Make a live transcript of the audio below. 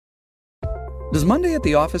Does Monday at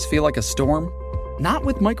the office feel like a storm? Not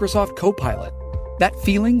with Microsoft Copilot. That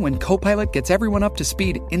feeling when Copilot gets everyone up to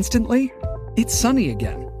speed instantly? It's sunny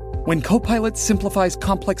again. When Copilot simplifies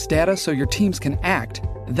complex data so your teams can act,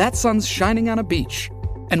 that sun's shining on a beach.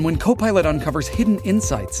 And when Copilot uncovers hidden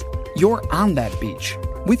insights, you're on that beach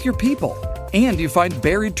with your people, and you find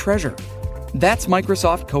buried treasure. That's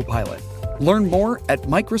Microsoft Copilot. Learn more at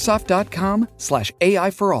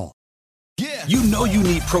Microsoft.com/AI for all. Yeah. You know you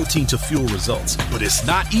need protein to fuel results, but it's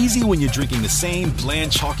not easy when you're drinking the same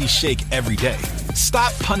bland, chalky shake every day.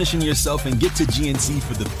 Stop punishing yourself and get to GNC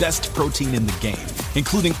for the best protein in the game,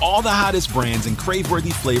 including all the hottest brands and crave-worthy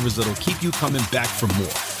flavors that'll keep you coming back for more.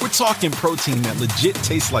 We're talking protein that legit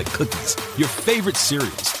tastes like cookies, your favorite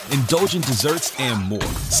cereals, indulgent desserts, and more.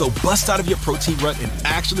 So bust out of your protein rut and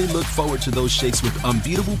actually look forward to those shakes with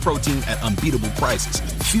unbeatable protein at unbeatable prices.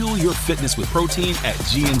 Fuel your fitness with protein at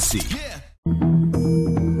GNC. Yeah.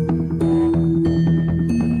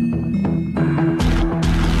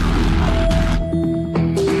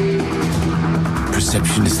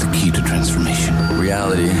 Perception is the key to transformation.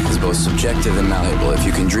 Reality is both subjective and malleable. If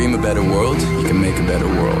you can dream a better world, you can make a better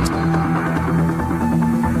world.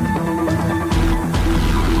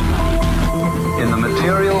 In the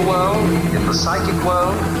material world, in the psychic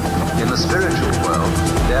world, in the spiritual world,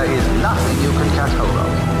 there is nothing you can catch hold of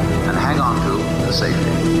and hang on to for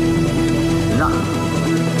safety. None.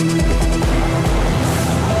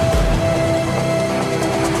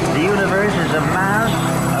 The universe is a mass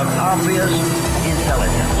of obvious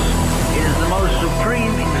intelligence. It is the most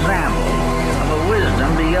supreme example of a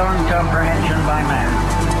wisdom beyond comprehension by man.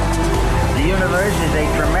 The universe is a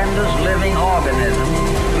tremendous living organism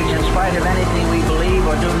which, in spite of anything we believe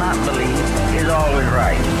or do not believe, is always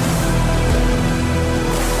right.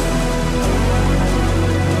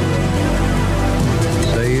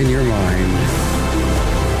 Say in your mind,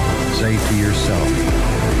 say to yourself,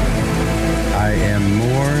 I am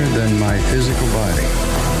more than my physical body.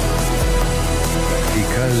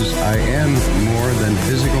 Because I am more than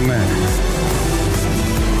physical matter,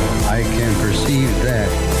 I can perceive that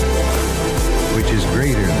which is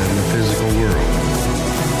greater than the physical world.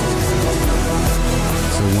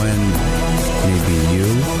 So when maybe you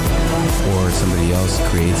or somebody else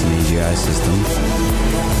creates an AGI system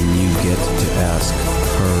and you get to ask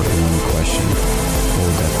her one question, what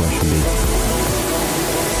would that question be?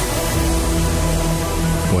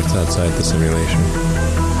 What's outside the simulation?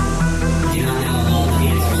 Do not know all the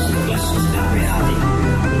answers to the questions about reality.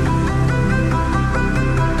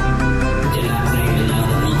 Do not claim to know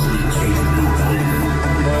the ultimate truth about life.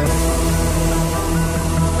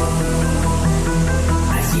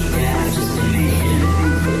 I see death as just an image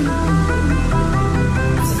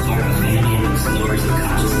as a part of humanity that explores the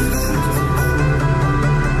consciousness.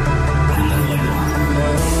 I'm the void one.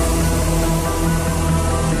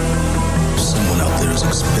 Someone out there is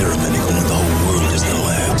experimenting when the whole world is in a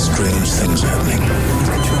lab. Strange things happening.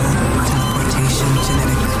 Control, teleportation,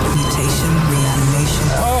 genetic mutation, reanimation.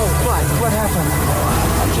 Oh, what happened?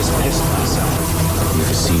 I'm just pissed myself. I've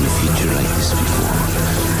never seen a feature like this before.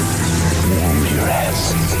 Warm your ass.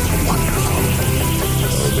 Wonderful.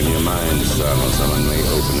 Open your mind, son, or someone may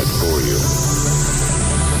open it for you.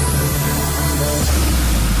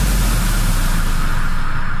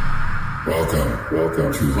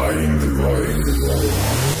 Welcome to Lighting the Void.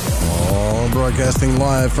 All broadcasting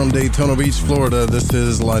live from Daytona Beach, Florida. This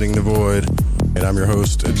is Lighting the Void, and I'm your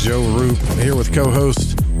host, Joe Roop, here with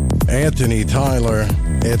co-host Anthony Tyler.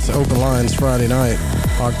 It's Open Lines Friday night,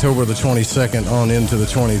 October the 22nd on into the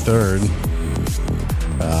 23rd.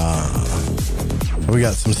 We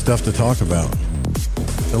got some stuff to talk about.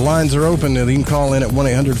 The lines are open, and you can call in at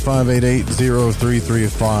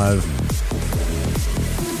 1-800-588-0335.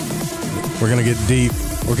 We're going to get deep.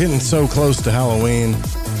 We're getting so close to Halloween.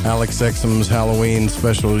 Alex Exum's Halloween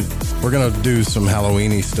special. We're going to do some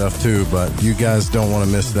Halloween-y stuff too, but you guys don't want to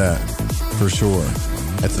miss that for sure.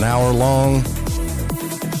 It's an hour-long,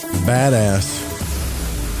 badass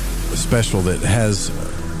special that it's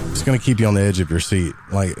going to keep you on the edge of your seat.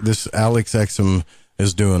 Like this, Alex Exum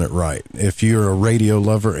is doing it right. If you're a radio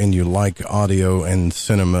lover and you like audio and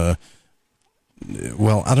cinema,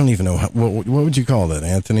 well, I don't even know what would you call that,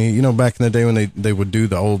 Anthony? You know, back in the day when they would do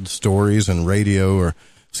the old stories and radio or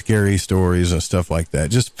scary stories and stuff like that.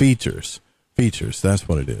 Just features. That's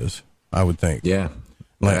what it is, I would think. Yeah.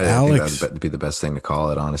 Like Alex, that would be the best thing to call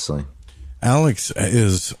it, honestly. Alex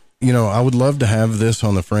is, I would love to have this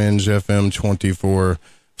on the Fringe FM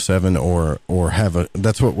 24/7 or have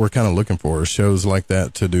that's what we're kind of looking for, shows like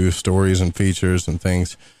that to do stories and features and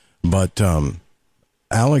things. But,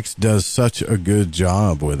 Alex does such a good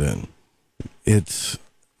job with it. It's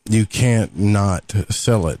you can't not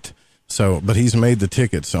sell it. So, but he's made the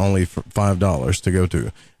tickets only for $5 to go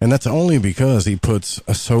to. And that's only because he puts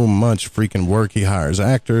so much freaking work. He hires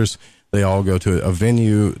actors. They all go to a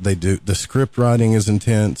venue. They do, the script writing is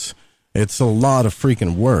intense. It's a lot of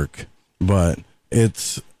freaking work, but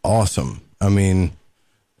it's awesome. I mean,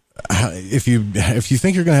 if you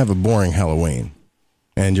think you're going to have a boring Halloween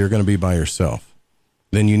and you're going to be by yourself,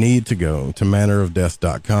 then you need to go to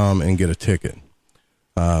mannerofdeath.com and get a ticket.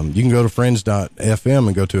 You can go to fringe.fm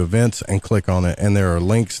and go to events and click on it, and there are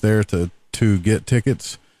links there to get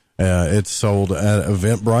tickets. It's sold at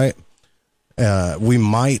Eventbrite. We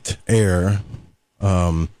might air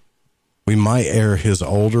his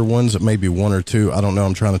older ones, maybe one or two. I don't know.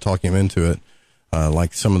 I'm trying to talk him into it.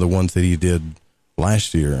 Like some of the ones that he did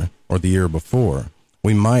last year or the year before.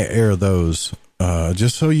 We might air those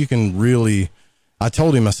just so you can really. I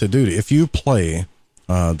told him, I said, dude, if you play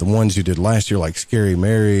the ones you did last year, like Scary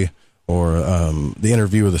Mary or the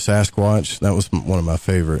interview with the Sasquatch, that was one of my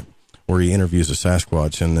favorite, where he interviews a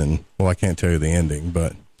Sasquatch, and then, well, I can't tell you the ending,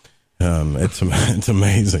 but it's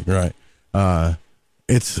amazing, right?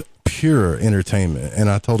 It's pure entertainment. And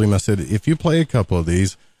I told him, I said, if you play a couple of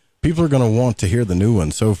these, people are going to want to hear the new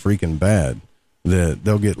one so freaking bad that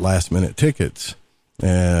they'll get last minute tickets.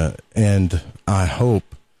 And I hope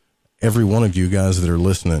every one of you guys that are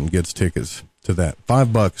listening gets tickets to that.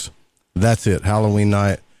 $5. That's it. Halloween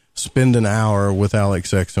night. Spend an hour with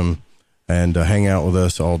Alex Exum and hang out with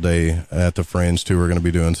us all day at the Fringe too. We're going to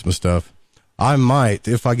be doing some stuff. I might,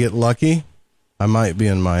 if I get lucky, I might be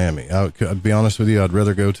in Miami. I'd be honest with you. I'd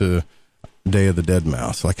rather go to Day of the Dead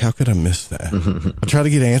Mouse. Like, how could I miss that? I tried to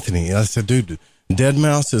get Anthony. I said, dude, Dead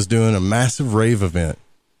Mouse is doing a massive rave event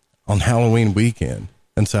on Halloween weekend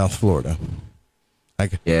in South Florida.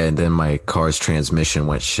 Yeah, and then my car's transmission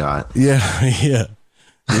went shot. Yeah,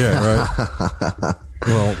 right.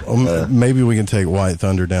 Well, maybe we can take White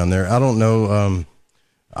Thunder down there. I don't know.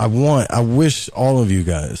 I wish all of you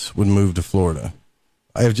guys would move to Florida.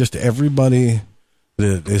 I have just everybody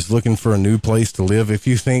that is looking for a new place to live. If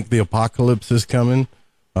you think the apocalypse is coming,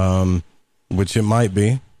 which it might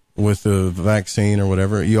be with the vaccine or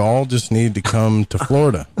whatever, you all just need to come to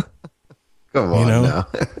Florida. Come on, now.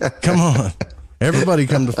 Come on. Everybody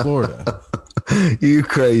come to Florida. You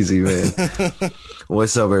crazy, man.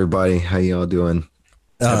 What's up, everybody? How y'all doing?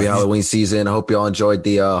 Happy Halloween season. I hope y'all enjoyed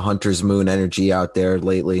the Hunter's Moon energy out there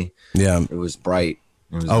lately. Yeah. It was bright.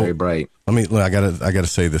 It was very bright. I gotta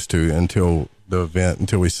say this too, until the event,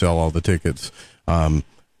 until we sell all the tickets.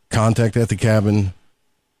 Contact at the Cabin,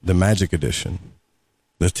 the Magic Edition.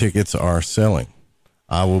 The tickets are selling.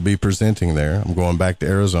 I will be presenting there. I'm going back to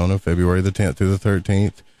Arizona, February the 10th through the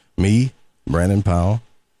 13th. Me, Brandon Powell,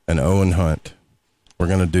 and Owen Hunt. I'm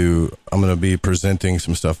going to be presenting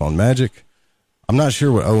some stuff on magic. I'm not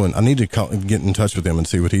sure what Owen, I need to get in touch with him and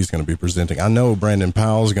see what he's going to be presenting. I know Brandon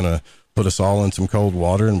Powell's going to put us all in some cold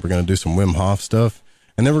water, and we're going to do some Wim Hof stuff.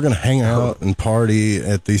 And then we're going to hang out and party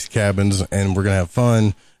at these cabins, and we're going to have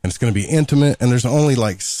fun, and it's going to be intimate. And there's only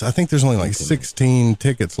like 16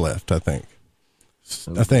 tickets left, I think.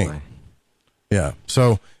 Yeah.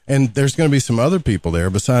 So, and there's going to be some other people there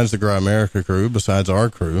besides the Gry America crew, besides our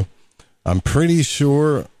crew. I'm pretty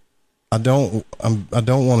sure I don't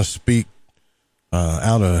want to speak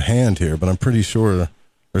out of hand here, but I'm pretty sure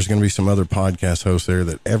there's going to be some other podcast hosts there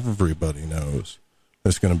that everybody knows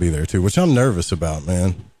that's going to be there too, which I'm nervous about,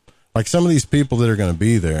 man. Like some of these people that are going to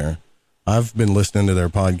be there, I've been listening to their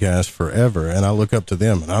podcast forever, and I look up to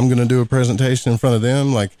them, and I'm going to do a presentation in front of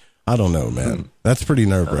them. Like, I don't know, man. That's pretty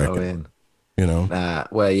nerve-wracking. You know?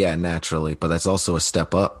 Well, yeah, naturally, but that's also a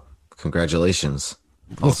step up. Congratulations.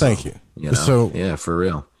 Well, thank you. So, yeah, for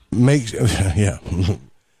real. Make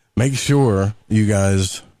sure you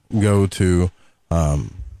guys go to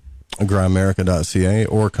gryamerica.ca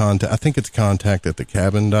or contact. I think it's contact at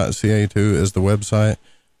thecabin.ca too is the website.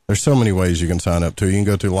 There's so many ways you can sign up to. You can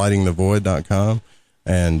go to lightingthevoid.com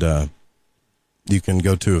and you can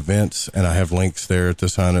go to events, and I have links there to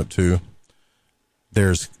sign up to.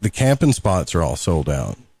 There's the camping spots are all sold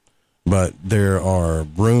out, but there are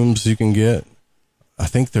rooms you can get. I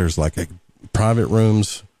think there's like private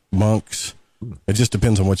rooms, bunks. It just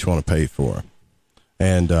depends on what you want to pay for.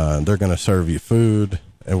 And they're going to serve you food,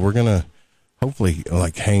 and we're going to hopefully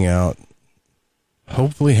hang out.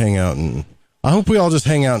 And I hope we all just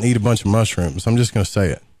hang out and eat a bunch of mushrooms. I'm just going to say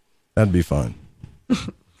it. That'd be fun.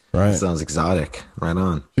 Right? That sounds exotic. Right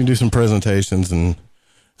on. You can do some presentations. And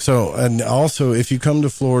also, if you come to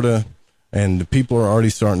Florida, and people are already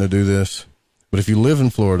starting to do this, but if you live in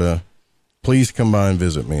Florida, please come by and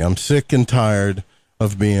visit me. I'm sick and tired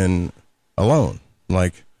of being alone.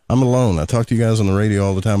 Like, I'm alone. I talk to you guys on the radio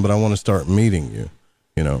all the time, but I want to start meeting you,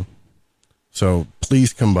 you know. So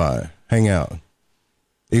please come by, hang out,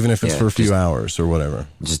 even if it's for a few hours or whatever.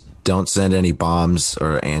 Just don't send any bombs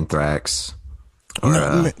or anthrax.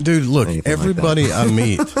 Or, dude, look, everybody like I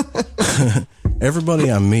meet,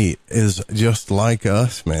 everybody I meet is just like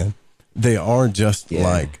us, man. They are just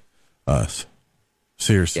like us.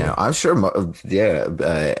 Seriously. Yeah, I'm sure.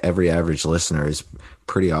 Every average listener is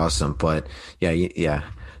pretty awesome, but yeah.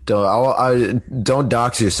 Don't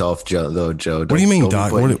dox yourself, Joe. Joe. What do you mean,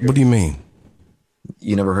 doc? What do you mean?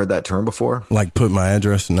 You never heard that term before? Like put my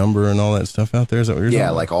address and number and all that stuff out there? Is that what you're saying? Yeah,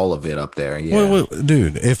 like all of it up there. Yeah. Well,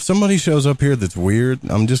 dude, if somebody shows up here that's weird,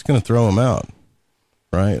 I'm just going to throw them out,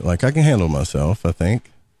 right? Like I can handle myself, I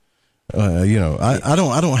think. You know, I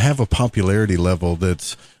don't have a popularity level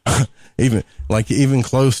that's even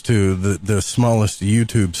close to the smallest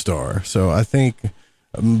YouTube star. So I think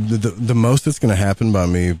the most that's going to happen by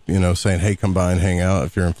me, you know, saying, hey, come by and hang out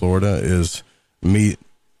if you're in Florida is meet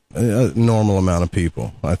a normal amount of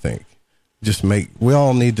people. I think we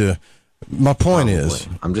all need to. My point is,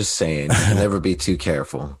 I'm just saying, never be too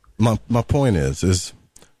careful. My point is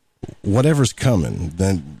whatever's coming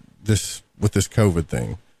then with this COVID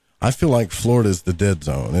thing, I feel like Florida's the dead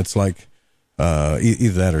zone. It's like either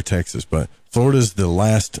that or Texas, but Florida's the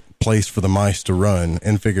last place for the mice to run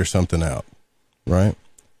and figure something out, right?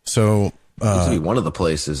 So it could be one of the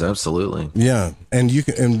places, absolutely. Yeah, and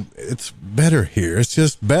it's better here. It's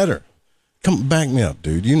just better. Come back me up,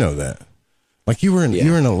 dude. You know that. Like you were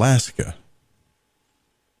in Alaska.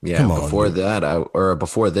 Yeah. Come on, before that,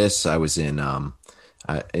 before this, I was in around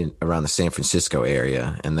the San Francisco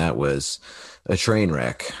area, and that was a train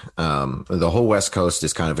wreck. The whole West Coast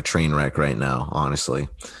is kind of a train wreck right now, honestly.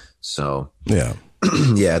 So yeah,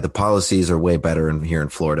 yeah, the policies are way better here in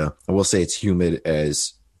Florida. I will say it's humid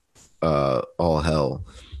as all hell.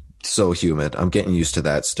 So humid. I'm getting used to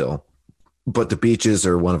that still. But the beaches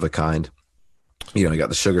are one of a kind. You know, you got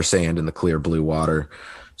the sugar sand and the clear blue water.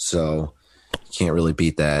 So you can't really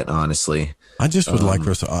beat that, honestly. I just would like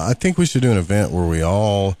for I think we should do an event where we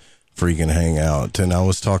all freaking hang out. And I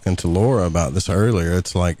was talking to Laura about this earlier.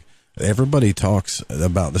 It's like everybody talks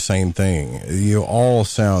about the same thing. You all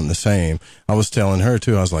sound the same. I was telling her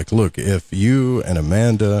too. I was like, look, if you and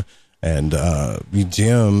Amanda and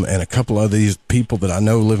Jim and a couple of these people that I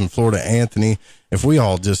know live in Florida, Anthony, if we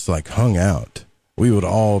all just like hung out, we would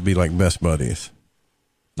all be like best buddies.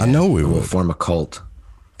 Yeah, I know we would form a cult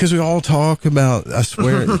because we all talk about. I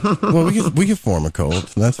swear. Well, we could form a cult.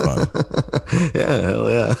 That's fine. Yeah, hell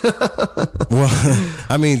yeah. Well,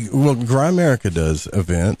 I mean, Grimerica does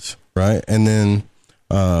events, right? And then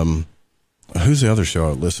who's the other show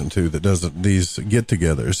I listen to that does these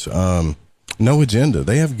get-togethers? No Agenda.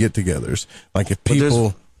 They have get-togethers. Like if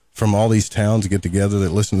people from all these towns get together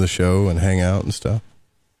that listen to the show and hang out and stuff.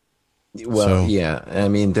 Well, yeah. I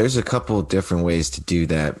mean, there's a couple different ways to do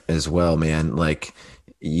that as well, man. Like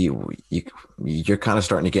you're kind of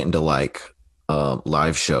starting to get into like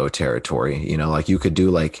live show territory. You know, like you could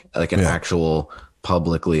do like an actual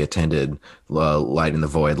publicly attended Light in the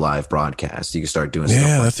Void live broadcast. You could start doing stuff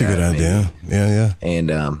like that's a good idea. Yeah.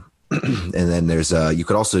 And and then there's you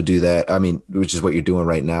could also do that. I mean, which is what you're doing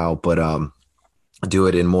right now, but do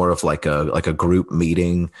it in more of like a group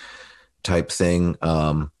meeting type thing.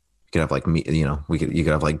 You could have like you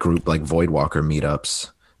could have like group like Void Walker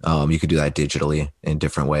meetups. You could do that digitally in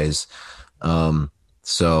different ways.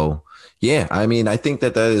 So yeah, I mean, I think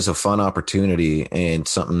that is a fun opportunity and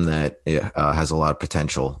something that has a lot of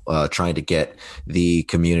potential. Trying to get the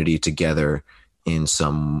community together in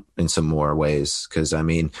some more ways, because I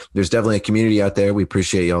mean, there's definitely a community out there. We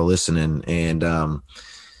appreciate y'all listening, and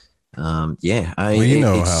yeah, you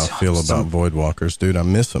know how I feel about Void Walkers, dude. I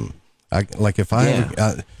miss them. I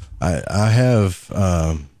have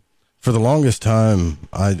for the longest time,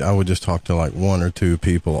 I would just talk to like one or two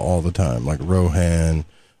people all the time, like Rohan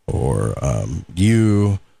or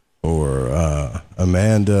you or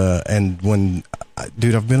Amanda. And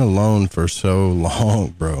dude, I've been alone for so long,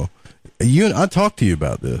 bro. I talked to you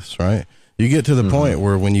about this, right? You get to the point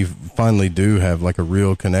where when you finally do have like a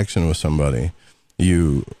real connection with somebody,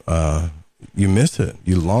 you miss it.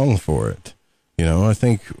 You long for it. You know, I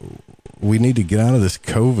think we need to get out of this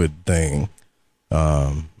COVID thing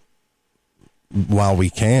while we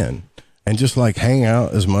can and just like hang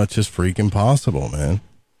out as much as freaking possible, man.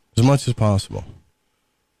 As much as possible.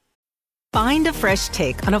 Find a fresh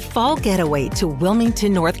take on a fall getaway to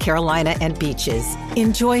Wilmington, North Carolina and beaches.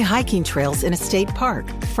 Enjoy hiking trails in a state park,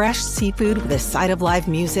 fresh seafood with a side of live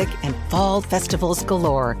music, and fall festivals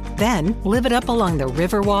galore. Then live it up along the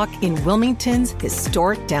Riverwalk in Wilmington's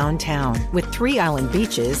historic downtown. With 3 island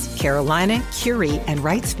beaches, Carolina, Curie, and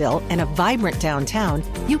Wrightsville, and a vibrant downtown,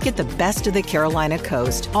 you get the best of the Carolina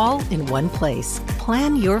coast all in one place.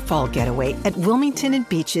 Plan your fall getaway at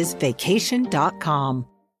WilmingtonandBeachesVacation.com.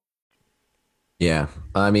 Yeah,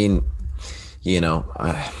 I mean,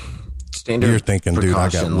 standard. You're thinking, dude, I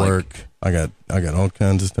got work. I got all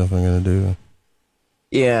kinds of stuff I'm gonna do.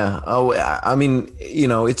 Yeah. Oh, I mean,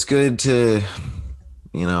 it's good to,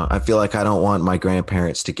 I feel like I don't want my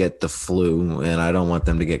grandparents to get the flu, and I don't want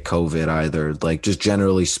them to get COVID either. Like, just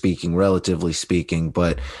generally speaking, relatively speaking.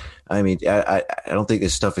 But I mean, I don't think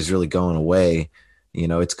this stuff is really going away.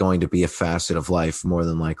 It's going to be a facet of life more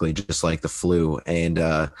than likely, just like the flu.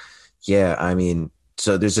 And yeah, I mean,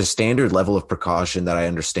 so there's a standard level of precaution that I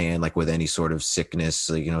understand, like with any sort of sickness,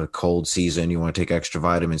 cold season, you want to take extra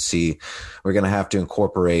vitamin C. We're going to have to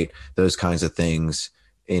incorporate those kinds of things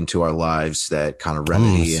into our lives that kind of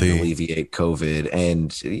remedy and alleviate COVID. And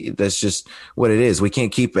that's just what it is. We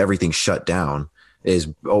can't keep everything shut down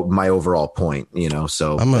is my overall point,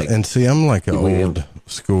 so. I'm like an old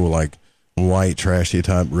school, like white trashy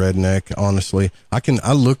type redneck. Honestly, I can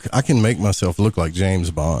make myself look like James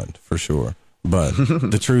Bond for sure, but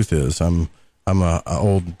the truth is I'm a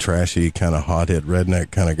old trashy kind of hothead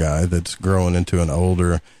redneck kind of guy that's trying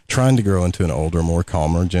to grow into an older, more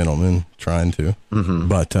calmer gentleman,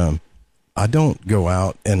 but I don't go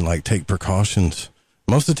out and like take precautions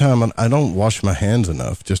most of the time. I don't wash my hands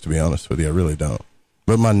enough, just to be honest with you. I really don't,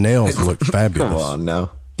 but my nails look fabulous. Come on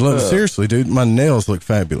now. Look, seriously, dude, my nails look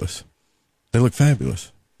fabulous. They look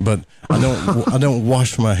fabulous, but I don't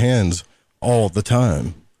wash my hands all the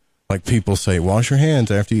time. Like people say, wash your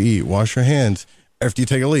hands after you eat, wash your hands after you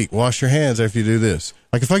take a leak, wash your hands after you do this.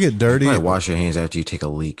 Like if I get dirty, wash your hands after you take a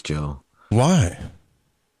leak, Joe. Why?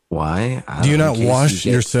 Do you not wash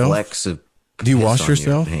yourself? Do you wash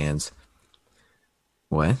yourself? Hands.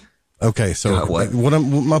 What? Okay, so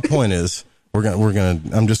my point is,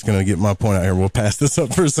 I'm just gonna get my point out here. We'll pass this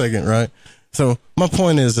up for a second, right? So my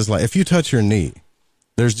point is like, if you touch your knee,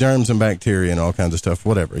 there's germs and bacteria and all kinds of stuff,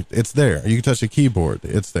 whatever. It's there. You can touch a keyboard.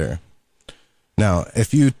 It's there. Now,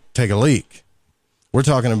 if you take a leak, we're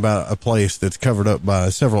talking about a place that's covered up by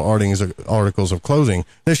several articles of clothing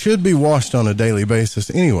that should be washed on a daily basis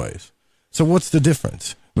anyways. So what's the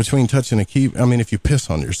difference between touching a keyboard? I mean, if you piss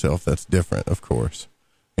on yourself, that's different, of course,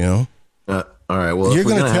 All right. Well, you're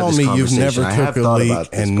going to tell me you've never took a leak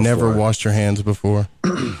and never washed your hands before?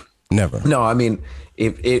 Never. No, I mean,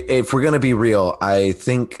 if we're going to be real, I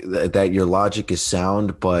think that your logic is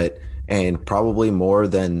sound, and probably more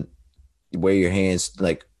than where your hands,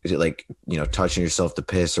 like, is it like, touching yourself to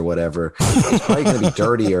piss or whatever. It's probably going to be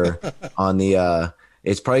dirtier on the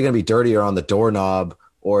doorknob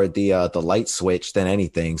or the light switch than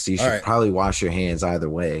anything. So you should probably wash your hands either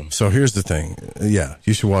way. So here's the thing. Yeah,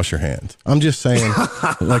 you should wash your hands. I'm just saying,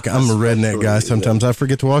 like, I'm a redneck guy. Sometimes I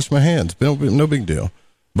forget to wash my hands. No big deal.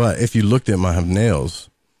 But if you looked at my nails,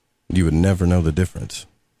 you would never know the difference.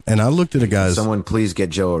 And I looked at a guy's... Someone please get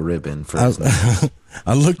Joe a ribbon for his nails.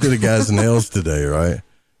 I looked at a guy's nails today, right?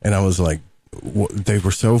 And I was like, they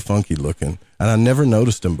were so funky looking. And I never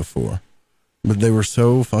noticed them before. But they were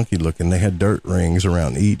so funky looking. They had dirt rings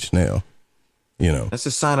around each nail. That's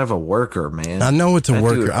a sign of a worker, man. I know it's a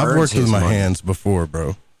worker. I've worked with my hands before,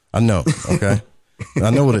 bro. I know, okay? I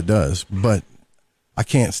know what it does. But I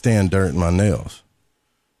can't stand dirt in my nails.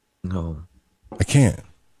 No, I can't.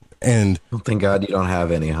 And thank God you don't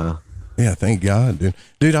have any, huh? Yeah, thank God, dude.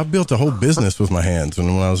 Dude, I built a whole business with my hands when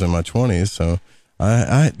I was in my 20s. So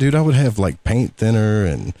I would have like paint thinner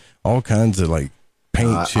and all kinds of like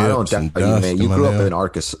paint chips. I don't doubt you, man. You grew up in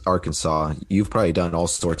Arkansas. You've probably done all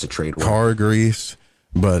sorts of trade work. Car grease.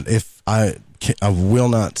 But if I will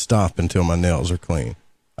not stop until my nails are clean.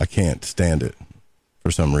 I can't stand it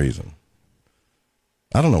for some reason.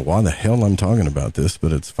 I don't know why the hell I'm talking about this,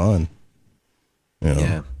 but it's fun.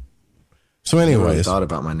 Yeah. So anyways, I really thought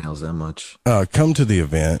about my nails that much. Come to the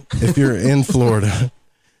event. If you're in Florida,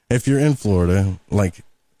 like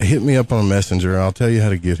hit me up on Messenger. I'll tell you how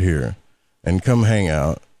to get here and come hang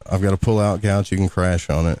out. I've got a pull-out couch. You can crash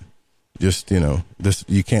on it. Just,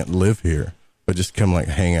 you can't live here, but just come like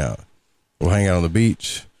hang out. We'll hang out on the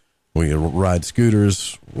beach. We ride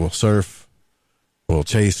scooters. We'll surf. We'll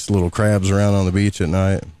chase little crabs around on the beach at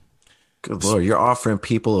night. Good Lord, you're offering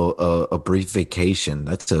people a brief vacation.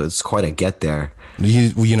 It's quite a get there.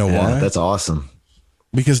 You know why? That's awesome.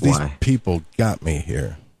 Because these people got me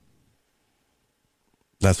here.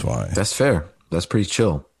 That's why. That's fair. That's pretty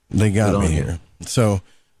chill. They got me here. So,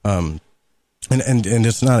 and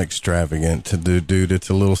it's not extravagant to do, dude. It's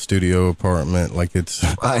a little studio apartment. Like it's,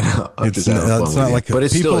 I know. It's not like, but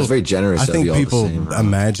it's people, still, it's very generous. I think of you people all the same,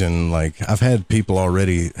 imagine, like, I've had people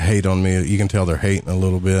already hate on me. You can tell they're hating a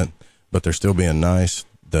little bit, but they're still being nice.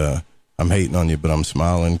 I'm hating on you, but I'm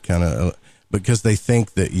smiling kind of, because they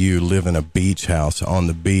think that you live in a beach house on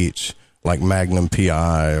the beach, like Magnum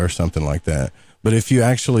PI or something like that. But if you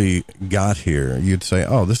actually got here, you'd say,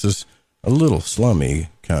 oh, this is a little slummy,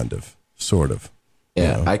 kind of, sort of.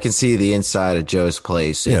 Yeah, you know? I can see the inside of Joe's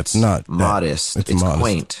place. It's not modest. It's modest.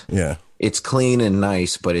 Quaint. Yeah. It's clean and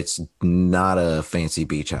nice, but it's not a fancy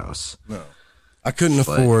beach house. No. I couldn't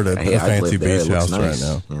afford a fancy beach house nice,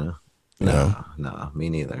 right now. You know? No, me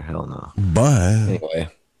neither. Hell no. But anyway,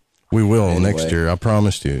 we will next year. I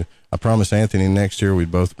promised you. I promised Anthony next year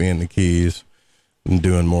we'd both be in the Keys and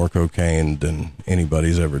doing more cocaine than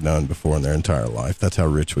anybody's ever done before in their entire life. That's how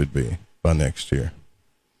rich we'd be by next year.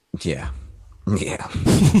 Yeah.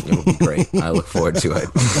 It would be great. I look forward to it.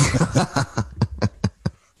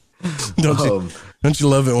 Don't you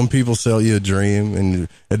love it when people sell you a dream? And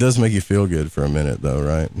it does make you feel good for a minute, though,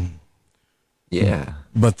 right? Yeah.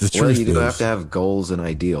 But the truth you do have to have goals and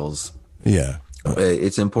ideals. Yeah.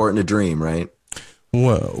 It's important to dream, right?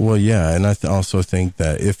 Well, yeah. And I also think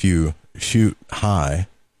that if you shoot high,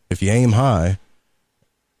 if you aim high,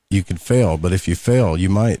 you could fail. But if you fail, you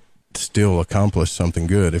might still accomplish something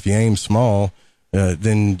good. If you aim small,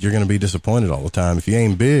 then you're going to be disappointed all the time. If you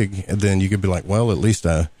aim big, then you could be like, well, at least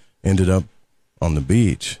I ended up on the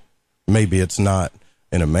beach. Maybe it's not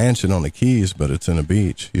in a mansion on the Keys, but it's in a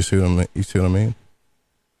beach. You see what I mean?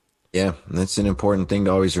 Yeah, that's an important thing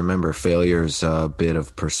to always remember. Failure's a bit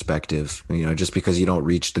of perspective. You know, just because you don't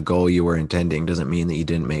reach the goal you were intending doesn't mean that you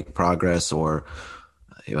didn't make progress or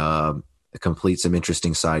complete some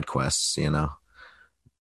interesting side quests, you know?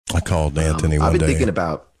 I called Anthony one day. I've been thinking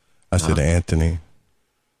about... I said, Anthony,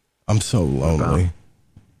 I'm so lonely.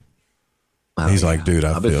 He's like, dude,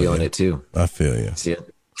 I've been feeling it too. I feel you. See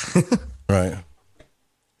it? Right.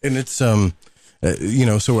 And it's, so I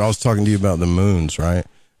was talking to you about the moons, right?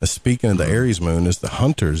 Speaking of the Aries moon is the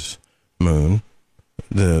Hunter's moon,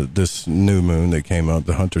 this new moon that came up,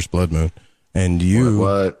 the Hunter's blood moon. And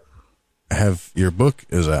you have, your book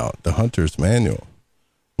is out, the Hunter's Manual.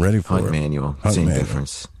 Ready for Hunt it. Manual. Hunt Same Manual.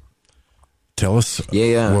 Difference. Tell us what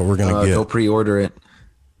we're going to get. Go pre-order it.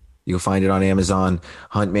 You'll find it on Amazon.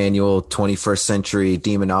 Hunt Manual, 21st Century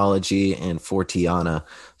Demonology and Forteana.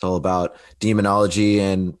 It's all about demonology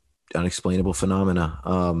and unexplainable phenomena.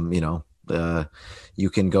 You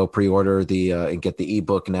can go pre-order and get the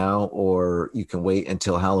ebook now, or you can wait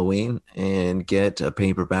until Halloween and get a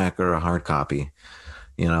paperback or a hard copy.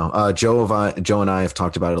 You know, Joe and I have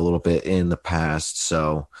talked about it a little bit in the past,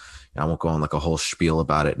 so I won't go on like a whole spiel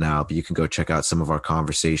about it now, but you can go check out some of our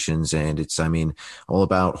conversations. And it's, all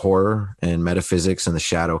about horror and metaphysics and the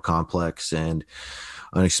shadow complex and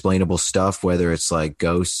unexplainable stuff, whether it's like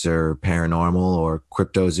ghosts or paranormal or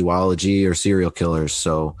cryptozoology or serial killers.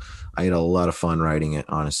 So I had a lot of fun writing it,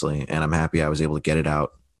 honestly, and I'm happy I was able to get it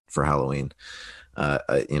out for Halloween.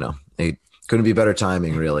 It couldn't be better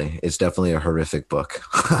timing, really. It's definitely a horrific book.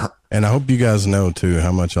 And I hope you guys know too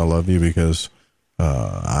how much I love you, because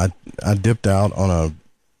I dipped out on a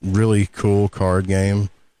really cool card game.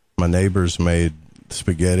 My neighbors made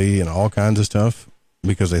spaghetti and all kinds of stuff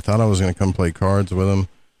because they thought I was going to come play cards with them.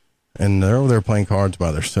 And they're over there playing cards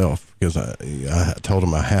by themselves because I told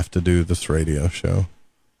them I have to do this radio show,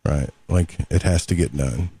 right? Like, it has to get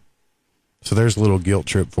done. So there's a little guilt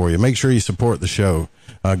trip for you. Make sure you support the show.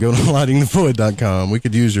 Go to lightingthevoid.com. We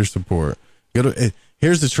could use your support.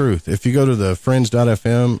 Here's the truth. If you go to the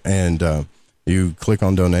friends.fm and you click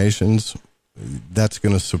on donations, that's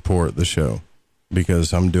going to support the show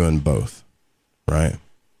because I'm doing both, right?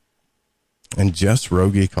 And Jess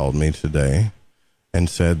Rogie called me today and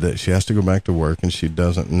said that she has to go back to work and she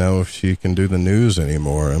doesn't know if she can do the news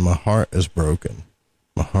anymore. And my heart is broken.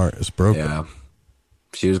 My heart is broken. Yeah.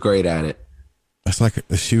 She was great at it. It's like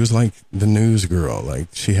she was like the news girl. Like,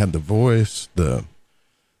 she had the voice, the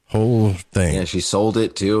whole thing. Yeah, she sold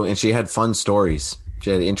it too. And she had fun stories. She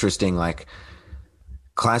had interesting, like,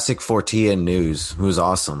 classic Fortean news. It was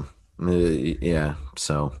awesome. Yeah.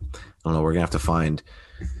 So I don't know. We're going to have to find.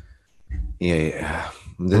 Yeah.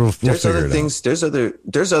 There's other things. There's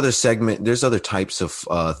other segment. There's other types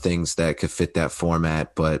of things that could fit that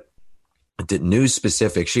format, but the news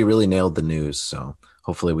specific, she really nailed the news. So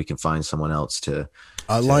hopefully we can find someone else to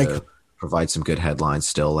provide some good headlines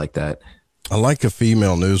still like that. I like a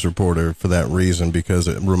female news reporter for that reason, because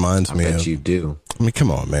it reminds me of. I bet you do. I mean, come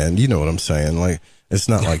on, man. You know what I'm saying? Like, It's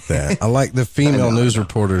not like that. I like the female news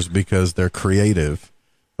reporters because they're creative,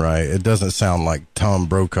 right? It doesn't sound like Tom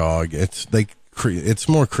Brokaw. It's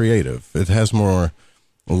more creative. It has more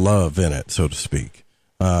love in it, so to speak.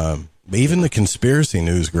 Even the conspiracy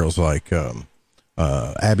news girls like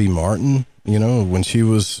Abby Martin, when she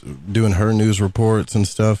was doing her news reports and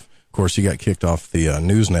stuff. Of course, she got kicked off the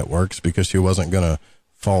news networks because she wasn't going to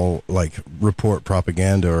report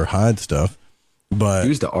propaganda or hide stuff. But she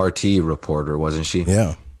was the RT reporter, wasn't she?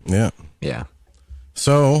 Yeah.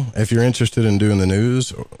 So if you're interested in doing the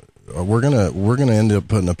news, we're gonna end up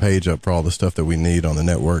putting a page up for all the stuff that we need on the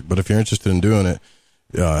network. But if you're interested in doing it,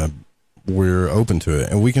 we're open to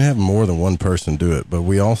it, and we can have more than one person do it. But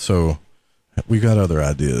we got other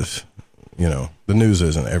ideas. The news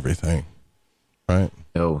isn't everything, right?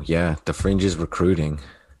 Oh yeah, the Fringe is recruiting.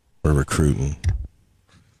 We're recruiting.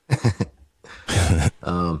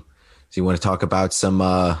 So you want to talk about some?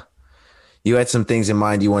 You had some things in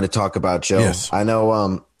mind you want to talk about, Joe. Yes. I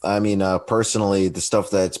know. Personally, the stuff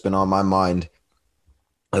that's been on my mind,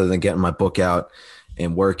 other than getting my book out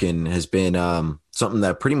and working, has been something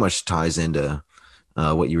that pretty much ties into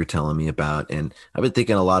what you were telling me about. And I've been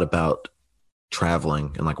thinking a lot about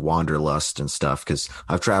traveling and like wanderlust and stuff, because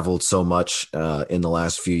I've traveled so much in the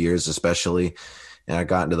last few years, especially, and I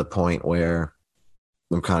gotten to the point where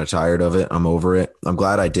I'm kind of tired of it. I'm over it. I'm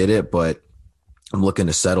glad I did it, but I'm looking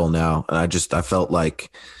to settle now. And I felt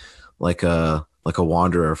like a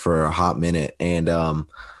wanderer for a hot minute. And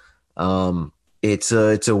it's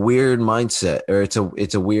a weird mindset, or it's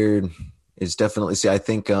definitely, I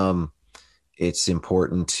think it's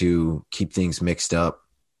important to keep things mixed up,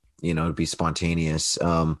 to be spontaneous.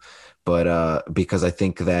 But because I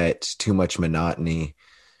think that too much monotony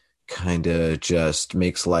kind of just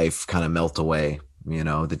makes life kind of melt away.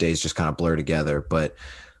 The days just kind of blur together. But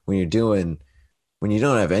when you don't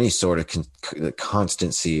have any sort of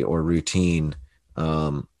constancy or routine,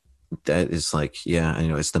 that is like,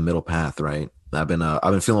 it's the middle path, right? I've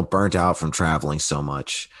been feeling burnt out from traveling so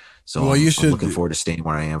much. So I'm looking forward to staying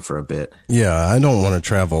where I am for a bit. Yeah, I don't want to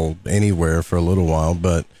travel anywhere for a little while,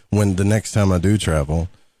 but when the next time I do travel,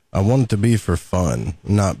 I want it to be for fun,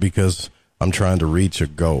 not because I'm trying to reach a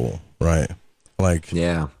goal, right? Like,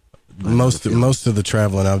 yeah. Most of the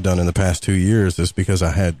traveling I've done in the past 2 years is because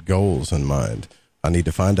I had goals in mind. I need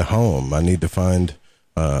to find a home. I need to find,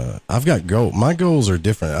 I've got goals. My goals are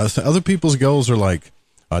different. Other people's goals are like,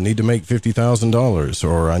 I need to make $50,000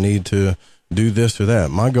 or I need to do this or that.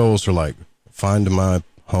 My goals are like, find my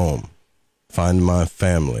home, find my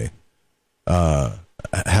family,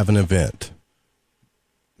 have an event,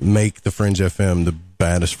 make the Fringe FM the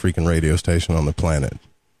baddest freaking radio station on the planet,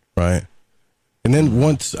 right? And then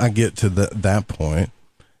once I get to that point,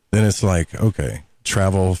 then it's like, okay,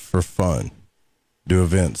 travel for fun, do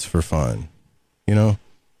events for fun.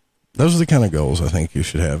 Those are the kind of goals I think you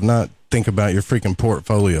should have. Not think about your freaking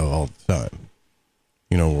portfolio all the time.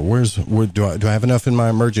 Where do I have enough in my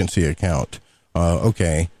emergency account?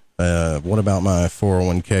 Okay. What about my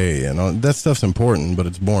 401k? And that stuff's important, but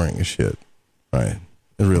it's boring as shit. Right.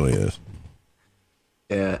 It really is.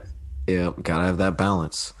 Yeah. Yeah. Gotta have that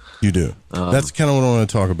balance. You do. That's kind of what I want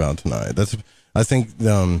to talk about tonight. I think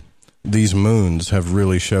these moons have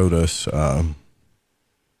really showed us,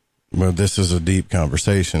 well, this is a deep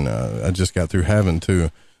conversation. I just got through having to,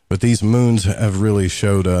 but these moons have really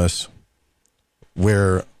showed us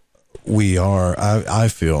where we are. I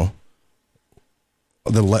feel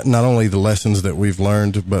not only the lessons that we've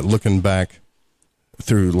learned, but looking back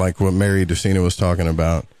through like what Mary DeCina was talking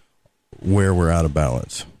about, where we're out of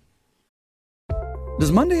balance.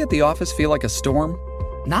 Does Monday at the office feel like a storm?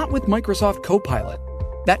 Not with Microsoft Copilot.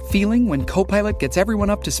 That feeling when Copilot gets everyone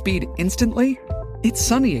up to speed instantly? It's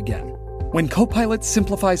sunny again. When Copilot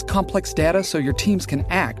simplifies complex data so your teams can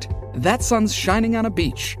act, that sun's shining on a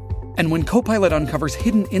beach. And when Copilot uncovers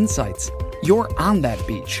hidden insights, you're on that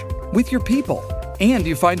beach with your people, and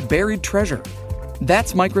you find buried treasure.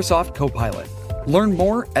 That's Microsoft Copilot. Learn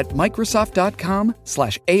more at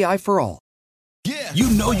Microsoft.com/AI for all. You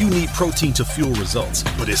know you need protein to fuel results,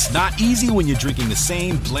 but it's not easy when you're drinking the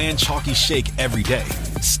same bland, chalky shake every day.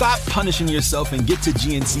 Stop punishing yourself and get to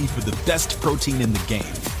GNC for the best protein in the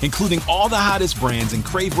game, including all the hottest brands and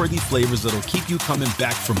crave-worthy flavors that'll keep you coming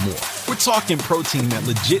back for more. We're talking protein that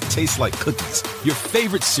legit tastes like cookies, your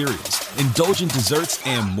favorite cereals, indulgent desserts,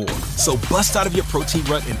 and more. So bust out of your protein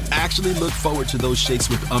rut and actually look forward to those shakes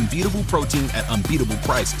with unbeatable protein at unbeatable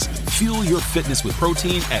prices. Fuel your fitness with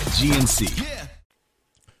protein at GNC.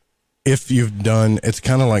 If you've done, it's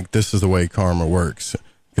kind of like this is the way karma works,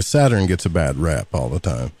 because Saturn gets a bad rap all the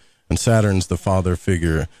time. And Saturn's the father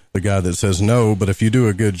figure, the guy that says no, but if you do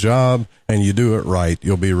a good job and you do it right,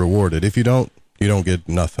 you'll be rewarded. If you don't get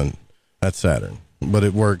nothing. That's Saturn. But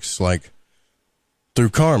it works like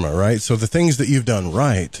through karma, right? So the things that you've done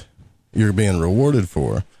right, you're being rewarded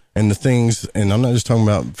for. And the things, and I'm not just talking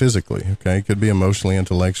about physically, okay? It could be emotionally,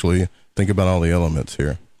 intellectually. Think about all the elements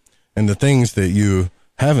here. And the things that you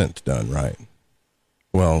haven't done right,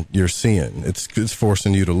 well, you're seeing. It's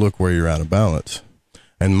forcing you to look where you're out of balance.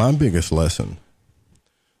 And my biggest lesson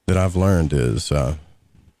that I've learned is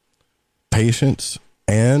patience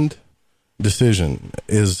and decision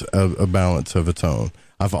is a balance of its own.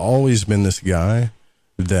 I've always been this guy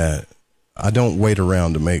that I don't wait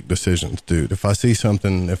around to make decisions, dude. If I see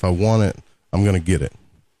something, if I want it, I'm going to get it,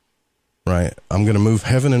 right? I'm going to move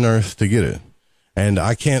heaven and earth to get it. And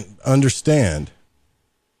I can't understand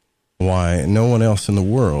why no one else in the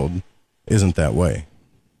world isn't that way.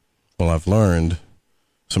 Well, I've learned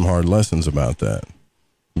some hard lessons about that,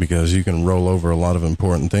 because you can roll over a lot of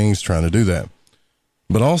important things trying to do that.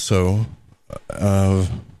 But also, I've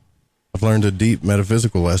learned a deep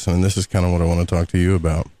metaphysical lesson, and this is kind of what I want to talk to you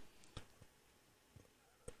about.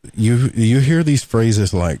 You hear these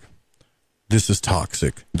phrases like, this is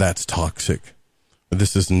toxic, that's toxic,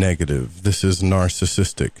 this is negative, this is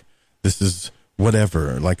narcissistic, this is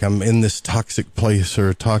whatever, like I'm in this toxic place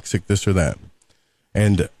or toxic this or that.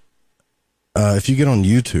 And if you get on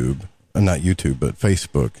YouTube, not YouTube, but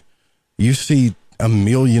Facebook, you see a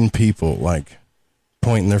million people like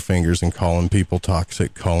pointing their fingers and calling people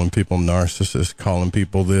toxic, calling people narcissists, calling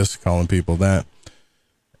people this, calling people that.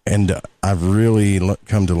 And I've really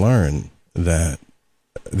come to learn that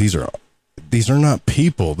these are not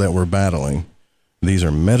people that we're battling. These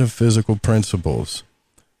are metaphysical principles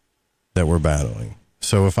that we're battling.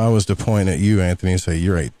 So if I was to point at you, Anthony, and say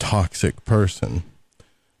you're a toxic person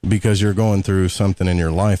because you're going through something in your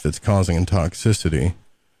life that's causing toxicity,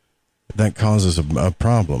 that causes a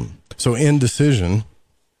problem. So indecision,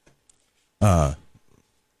 the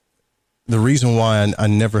reason why I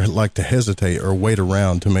never like to hesitate or wait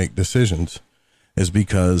around to make decisions is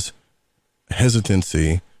because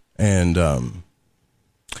hesitancy and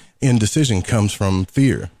indecision comes from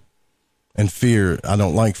fear. And fear, I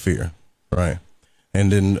don't like fear, right?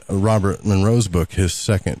 And in Robert Monroe's book, his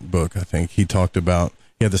second book, I think, he talked about,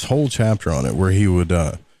 he had this whole chapter on it where he would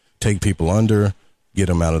take people under, get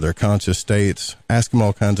them out of their conscious states, ask them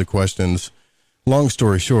all kinds of questions. Long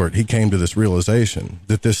story short, he came to this realization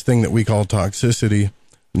that this thing that we call toxicity,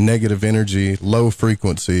 negative energy, low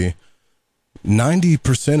frequency,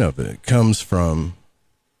 90% of it comes from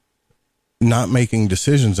not making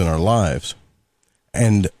decisions in our lives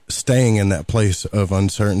and staying in that place of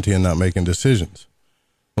uncertainty and not making decisions.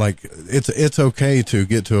 Like it's okay to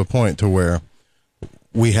get to a point to where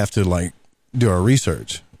we have to like do our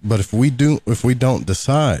research, but if we don't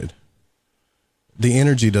decide, the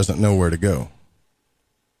energy doesn't know where to go.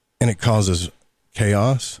 And it causes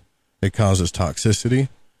chaos. It causes toxicity.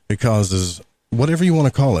 It causes whatever you want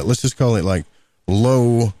to call it. Let's just call it like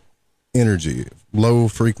low energy, low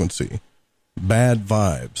frequency, bad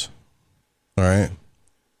vibes. All right.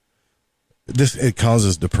 It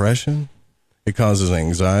causes depression. It causes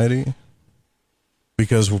anxiety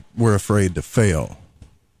because we're afraid to fail.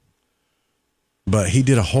 But he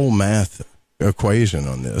did a whole math equation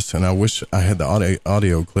on this, and I wish I had the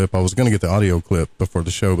audio clip. I was going to get the audio clip before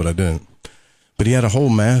the show, but I didn't. But he had a whole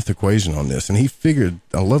math equation on this, and he figured,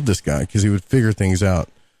 I love this guy because he would figure things out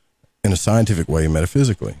in a scientific way,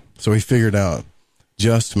 metaphysically. So he figured out,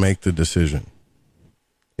 just make the decision.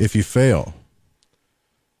 If you fail,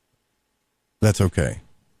 that's okay.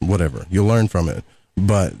 Whatever. You'll learn from it.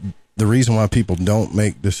 But the reason why people don't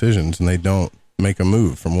make decisions and they don't make a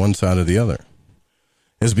move from one side or the other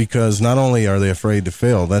is because not only are they afraid to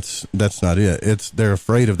fail, that's not it. They're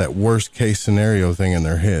afraid of that worst case scenario thing in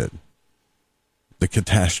their head, the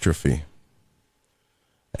catastrophe.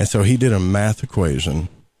 And so he did a math equation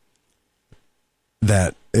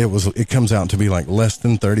that it comes out to be like less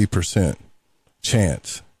than 30%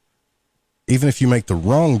 chance, even if you make the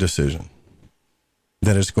wrong decision,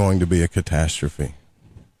 that it's going to be a catastrophe.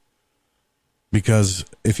 Because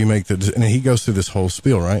if you make and he goes through this whole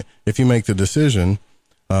spiel, right? If you make the decision,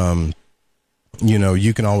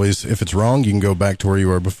 you can always, if it's wrong, you can go back to where you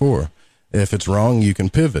were before. If it's wrong, you can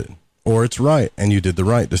pivot. Or it's right and you did the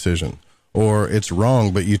right decision. Or it's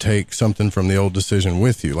wrong, but you take something from the old decision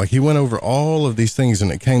with you. Like he went over all of these things and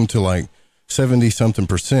it came to like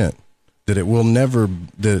 70-something% that it will never,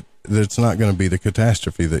 that it's not going to be the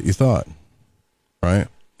catastrophe that you thought. Right?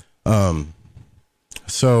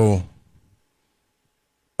 So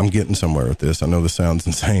I'm getting somewhere with this. I know this sounds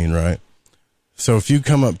insane, right? So if you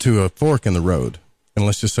come up to a fork in the road, and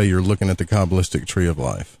let's just say you're looking at the Kabbalistic tree of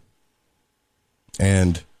life,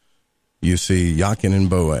 and you see Yakin and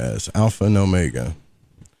Boaz, Alpha and Omega,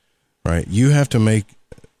 right? You have to make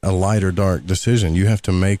a light or dark decision. You have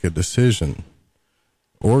to make a decision,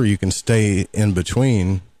 or you can stay in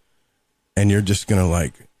between, and you're just going to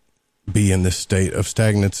like be in this state of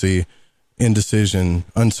stagnancy, indecision,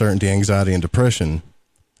 uncertainty, anxiety, and depression.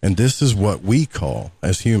 And this is what we call,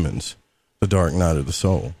 as humans, the dark night of the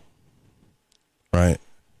soul, right?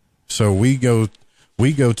 So we go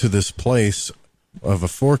to this place of a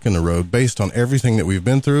fork in the road based on everything that we've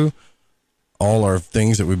been through, all our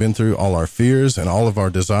things that we've been through, all our fears and all of our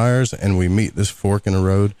desires, and we meet this fork in the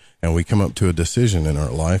road, and we come up to a decision in our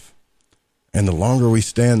life. And the longer we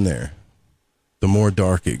stand there, the more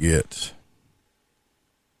dark it gets.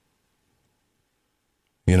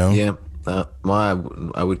 You know? Yeah. I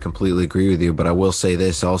would completely agree with you, but I will say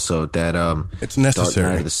this also, that it's necessary.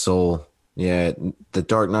 Dark Night of the Soul. Yeah, the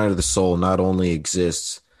Dark Night of the Soul not only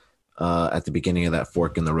exists at the beginning of that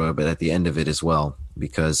fork in the road, but at the end of it as well.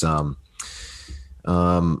 Because I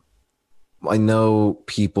know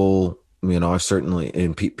people, you know, I've certainly,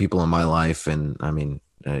 and people in my life, and I mean,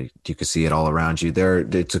 you can see it all around you.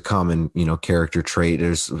 It's a common, you know, character trait.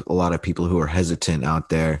 There's a lot of people who are hesitant out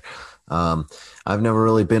there. I've never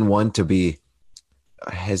really been one to be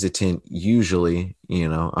hesitant. Usually, you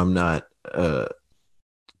know, I'm not,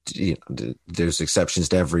 you know, there's exceptions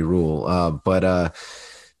to every rule. But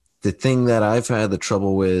the thing that I've had the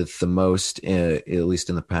trouble with the most, at least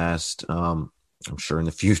in the past, I'm sure in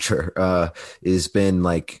the future, has been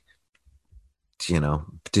like, you know,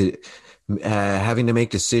 having to make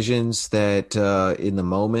decisions that in the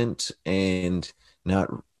moment, and not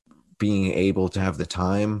being able to have the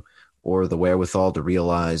time or the wherewithal to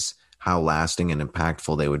realize how lasting and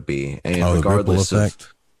impactful they would be. And regardless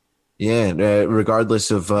of, regardless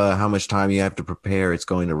of how much time you have to prepare, it's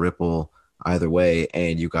going to ripple either way,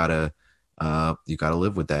 and you gotta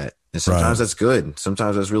live with that. And sometimes that's good,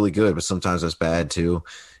 sometimes that's really good, but sometimes that's bad too.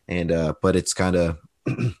 And but it's kind of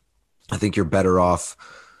I think you're better off.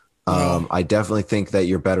 I definitely think that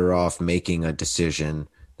you're better off making a decision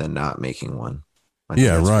than not making one.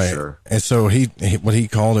 Yeah, right. Sure. And so he what he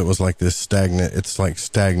called it was like this stagnant. It's like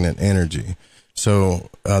stagnant energy. So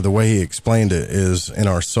the way he explained it is, in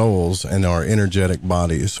our souls and our energetic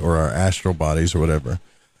bodies, or our astral bodies or whatever,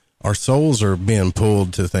 our souls are being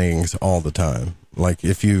pulled to things all the time. Like,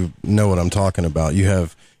 if you know what I'm talking about, you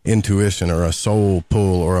have intuition or a soul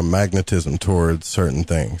pull or a magnetism towards certain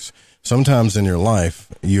things. Sometimes in your life,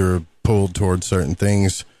 you're pulled towards certain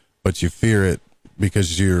things, but you fear it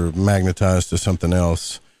because you're magnetized to something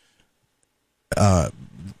else.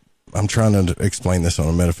 I'm trying to explain this on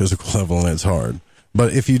a metaphysical level, and it's hard.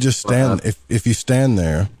 But if you just stand, if you stand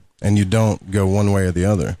there and you don't go one way or the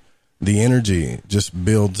other, the energy just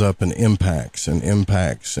builds up and impacts and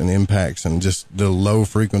impacts and impacts, and just the low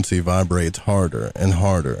frequency vibrates harder and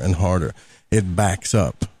harder and harder. It backs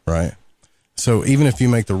up, right? So even if you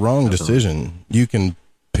make the wrong decision, you can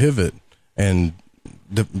pivot, and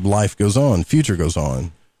the life goes on, future goes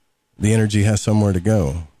on. The energy has somewhere to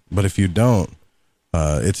go. But if you don't,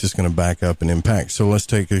 it's just going to back up and impact. So let's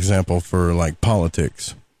take an example for like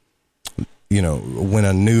politics. You know, when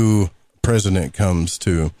a new president comes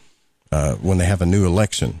to, when they have a new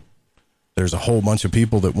election, there's a whole bunch of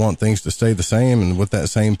people that want things to stay the same and with that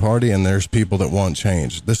same party, and there's people that want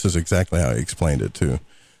change. This is exactly how he explained it too.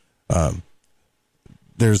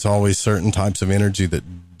 There's always certain types of energy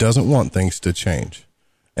that doesn't want things to change,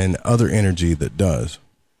 and other energy that does.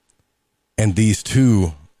 And these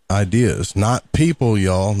two ideas, not people,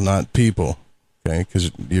 y'all, not people, okay?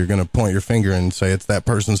 Because you're going to point your finger and say it's that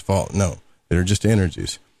person's fault. No, they're just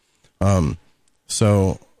energies.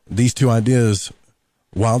 So these two ideas,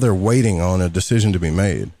 while they're waiting on a decision to be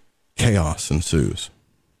made, chaos ensues.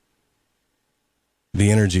 The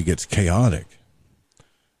energy gets chaotic.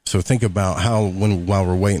 So think about how, while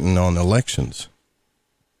we're waiting on elections,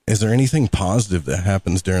 is there anything positive that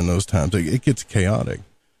happens during those times? It gets chaotic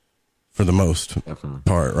for the most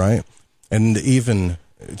part, right? And even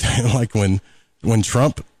like when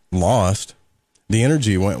Trump lost, the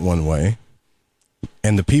energy went one way,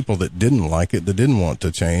 and the people that didn't like it, that didn't want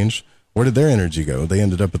to change, where did their energy go? They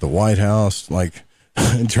ended up at the White House, like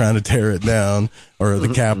trying to tear it down, or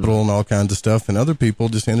the Capitol and all kinds of stuff. And other people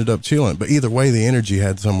just ended up chilling. But either way, the energy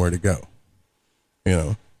had somewhere to go, you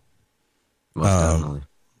know? Most definitely.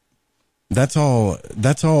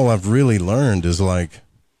 That's all I've really learned is, like,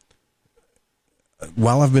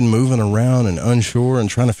 while I've been moving around and unsure and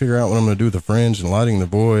trying to figure out what I'm going to do with the fringe and lighting the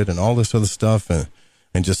void and all this other stuff, and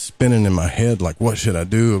and just spinning in my head, like, what should I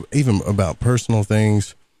do? Even about personal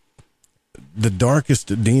things. The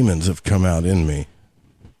darkest demons have come out in me.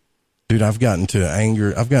 Dude, I've gotten to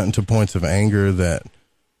anger. I've gotten to points of anger that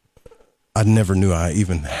I never knew I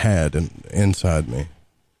even had inside me.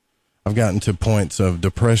 I've gotten to points of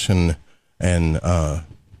depression and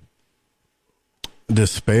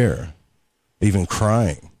despair, even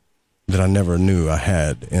crying, that I never knew I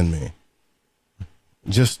had in me.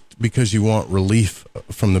 Just because you want relief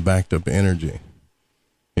from the backed up energy,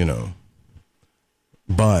 you know.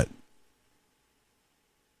 But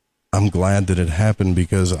I'm glad that it happened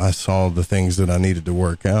because I saw the things that I needed to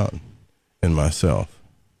work out in myself,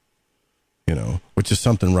 you know, which is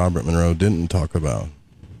something Robert Monroe didn't talk about.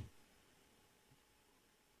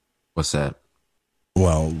 What's that?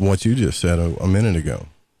 Well, what you just said a minute ago.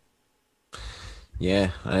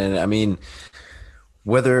 Yeah, and I mean,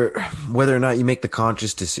 whether or not you make the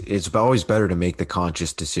conscious decision, it's always better to make the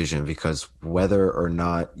conscious decision, because whether or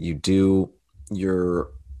not you do, your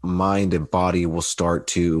mind and body will start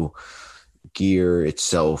to gear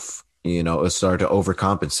itself, you know, it'll start to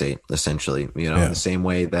overcompensate, essentially, you know, in the same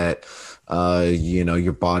way that, you know,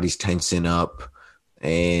 your body's tensing up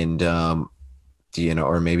and, you know,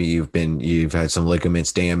 or maybe you've had some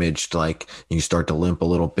ligaments damaged, like you start to limp a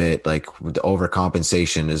little bit, like the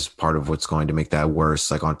overcompensation is part of what's going to make that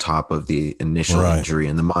worse, like on top of the initial injury.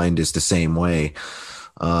 And the mind is the same way.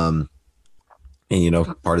 And, you know,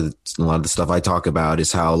 part of a lot of the stuff I talk about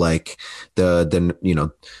is how, like, the you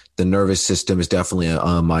know, the nervous system is definitely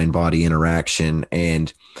a mind body interaction,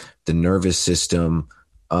 and the nervous system,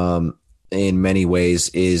 in many ways,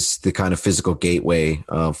 is the kind of physical gateway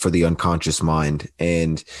for the unconscious mind.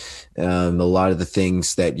 And a lot of the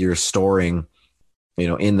things that you're storing, you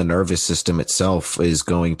know, in the nervous system itself is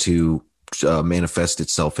going to manifest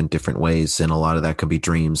itself in different ways. And a lot of that could be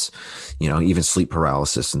dreams, you know, even sleep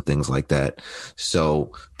paralysis and things like that.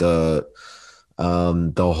 So the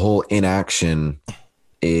whole inaction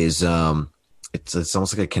is, it's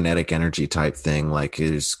almost like a kinetic energy type thing. Like,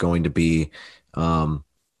 it's going to be,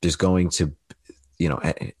 there's going to, you know,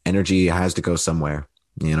 energy has to go somewhere,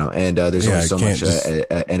 you know, and there's only so much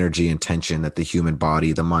energy and tension that the human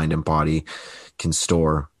body, the mind and body can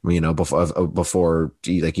store, you know, before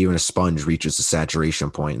like even a sponge reaches a saturation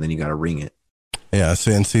point, and then you got to wring it. Yeah.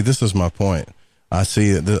 See, this is my point. I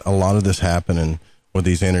see a lot of this happening with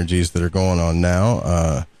these energies that are going on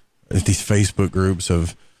now. These Facebook groups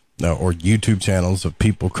of, or YouTube channels of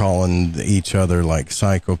people calling each other like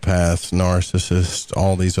psychopaths, narcissists,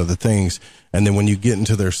 all these other things. And then when you get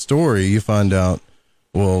into their story, you find out,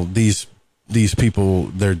 well, these people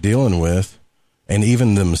they're dealing with, and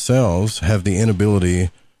even themselves, have the inability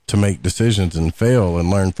to make decisions and fail and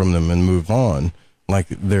learn from them and move on. Like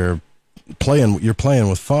you're playing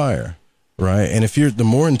with fire, right? And if the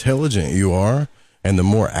more intelligent you are, and the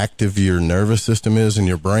more active your nervous system is and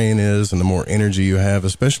your brain is, and the more energy you have,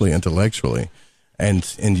 especially intellectually, and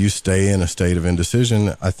you stay in a state of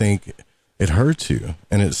indecision, I think it hurts you.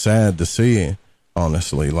 And it's sad to see,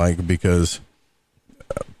 honestly, like, because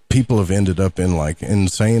people have ended up in like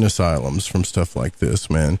insane asylums from stuff like this,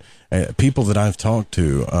 man. People that I've talked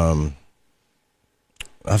to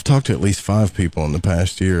at least 5 people in the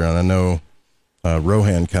past year. And I know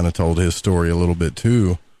Rohan kind of told his story a little bit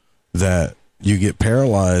too, that you get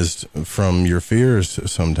paralyzed from your fears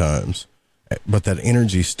sometimes, but that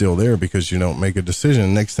energy's still there because you don't make a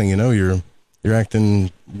decision. Next thing you know, you're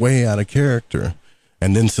acting way out of character.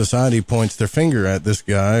 And then society points their finger at this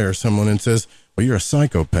guy or someone and says, well, you're a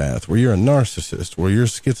psychopath, well, you're a narcissist, well, you're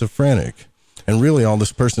schizophrenic. And really all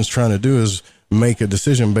this person's trying to do is make a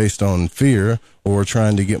decision based on fear or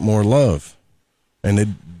trying to get more love. And they're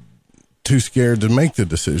too scared to make the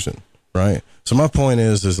decision, right? So my point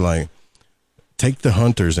is like, take the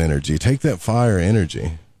hunter's energy, take that fire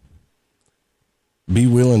energy. Be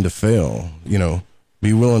willing to fail, you know,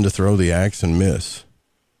 be willing to throw the axe and miss.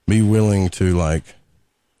 Be willing to like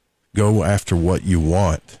go after what you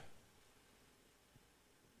want.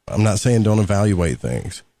 I'm not saying don't evaluate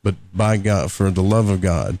things, but by God, for the love of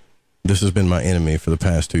God, this has been my enemy for the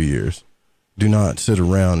past 2 years. Do not sit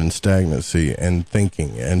around in stagnancy and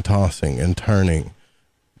thinking and tossing and turning,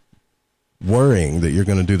 worrying that you're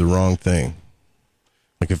going to do the wrong thing.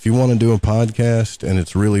 Like if you want to do a podcast and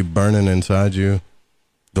it's really burning inside you,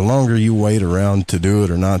 the longer you wait around to do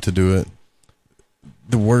it or not to do it,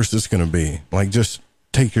 the worse it's going to be. Like just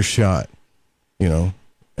take your shot, you know,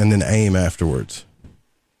 and then aim afterwards.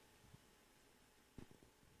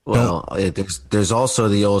 Well, there's also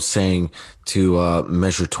the old saying to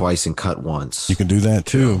measure twice and cut once. You can do that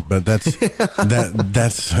too, but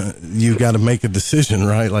that's you got to make a decision,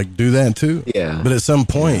 right? Like do that too. Yeah. But at some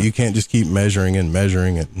point, you can't just keep measuring and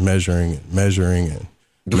measuring and measuring and measuring and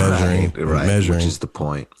measuring and measuring. Which is the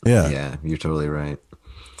point. Yeah. Yeah, you're totally right.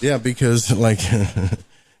 Yeah, because like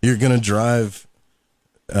you're gonna drive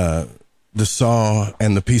the saw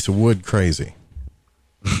and the piece of wood crazy,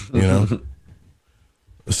 you know.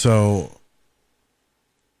 So,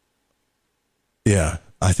 yeah,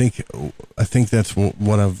 I think that's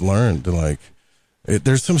what I've learned. Like,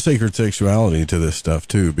 there's some sacred sexuality to this stuff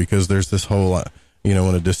too, because there's this whole, you know,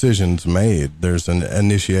 when a decision's made, there's an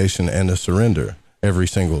initiation and a surrender every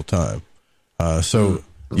single time. So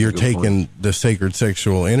you're taking the sacred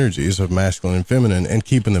sexual energies of masculine and feminine and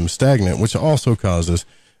keeping them stagnant, which also causes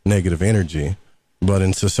negative energy. But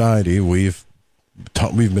in society, we've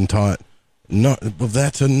been taught. No, well,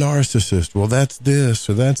 that's a narcissist. Well, that's this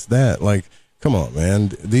or that's that. Like, come on,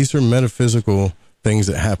 man. These are metaphysical things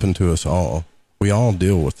that happen to us all. We all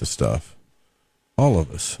deal with the stuff. All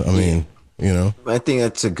of us. I mean, you know. I think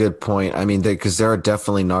that's a good point. I mean, because there are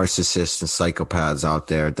definitely narcissists and psychopaths out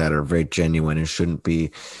there that are very genuine and shouldn't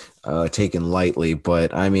be taken lightly.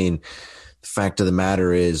 But, I mean, the fact of the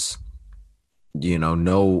matter is, you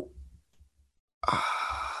know,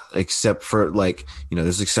 except for, like, you know,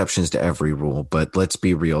 there's exceptions to every rule, but let's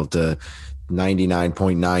be real. The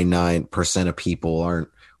 99.99% of people aren't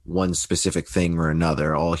one specific thing or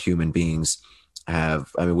another. All human beings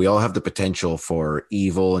have, I mean, we all have the potential for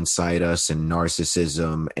evil inside us and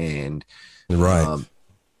narcissism and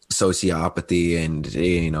sociopathy. And,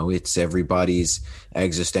 you know, it's everybody's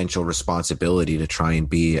existential responsibility to try and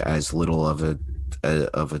be as little of a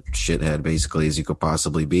shithead basically as you could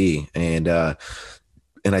possibly be.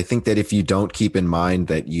 And I think that if you don't keep in mind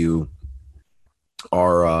that you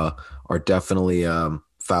are definitely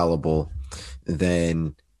fallible,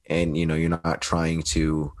 then, and you know, you're not trying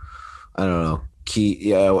to, I don't know,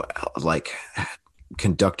 like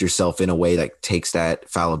conduct yourself in a way that takes that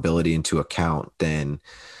fallibility into account, then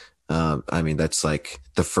I mean, that's like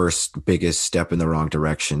the first biggest step in the wrong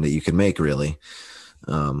direction that you can make, really.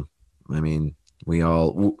 I mean, we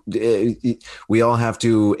all have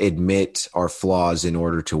to admit our flaws in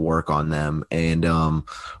order to work on them. And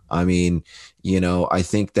I mean, you know, I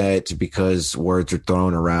think that because words are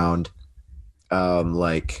thrown around,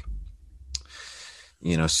 like,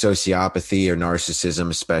 you know, sociopathy or narcissism,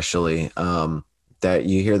 especially, that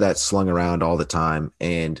you hear that slung around all the time.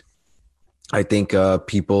 And I think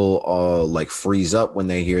people like freeze up when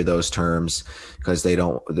they hear those terms because they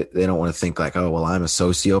don't want to think like, oh, well, I'm a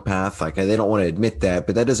sociopath. Like, they don't want to admit that,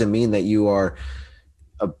 but that doesn't mean that you are.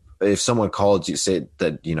 If someone called you, said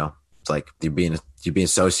that, you know, it's like you're being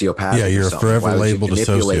sociopathic. Yeah, you're forever labeled a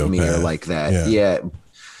sociopath. Me or like that. Yeah.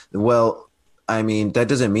 Well, I mean, that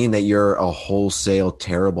doesn't mean that you're a wholesale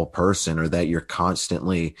terrible person or that you're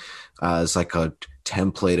constantly as like a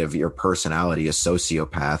template of your personality, a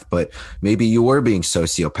sociopath, but maybe you were being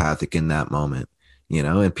sociopathic in that moment, you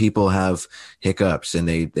know, and people have hiccups and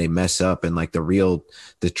they mess up. And like the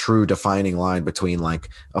true defining line between like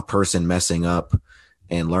a person messing up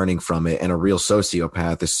and learning from it and a real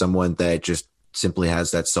sociopath is someone that just simply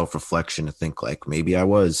has that self-reflection to think like, maybe I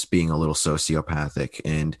was being a little sociopathic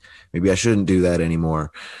and maybe I shouldn't do that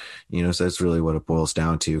anymore. You know, so that's really what it boils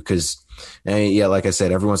down to. Because, yeah, like I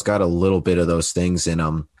said, everyone's got a little bit of those things in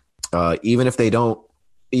them. Even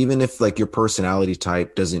if like your personality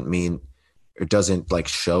type doesn't mean or doesn't like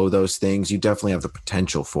show those things, you definitely have the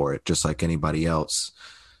potential for it, just like anybody else.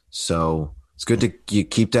 So it's good to you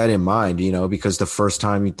keep that in mind, you know, because the first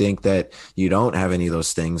time you think that you don't have any of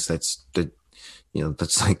those things, that's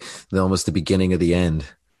like almost the beginning of the end.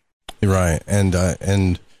 Right.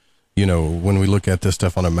 And, you know, when we look at this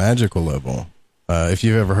stuff on a magical level, if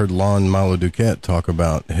you've ever heard Lon Malo Duquette talk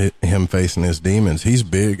about him facing his demons, he's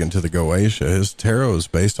big into the Goetia. His tarot is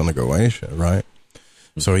based on the Goetia, right?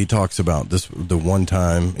 So he talks about this, the one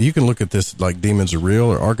time, you can look at this like demons are real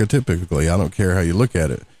or archetypically, I don't care how you look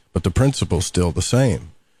at it, but the principle's still the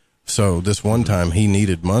same. So this one time he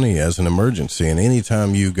needed money as an emergency, and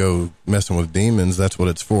anytime you go messing with demons, that's what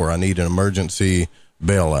it's for. I need an emergency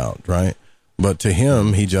bailout, right? But to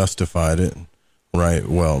him, he justified it, right?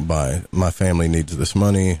 Well, by my family needs this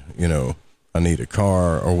money, you know, I need a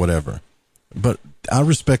car or whatever. But I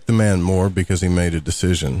respect the man more because he made a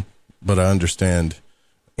decision, but I understand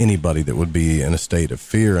anybody that would be in a state of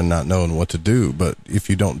fear and not knowing what to do. But if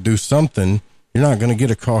you don't do something, you're not going to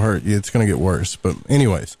get a car. It's going to get worse. But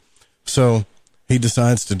anyways, so he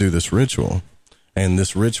decides to do this ritual, and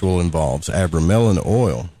this ritual involves abramelin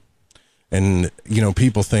oil. And, you know,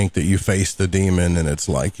 people think that you face the demon and it's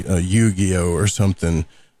like a Yu-Gi-Oh or something,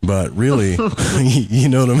 but really, you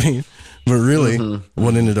know what I mean? But really,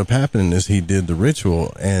 what ended up happening is he did the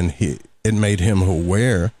ritual, and it made him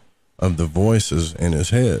aware of the voices in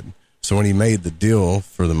his head. So when he made the deal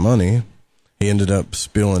for the money, he ended up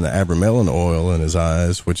spilling the abramelin oil in his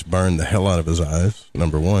eyes, which burned the hell out of his eyes,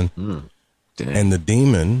 number one. And the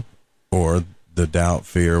demon, or the doubt,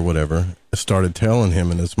 fear, whatever, started telling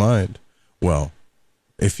him in his mind, well,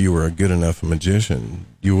 if you were a good enough magician,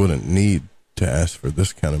 you wouldn't need to ask for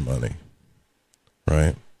this kind of money,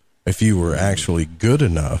 right? If you were actually good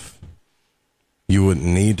enough, you wouldn't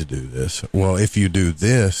need to do this. Well, if you do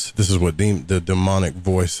this, this is what the demonic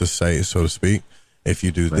voices say, so to speak. If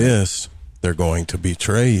you do this, they're going to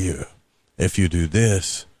betray you. If you do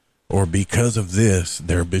this, or because of this,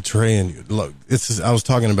 they're betraying you. Look, I was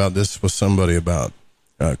talking about this with somebody about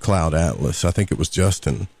Cloud Atlas. I think it was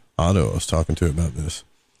Justin Otto I was talking to about this.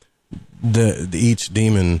 Each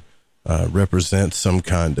demon represents some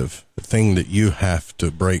kind of thing that you have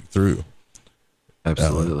to break through.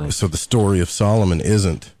 Absolutely. So the story of Solomon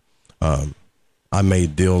isn't, I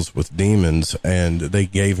made deals with demons and they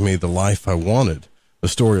gave me the life I wanted. The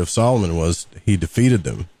story of Solomon was he defeated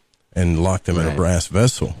them and locked them in a brass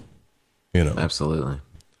vessel, you know. Absolutely.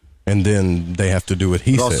 And then they have to do what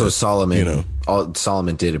he said. Also, Solomon, you know,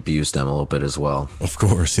 Solomon did abuse them a little bit as well. Of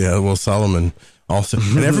course, yeah. Well, Solomon also,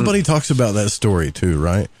 and everybody talks about that story too,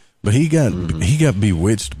 right? But he got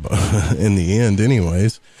bewitched in the end,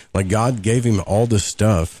 anyways. Like God gave him all this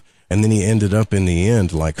stuff, and then he ended up in the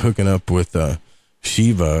end like hooking up with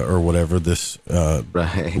Shiva or whatever, this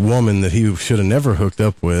woman that he should have never hooked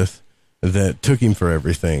up with, that took him for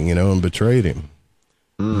everything, you know, and betrayed him.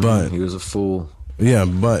 But he was a fool. Yeah,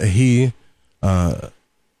 but he, why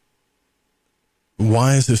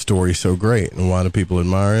is his story so great, and why do people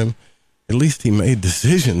admire him? At least he made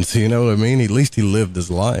decisions, you know what I mean? At least he lived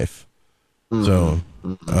his life. So,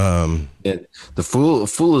 the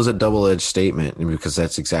fool is a double-edged statement, because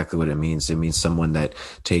that's exactly what it means. It means someone that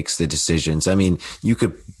takes the decisions. I mean, you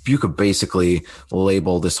could basically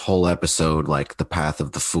label this whole episode like the path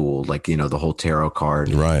of the fool, like, you know, the whole tarot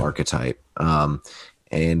card archetype.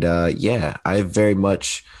 Yeah, I very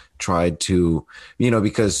much tried to, you know,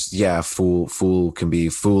 because fool can be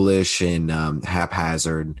foolish and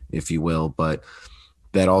haphazard, if you will, but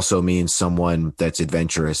that also means someone that's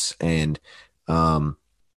adventurous and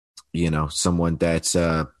you know, someone that's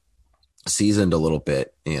seasoned a little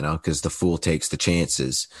bit, you know, because the fool takes the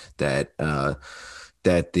chances that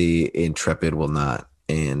the intrepid will not,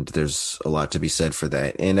 and there's a lot to be said for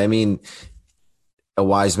that. And I mean, a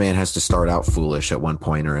wise man has to start out foolish at one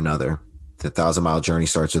point or another. The 1,000-mile journey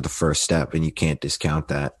starts with the first step, and you can't discount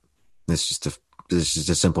that. It's just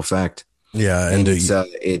a simple fact. Yeah, and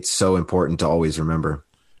it's so important to always remember.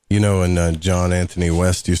 You know, and John Anthony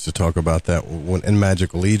West used to talk about that in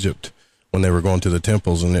Magical Egypt, when they were going to the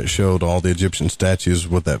temples, and it showed all the Egyptian statues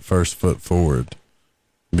with that first foot forward,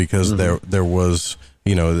 because there was,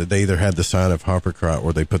 you know, they either had the sign of Harpocrat,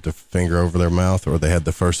 where they put the finger over their mouth, or they had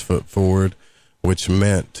the first foot forward, which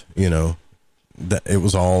meant, you know, that it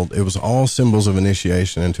was all symbols of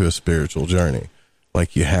initiation into a spiritual journey.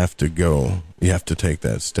 Like you have to take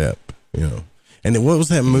that step, you know. And what was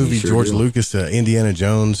that movie, George Lucas, Indiana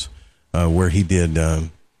Jones, where he did,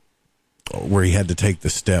 where he had to take the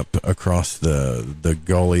step across the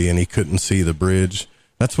gully and he couldn't see the bridge?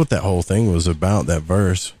 That's what that whole thing was about, that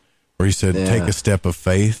verse, where he said, take a step of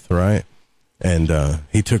faith, right? And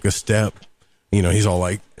he took a step, you know, he's all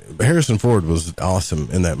like, Harrison Ford was awesome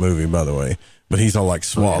in that movie, by the way, but he's all like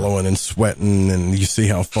swallowing and sweating, and you see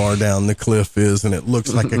how far down the cliff is, and it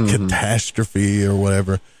looks like a catastrophe or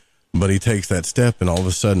whatever. But he takes that step, and all of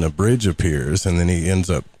a sudden a bridge appears, and then he ends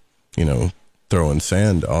up, you know, throwing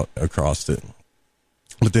sand across it.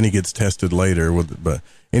 But then he gets tested later but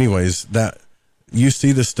anyways, that you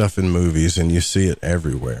see this stuff in movies, and you see it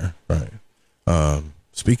everywhere, right?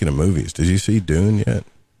 Speaking of movies, did you see Dune yet?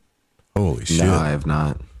 Holy shit. No, I have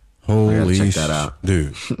not. Holy check that out.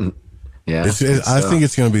 Dude. Yeah. I think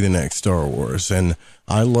it's going to be the next Star Wars. And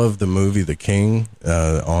I love the movie The King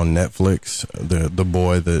on Netflix. The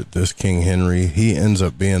boy, this King Henry, he ends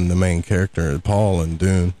up being the main character, Paul in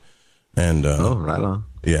Dune. And right on.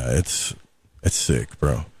 Yeah, it's sick,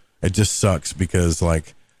 bro. It just sucks because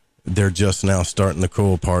like they're just now starting the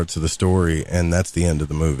cool parts of the story, and that's the end of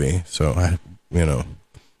the movie. So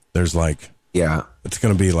there's like, it's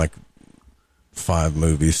going to be like 5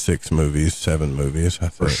 movies, 6 movies, 7 movies, I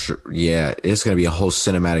think. For sure. Yeah, it's going to be a whole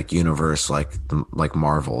cinematic universe like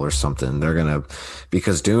Marvel or something. They're going to,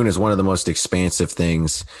 because Dune is one of the most expansive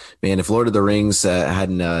things. Man, if Lord of the Rings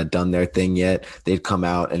hadn't done their thing yet, they'd come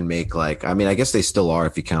out and make like, I mean, I guess they still are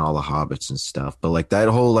if you count all the Hobbits and stuff, but like that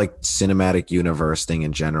whole like cinematic universe thing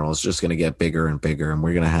in general is just going to get bigger and bigger, and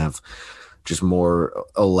we're going to have just more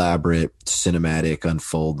elaborate cinematic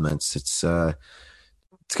unfoldments. It's going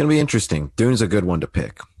to be interesting. Dune's a good one to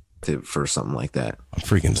pick for something like that. I'm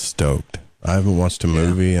freaking stoked. I haven't watched a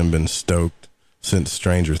movie and been stoked since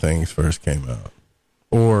Stranger Things first came out.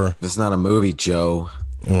 Or it's not a movie, Joe.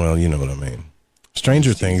 Well, you know what I mean.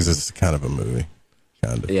 Stranger Things is kind of a movie.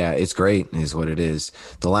 Kind of. Yeah, it's great is what it is.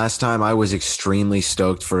 The last time I was extremely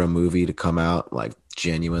stoked for a movie to come out, like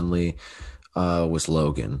genuinely, was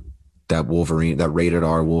Logan. That Wolverine, that rated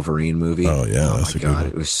R Wolverine movie. Oh yeah, oh my god,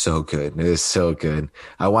 it was so good. It was so good.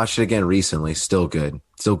 I watched it again recently. Still good.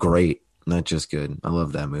 Still great. Not just good. I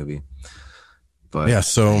love that movie. But yeah,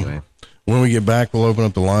 so anyway. When we get back, we'll open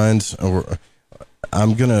up the lines.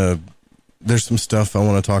 There's some stuff I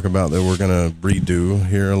want to talk about that we're gonna redo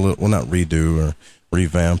here a little. Well, not redo or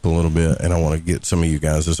revamp a little bit, and I want to get some of you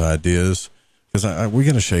guys' ideas because we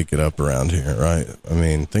got to shake it up around here, right? I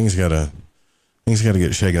mean, things got to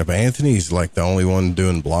get shaken up. Anthony's like the only one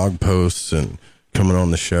doing blog posts and coming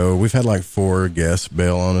on the show. We've had like 4 guests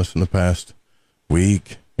bail on us in the past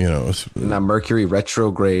week. You know, not Mercury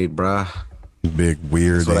retrograde, bruh. Big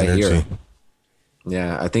weird energy.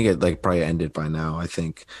 Yeah, I think it like probably ended by now. I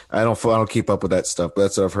think I don't keep up with that stuff, but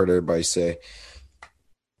that's what I've heard everybody say.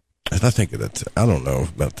 I don't know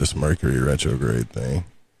about this Mercury retrograde thing.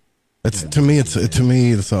 To me,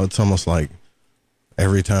 it's almost like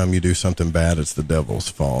every time you do something bad, it's the devil's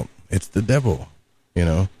fault. It's the devil, you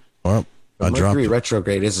know. Well, Mercury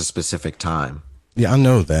retrograde is a specific time. Yeah, I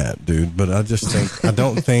know that, dude. But I just think I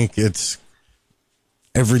don't think it's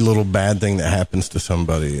every little bad thing that happens to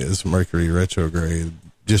somebody is Mercury retrograde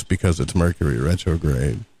just because it's Mercury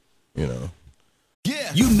retrograde, you know.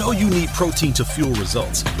 Yeah. You know you need protein to fuel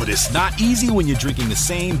results, but it's not easy when you're drinking the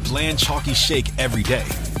same bland, chalky shake every day.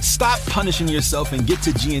 Stop punishing yourself and get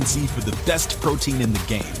to GNC for the best protein in the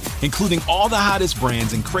game, including all the hottest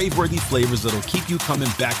brands and crave-worthy flavors that'll keep you coming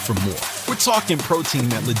back for more. We're talking protein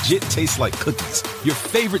that legit tastes like cookies, your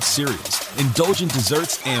favorite cereals, indulgent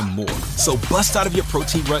desserts, and more. So bust out of your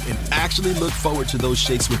protein rut and actually look forward to those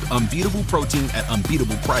shakes with unbeatable protein at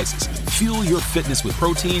unbeatable prices. Fuel your fitness with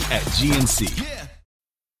protein at GNC. Yeah.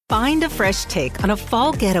 Find a fresh take on a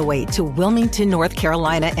fall getaway to Wilmington, North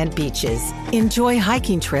Carolina and beaches. Enjoy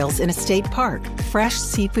hiking trails in a state park, fresh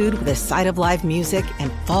seafood with a side of live music,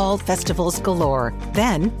 and fall festivals galore.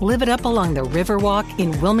 Then live it up along the Riverwalk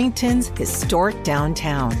in Wilmington's historic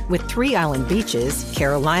downtown. With 3 island beaches,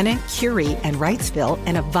 Carolina, Curie, and Wrightsville,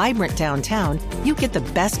 and a vibrant downtown, you get the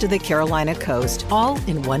best of the Carolina coast all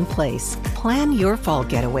in one place. Plan your fall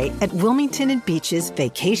getaway at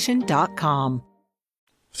WilmingtonandBeachesVacation.com.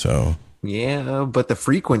 So yeah, but the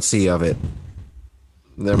frequency of it,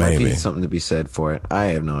 there might be something to be said for it. I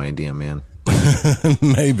have no idea, man.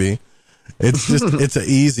 Maybe it's just it's an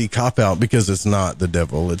easy cop out because it's not the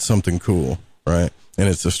devil. It's something cool, right? And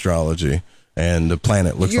it's astrology, and the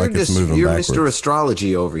planet looks like it's moving backwards. You're Mr.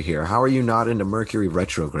 Astrology over here. How are you not into Mercury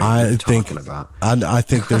retrograde? I think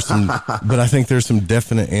there's some, but I think there's some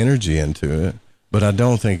definite energy into it. But I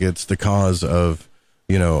don't think it's the cause of,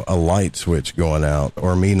 you know, a light switch going out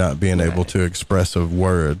or me not being able to express a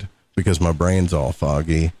word because my brain's all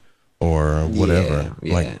foggy or whatever.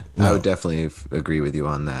 Yeah. Like, I would definitely agree with you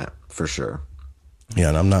on that for sure. Yeah,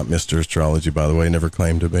 and I'm not Mr. Astrology, by the way. Never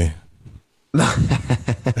claimed to be. I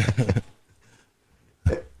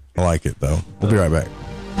like it, though. We'll be right back.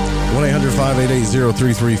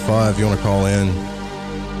 1-800-588-0335. You want to call in?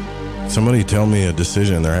 Somebody tell me a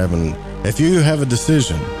decision they're having. If you have a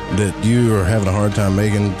decision that you are having a hard time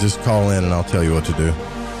making, just call in and I'll tell you what to do.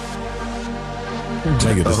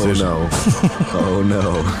 Make a decision. Oh,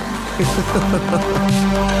 no.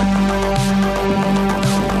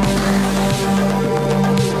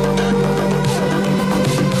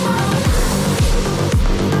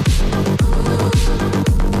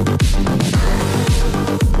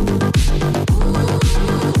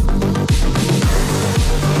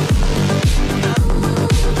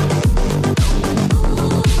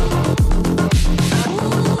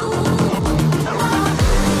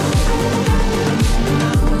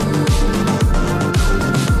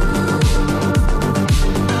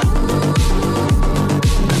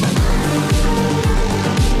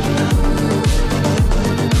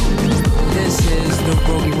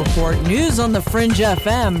 Report news on the Fringe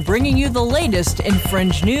FM, bringing you the latest in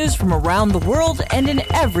Fringe news from around the world and in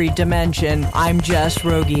every dimension. I'm Jess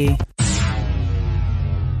Rogie.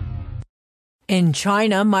 In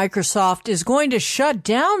China, Microsoft is going to shut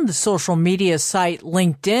down the social media site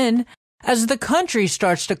LinkedIn as the country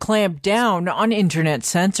starts to clamp down on internet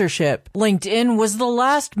censorship. LinkedIn was the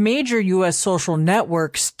last major U.S. social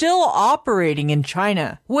network still operating in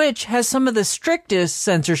China, which has some of the strictest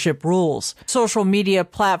censorship rules. Social media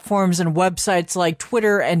platforms and websites like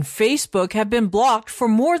Twitter and Facebook have been blocked for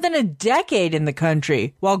more than a decade in the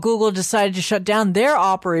country, while Google decided to shut down their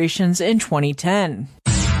operations in 2010.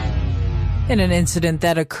 In an incident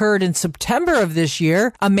that occurred in September of this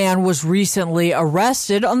year, a man was recently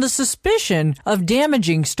arrested on the suspicion of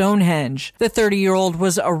damaging Stonehenge. The 30-year-old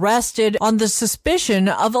was arrested on the suspicion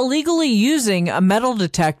of illegally using a metal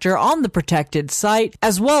detector on the protected site,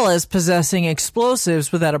 as well as possessing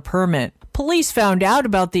explosives without a permit. Police found out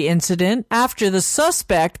about the incident after the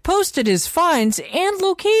suspect posted his finds and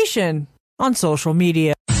location on social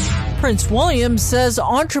media. Prince William says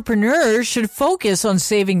entrepreneurs should focus on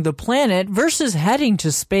saving the planet versus heading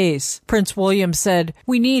to space. Prince William said,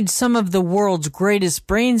 "We need some of the world's greatest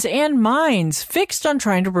brains and minds fixed on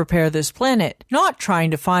trying to repair this planet, not trying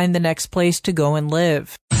to find the next place to go and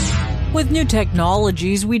live." With new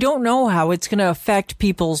technologies, we don't know how it's going to affect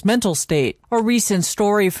people's mental state. A recent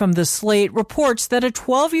story from The Slate reports that a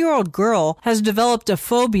 12-year-old girl has developed a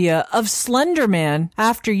phobia of Slender Man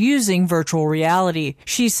after using virtual reality.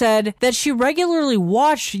 She said that she regularly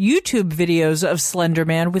watched YouTube videos of Slender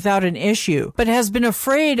Man without an issue, but has been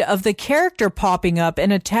afraid of the character popping up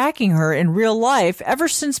and attacking her in real life ever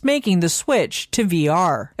since making the switch to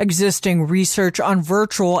VR. Existing research on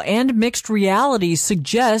virtual and mixed reality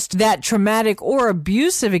suggests that traumatic or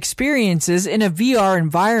abusive experiences in a VR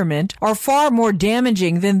environment are far more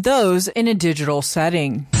damaging than those in a digital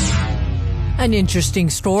setting. An interesting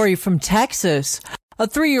story from Texas. A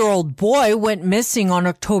 3-year-old boy went missing on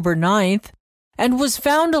October 9th and was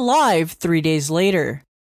found alive 3 days later.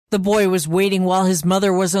 The boy was waiting while his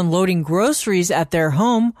mother was unloading groceries at their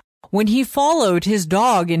home when he followed his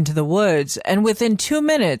dog into the woods, and within 2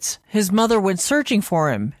 minutes, his mother went searching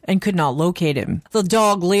for him and could not locate him. The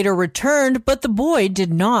dog later returned, but the boy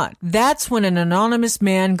did not. That's when an anonymous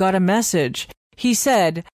man got a message. He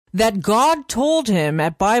said that God told him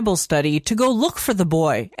at Bible study to go look for the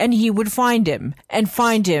boy, and he would find him. And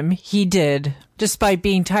find him he did. Despite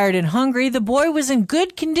being tired and hungry, the boy was in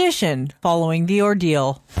good condition following the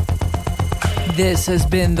ordeal. This has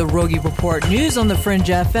been the Rogie Report news on the Fringe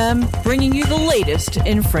FM, bringing you the latest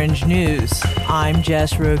in Fringe news. I'm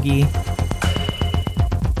Jess Rogie.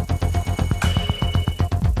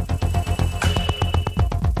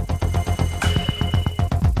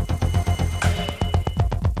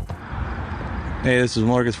 Hey, this is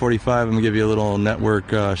Marcus 45. I'm going to give you a little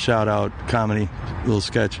network shout-out comedy, little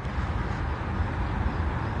sketch.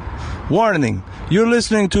 Warning, you're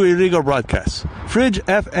listening to illegal broadcasts. Fringe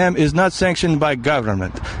FM is not sanctioned by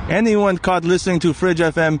government. Anyone caught listening to Fringe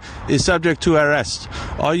FM is subject to arrest.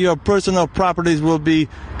 All your personal properties will be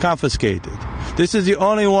confiscated. This is the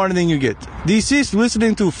only warning you get. Cease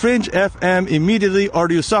listening to Fringe FM immediately or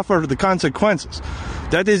you suffer the consequences.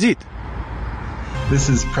 That is it. This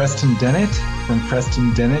is Preston Dennett from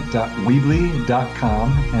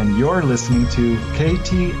PrestonDennett.weebly.com, and you're listening to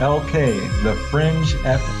KTLK, The Fringe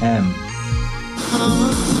FM.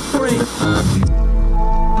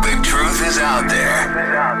 The truth is out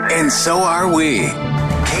there, and so are we.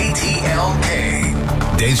 KTLK,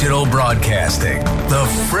 Digital Broadcasting, The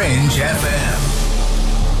Fringe FM.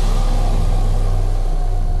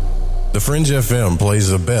 The Fringe FM plays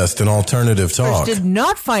the best in alternative talk. Did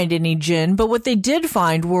not find any gin, but what they did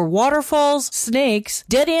find were waterfalls, snakes,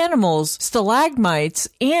 dead animals, stalagmites,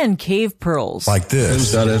 and cave pearls. Like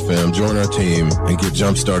this. Fringe.fm, join our team and get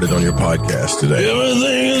jump started on your podcast today.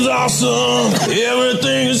 Everything is awesome.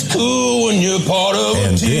 Everything is cool when you're part of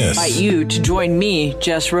a team. I invite you to join me,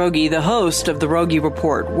 Jess Rogie, the host of the Rogie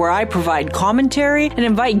Report, where I provide commentary and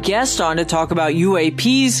invite guests on to talk about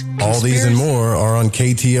UAPs. All these and more are on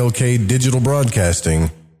KTLK Digital Broadcasting,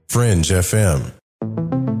 Fringe FM.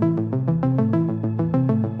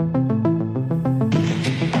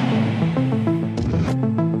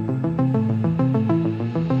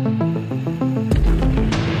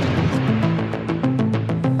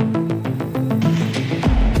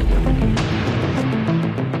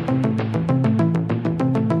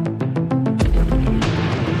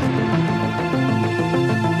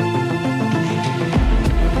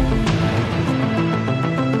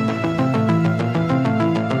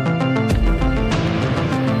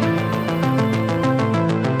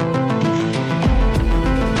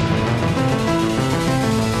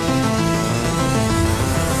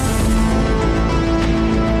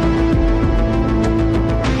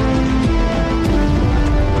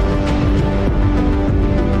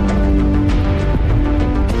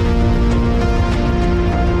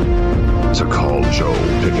 to call Joe,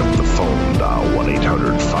 pick up the phone, dial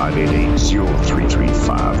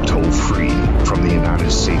 1-800-588-0335, toll free from the United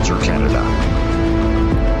States or Canada.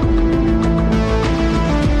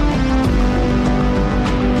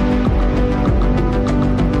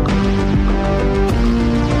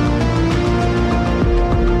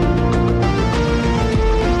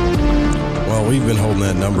 Well, we've been holding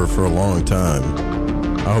that number for a long time.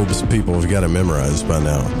 I hope some people have got it memorized by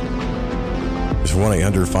now. It's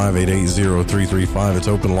 1-800-588-0335. It's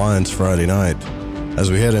open lines Friday night as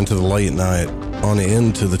we head into the late night on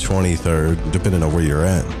into the 23rd, depending on where you're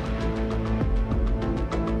at.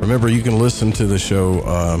 Remember, you can listen to the show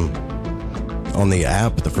on the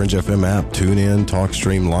app, the Fringe FM app, TuneIn,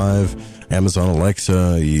 TalkStream Live, Amazon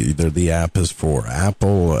Alexa. The app is for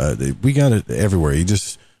Apple. We got it everywhere.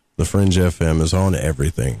 The Fringe FM is on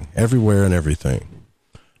everything, everywhere and everything.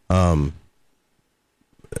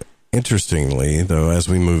 Interestingly, though, as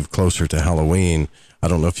we move closer to Halloween, I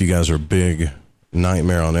don't know if you guys are big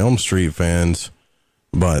Nightmare on Elm Street fans,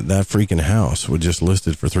 but that freaking house was just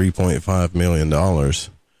listed for $3.5 million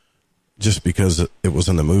just because it was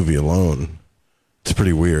in the movie alone. It's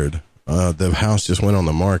pretty weird. The house just went on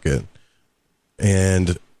the market,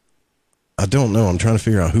 and I don't know. I'm trying to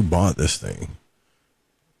figure out who bought this thing.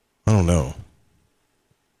 I don't know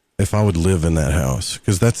if I would live in that house,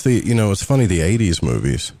 because that's it's funny, the 80s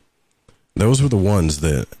movies, those were the ones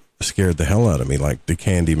that scared the hell out of me, like the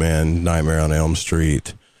Candyman, Nightmare on Elm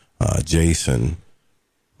Street, Jason.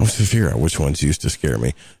 I was trying to figure out which ones used to scare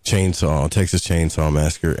me. Chainsaw, Texas Chainsaw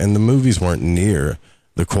Massacre, and the movies weren't near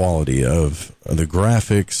the quality of the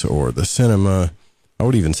graphics or the cinema. I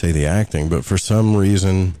would even say the acting, but for some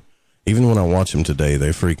reason, even when I watch them today,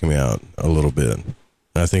 they freak me out a little bit.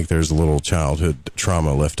 I think there's a little childhood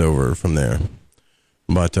trauma left over from there.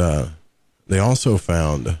 But they also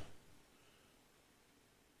found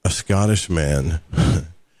a Scottish man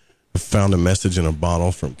found a message in a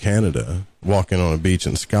bottle from Canada walking on a beach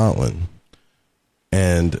in Scotland.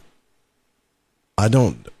 And I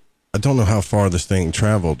don't know how far this thing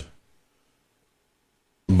traveled,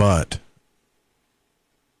 but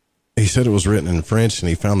he said it was written in French, and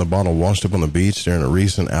he found the bottle washed up on the beach during a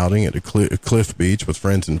recent outing at a cliff beach with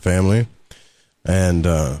friends and family. And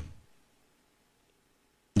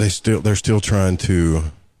they're still trying to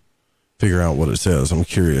figure out what it says. I'm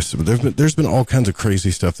curious. But there's been all kinds of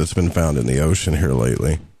crazy stuff that's been found in the ocean here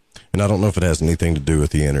lately. And I don't know if it has anything to do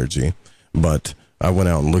with the energy, but I went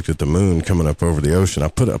out and looked at the moon coming up over the ocean. I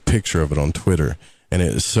put a picture of it on Twitter, and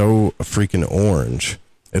it is so freaking orange.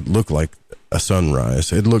 It looked like a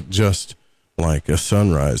sunrise. It looked just like a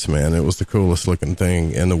sunrise, man. It was the coolest looking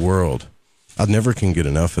thing in the world. I never can get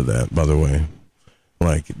enough of that, by the way.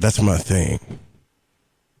 Like, that's my thing.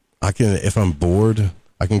 If I'm bored,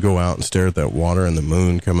 I can go out and stare at that water and the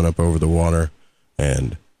moon coming up over the water,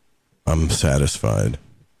 and I'm satisfied.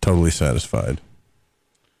 Totally satisfied.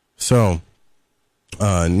 So,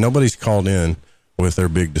 nobody's called in with their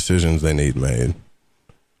big decisions they need made.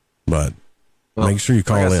 But make sure you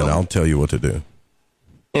call in. I'll tell you what to do.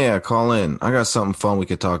 Yeah, call in. I got something fun we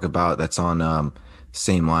could talk about that's on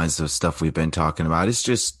same lines of stuff we've been talking about. It's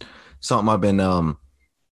just something I've been, I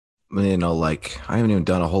haven't even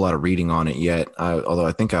done a whole lot of reading on it yet, although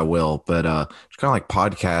I think I will. But it's kind of like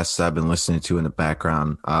podcasts I've been listening to in the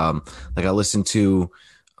background. I listened to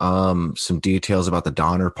some details about the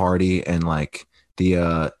Donner Party and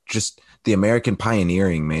the American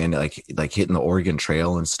pioneering, man, like hitting the Oregon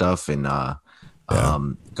Trail and stuff, and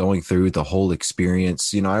going through the whole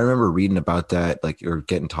experience. I remember reading about that, or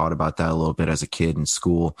getting taught about that a little bit as a kid in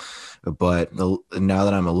school. But now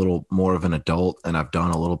that I'm a little more of an adult and I've done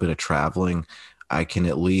a little bit of traveling, I can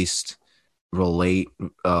at least relate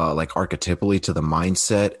archetypally to the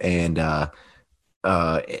mindset, and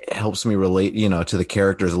it helps me relate, to the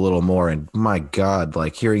characters a little more. And my God,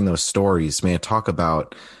 hearing those stories, man, talk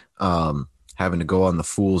about having to go on the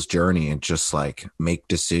fool's journey and just make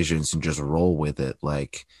decisions and just roll with it.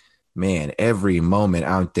 Man, every moment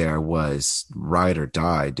out there was ride or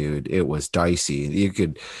die, dude. It was dicey.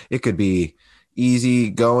 It could be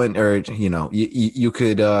easy going, or you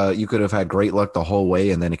could have had great luck the whole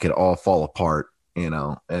way, and then it could all fall apart,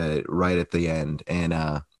 right at the end.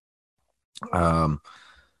 And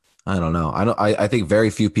I don't know. I think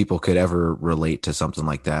very few people could ever relate to something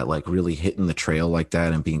like that, really hitting the trail like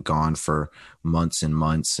that and being gone for months and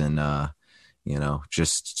months, and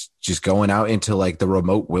just going out into the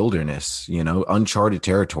remote wilderness, uncharted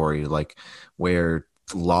territory, where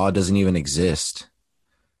law doesn't even exist.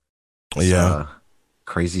 Yeah.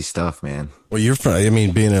 Crazy stuff, man. Well,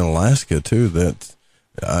 being in Alaska too, that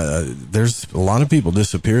there's a lot of people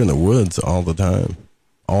disappear in the woods all the time.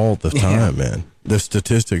 all the time, man. The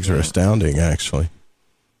statistics are astounding, actually.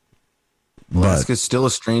 Alaska's still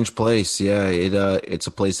a strange place. Yeah, it's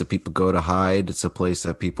a place that people go to hide. It's a place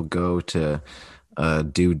that people go to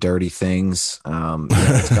do dirty things.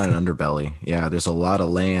 It's got an underbelly. Yeah, there's a lot of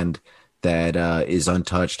land that is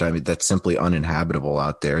untouched. I mean, that's simply uninhabitable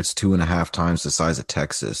out there. It's 2.5 times the size of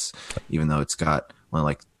Texas, even though it's got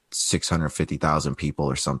like 650,000 people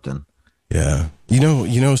or something. Yeah. You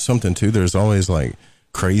know something too? There's always like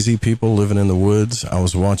crazy people living in the woods. I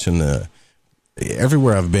was watching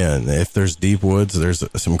everywhere I've been, if there's deep woods, there's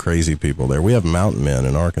some crazy people there. We have mountain men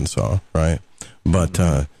in Arkansas, right? But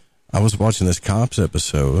I was watching this Cops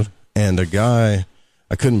episode, and a guy,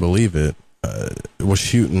 I couldn't believe it, was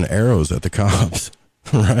shooting arrows at the cops,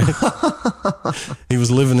 right? He was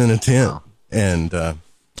living in a tent, and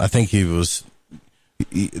I think he was...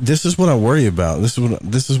 This is what I worry about. This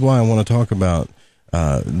is why I want to talk about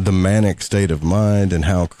the manic state of mind and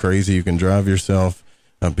how crazy you can drive yourself.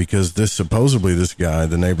 Because supposedly this guy,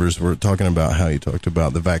 the neighbors were talking about how he talked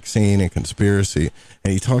about the vaccine and conspiracy,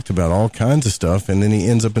 and he talked about all kinds of stuff, and then he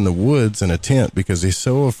ends up in the woods in a tent because he's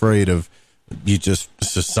so afraid of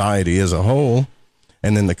society as a whole.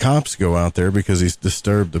 And then the cops go out there because he's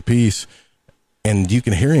disturbed the peace, and you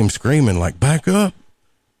can hear him screaming like, "Back up!"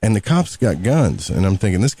 And the cops got guns, and I'm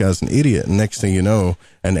thinking this guy's an idiot. And next thing you know,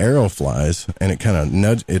 an arrow flies, and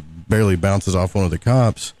it barely bounces off one of the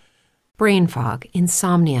cops. Brain fog,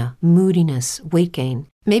 insomnia, moodiness, weight gain.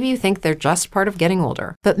 Maybe you think they're just part of getting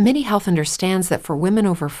older, but MIDI Health understands that for women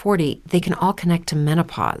over 40, they can all connect to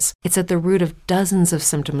menopause. It's at the root of dozens of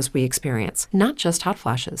symptoms we experience, not just hot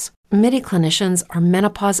flashes. MIDI clinicians are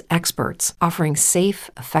menopause experts, offering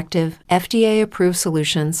safe, effective, FDA-approved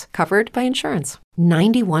solutions covered by insurance.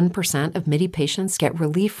 91% of MIDI patients get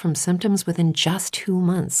relief from symptoms within just 2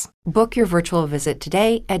 months. Book your virtual visit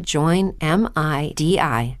today at joinmidi.com.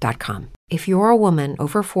 If you're a woman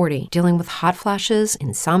over 40 dealing with hot flashes,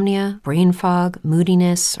 insomnia, brain fog,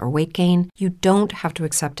 moodiness, or weight gain, you don't have to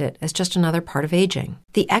accept it as just another part of aging.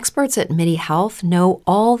 The experts at MIDI Health know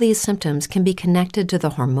all these symptoms can be connected to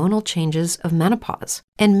the hormonal changes of menopause.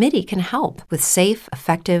 And MIDI can help with safe,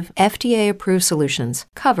 effective, FDA-approved solutions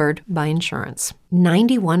covered by insurance.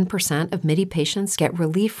 91% of MIDI patients get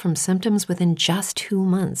relief from symptoms within just 2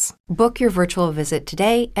 months. Book your virtual visit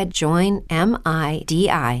today at joinmidi.com.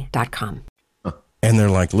 And they're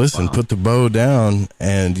like, listen, put the bow down,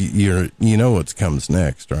 and you know what comes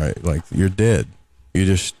next, right? Like, you're dead. You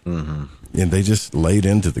just, and they just laid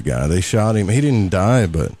into the guy. They shot him. He didn't die,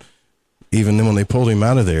 but even then when they pulled him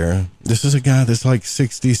out of there, this is a guy that's like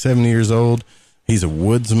 60, 70 years old. He's a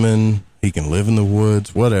woodsman. He can live in the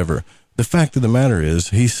woods, whatever. The fact of the matter is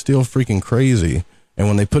he's still freaking crazy. And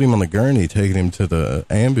when they put him on the gurney, taking him to the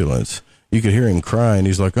ambulance, you could hear him crying.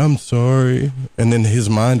 He's like, "I'm sorry." And then his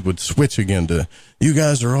mind would switch again to, "You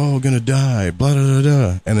guys are all going to die, blah, blah, blah,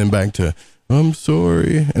 blah." And then back to, "I'm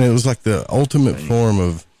sorry." And it was like the ultimate form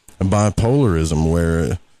of bipolarism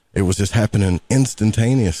where it was just happening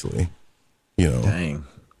instantaneously, you know. Dang.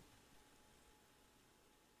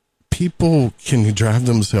 People can drive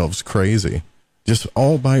themselves crazy just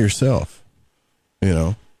all by yourself, you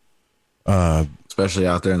know. Especially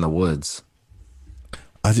out there in the woods.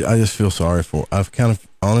 I just feel sorry for. I've kind of,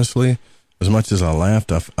 honestly, as much as I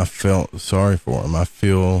laughed, I felt sorry for them. I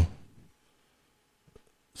feel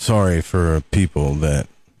sorry for people that,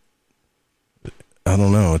 I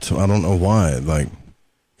don't know. I don't know why. Like,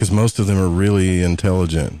 because most of them are really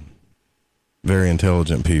intelligent, very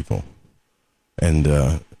intelligent people, and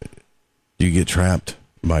you get trapped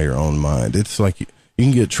by your own mind. It's like you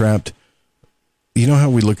can get trapped. You know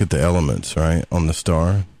how we look at the elements, right, on the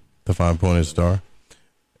star, the 5-pointed star?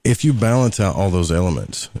 If you balance out all those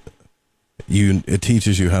elements, it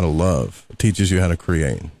teaches you how to love. It teaches you how to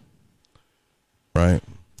create, right?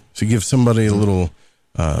 So you give somebody a little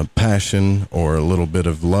passion or a little bit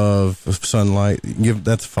of love, sunlight.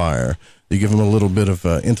 That's fire. You give them a little bit of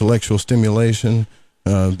intellectual stimulation.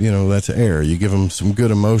 That's air. You give them some good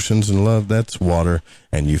emotions and love. That's water.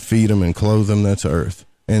 And you feed them and clothe them. That's earth.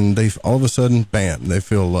 And they all of a sudden, bam, they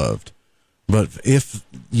feel loved. But if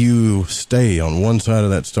you stay on one side of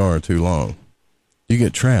that star too long, you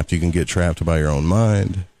get trapped. You can get trapped by your own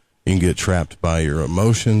mind. You can get trapped by your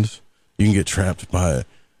emotions. You can get trapped by,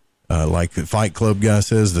 like the Fight Club guy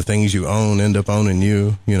says, the things you own end up owning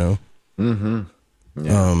you, you know. Mm-hmm.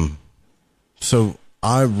 Yeah. So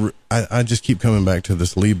I just keep coming back to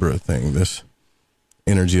this Libra thing, this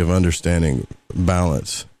energy of understanding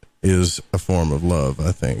balance is a form of love,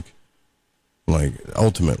 I think. Like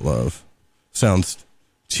ultimate love. Sounds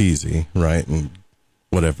cheesy, right? And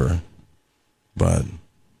whatever. But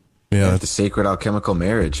Yeah, the sacred alchemical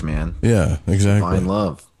marriage, man. Yeah, exactly. Divine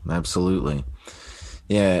love, absolutely.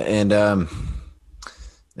 Yeah, and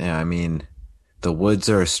yeah, I mean, the woods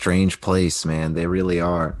are a strange place, man. They really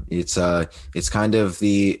are. It's kind of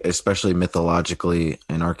especially mythologically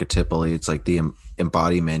and archetypally, it's like the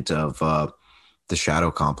embodiment of the shadow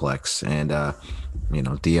complex and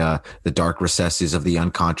the dark recesses of the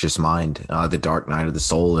unconscious mind, the dark night of the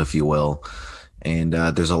soul, if you will. And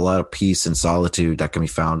there's a lot of peace and solitude that can be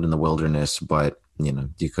found in the wilderness, but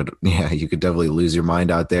you could definitely lose your mind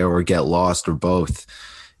out there or get lost or both.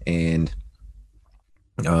 And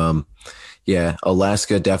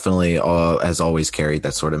Alaska definitely has always carried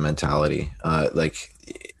that sort of mentality, like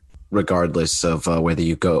regardless of whether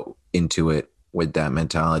you go into it with that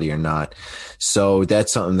mentality or not. So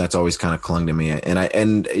that's something that's always kind of clung to me.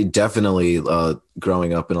 And it definitely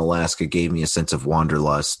growing up in Alaska gave me a sense of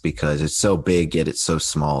wanderlust because it's so big, yet it's so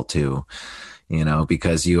small too,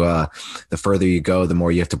 because the further you go, the more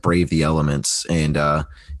you have to brave the elements. And,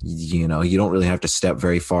 you don't really have to step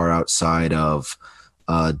very far outside of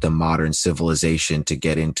the modern civilization to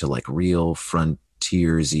get into like real frontiersy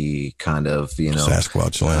kind of,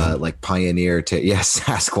 Sasquatch land, like pioneer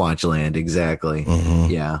Sasquatch land. Exactly.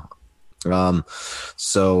 Mm-hmm. Yeah.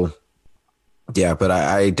 So yeah, but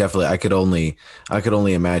I could only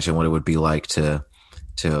imagine what it would be like to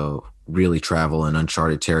really travel in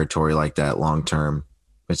uncharted territory like that long term.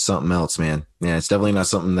 It's something else, man. Yeah. It's definitely not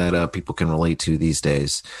something that people can relate to these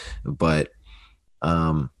days, but,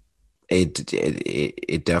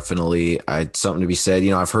 it definitely had something to be said.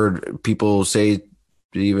 I've heard people say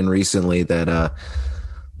even recently that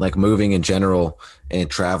like moving in general and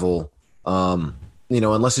travel,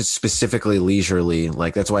 unless it's specifically leisurely,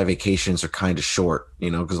 like that's why vacations are kind of short,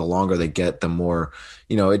 because the longer they get, the more,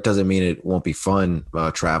 it doesn't mean it won't be fun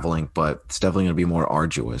traveling, but it's definitely going to be more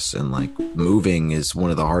arduous. And like moving is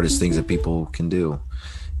one of the hardest things that people can do.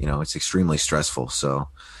 It's extremely stressful. So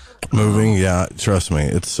moving, yeah, trust me,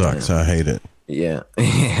 it sucks. Yeah. I hate it. Yeah.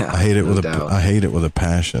 Yeah. I hate it I hate it with a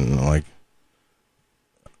passion. Like,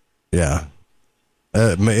 yeah.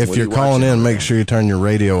 If you're calling in, make sure you turn your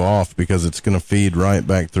radio off because it's going to feed right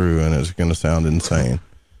back through and it's going to sound insane.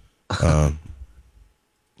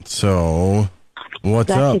 So,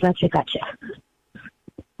 what's up? Gotcha.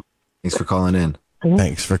 Thanks for calling in. Hello?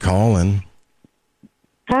 Thanks for calling.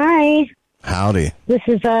 Hi. Howdy. This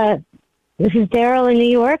is Daryl in New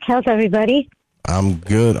York. How's everybody? I'm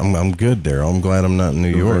good. I'm good, Daryl. I'm glad I'm not in New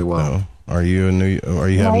York. Very well. Though. Are you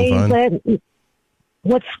having fun?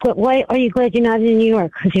 Why are you glad you're not in New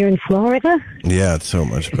York? Because you're in Florida? Yeah, it's so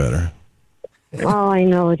much better. Oh, I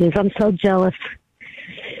know it is. I'm so jealous.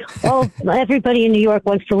 Oh, everybody in New York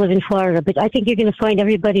wants to live in Florida, but I think you're going to find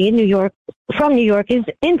everybody in New York, from New York, is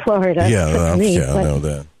in Florida. Yeah, I know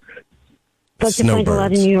that. But you find a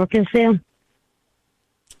lot of New Yorkers there.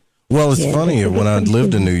 Well, it's funny. When I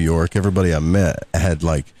lived in New York, everybody I met had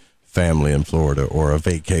like family in Florida or a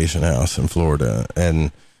vacation house in Florida.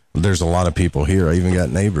 And there's a lot of people here. I even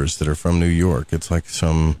got neighbors that are from New York. It's like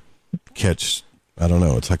some I don't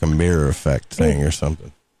know. It's like a mirror effect thing or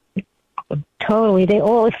something. Totally. They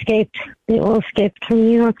all escaped from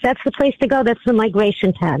New York. That's the place to go. That's the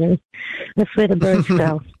migration pattern. That's where the birds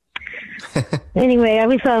go. Anyway,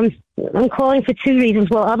 I'm calling for two reasons.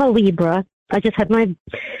 Well, I'm a Libra. I just had my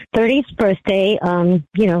 30th birthday,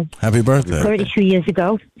 Happy birthday. 32 years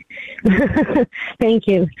ago. Thank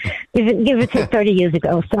you. Give or take 30 years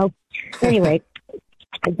ago. So anyway,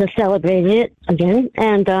 I just celebrated it again.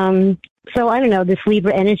 And so I don't know, this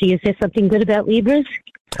Libra energy, is there something good about Libras?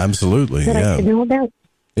 Absolutely, that I should know about?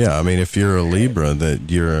 Yeah, I mean, if you're a Libra,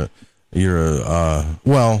 that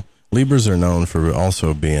well, Libras are known for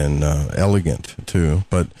also being elegant too,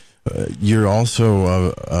 but you're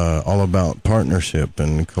also all about partnership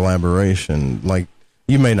and collaboration. Like,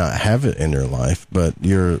 you may not have it in your life, but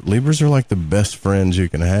your Libras are like the best friends you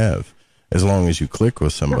can have as long as you click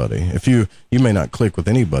with somebody. If you may not click with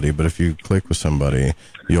anybody, but if you click with somebody,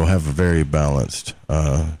 you'll have a very balanced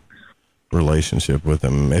relationship with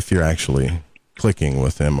them if you're actually clicking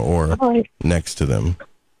with them or next to them.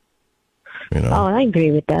 Oh, I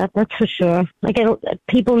agree with that. That's for sure.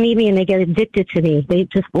 People meet me and they get addicted to me. They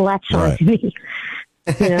just latch on to me.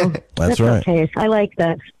 That's right. Okay. I like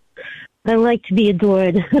that. I like to be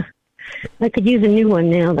adored. I could use a new one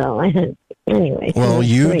now, though. Anyway. Well,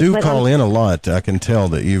 you do call in a lot. I can tell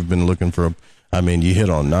that you've been looking for you hit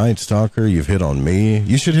on Night Stalker. You've hit on me.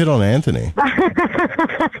 You should hit on Anthony.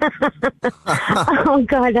 Oh,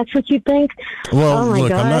 God, that's what you think? Well, look,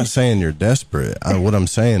 God. I'm not saying you're desperate. What I'm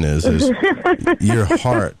saying is your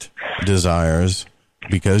heart desires,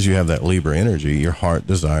 because you have that Libra energy, your heart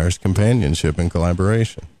desires companionship and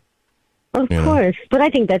collaboration. Of course, but I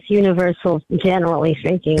think that's universal, generally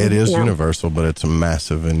speaking. It is universal, but it's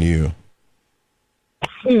massive in you.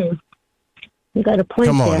 You got a point.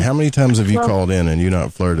 Come on, there. how many times have you called in and you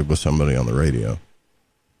not flirted with somebody on the radio?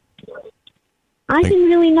 I didn't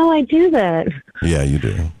really know I do that. Yeah, you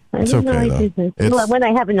do. It's okay, though. Well, when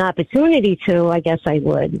I have an opportunity to, I guess I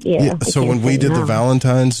would. Yeah. So when we did the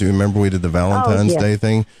Valentine's, do you remember we did the Valentine's Day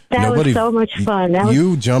thing? That was so much fun.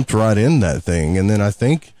 You jumped right in that thing, and then I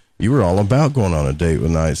think you were all about going on a date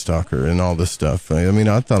with Night Stalker and all this stuff. I mean,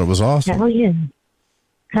 I thought it was awesome. Hell yeah.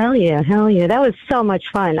 Hell yeah. That was so much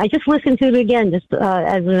fun. I just listened to it again, just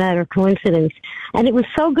as a matter of coincidence. And it was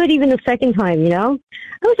so good even the second time, you know? It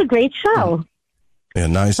was a great show. Yeah,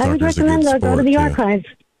 Night Stalker's I would recommend go to the archives.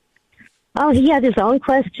 Oh, he had his own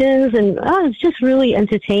questions, and it's just really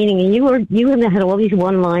entertaining. And you had all these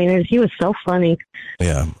one-liners. You were so funny.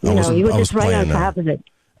 Yeah. You were just right on top of it.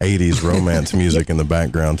 80s romance music in the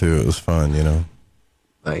background, too. It was fun, you know.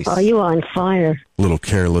 Nice. Oh, you were on fire. Little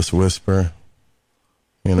Careless Whisper,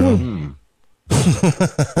 you know.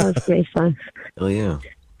 That was great fun. Oh, yeah.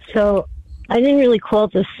 So I didn't really call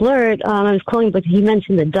it the flirt. I was calling, but he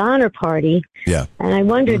mentioned the Donner Party. Yeah. And I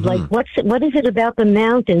wondered, what is it about the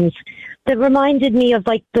mountains that reminded me of,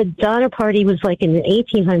 like, the Donner Party was, like, in the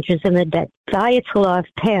 1800s, and that Dyatlov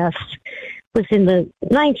Pass was in the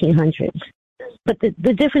 1900s. But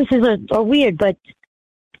the differences are weird, but,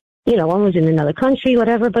 you know, one was in another country,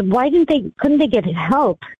 whatever, but why couldn't they get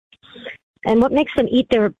help? And what makes them eat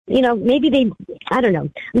their, you know, maybe I don't know.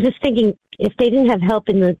 I'm just thinking, if they didn't have help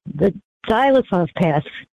in the Dyatlov Pass,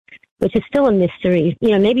 which is still a mystery, you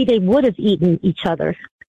know, maybe they would have eaten each other,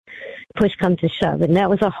 push come to shove. And that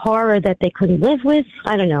was a horror that they couldn't live with.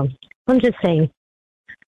 I don't know. I'm just saying.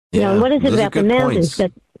 You know, what is it about the mountains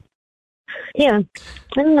that, I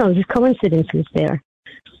don't know, just coincidences there.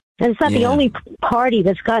 And it's not the only party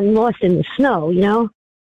that's gotten lost in the snow, you know?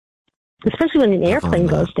 Especially when an airplane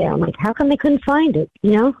goes down. Like, how come they couldn't find it,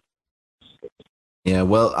 you know? Yeah,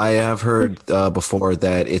 well, I have heard before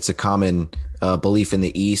that it's a common belief in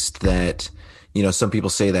the East that, you know, some people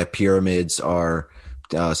say that pyramids are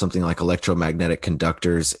something like electromagnetic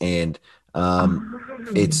conductors, and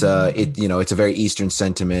it's a very Eastern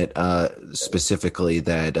sentiment, specifically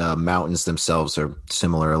that mountains themselves are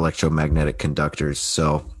similar electromagnetic conductors.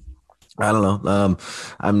 So I don't know.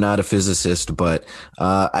 I'm not a physicist, but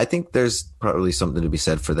I think there's probably something to be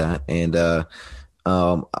said for that. And I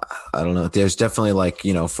don't know. There's definitely, like,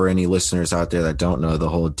 you know, for any listeners out there that don't know, the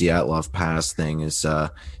whole Dyatlov Pass thing is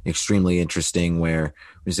extremely interesting. Where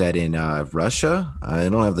was that, in Russia? I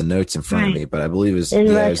don't have the notes in front of me, but I believe it was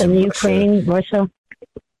in Russia, in Ukraine, Russia.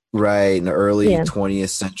 Right, in the early 20th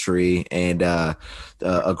century, and a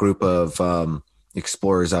group of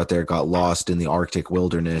explorers out there got lost in the Arctic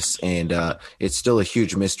wilderness, and it's still a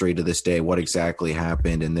huge mystery to this day what exactly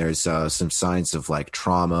happened. And there's some signs of, like,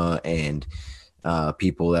 trauma and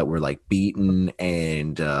people that were, like, beaten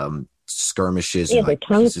and skirmishes. Yeah, and, their like,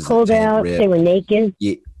 tongues pulled out. They were naked.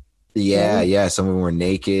 Yeah. Some of them were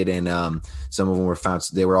naked, and some of them were found.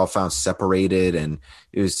 They were all found separated, and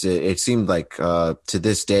it seemed like to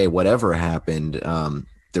this day, whatever happened,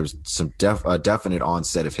 there was some definite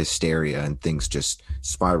onset of hysteria, and things just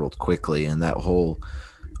spiraled quickly. And that whole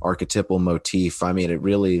archetypal motif, I mean, it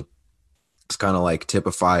really is kind of like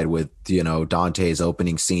typified with, you know, Dante's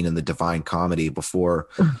opening scene in the Divine Comedy before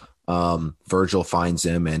Virgil finds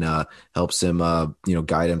him and helps him, you know,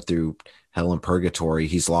 guide him through hell and purgatory.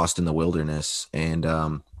 He's lost in the wilderness and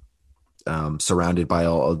surrounded by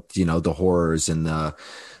all, you know, the horrors and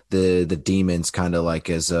the demons, kind of like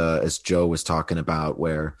as Joe was talking about,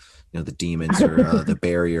 where, you know, the demons are the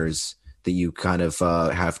barriers that you kind of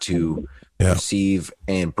have to perceive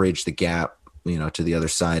and bridge the gap, you know, to the other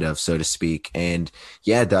side of, so to speak. And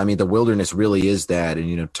I mean, the wilderness really is that, and,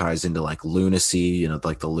 you know, ties into, like, lunacy, you know,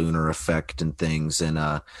 like the lunar effect and things, and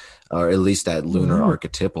or at least that lunar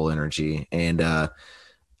archetypal energy. And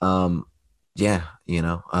you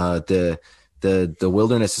know, the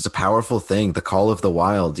wilderness is a powerful thing, the call of the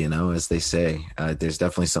wild, you know, as they say. There's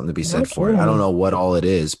definitely something to be said for it. I don't know what all it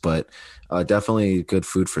is, but definitely good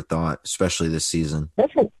food for thought, especially this season.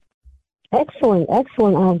 That's an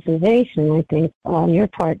excellent observation, I think, on your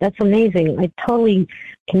part. That's amazing. I totally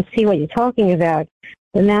can see what you're talking about.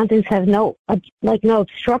 The mountains have no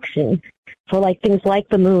obstruction for, like, things like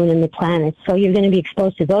the moon and the planets. So you're going to be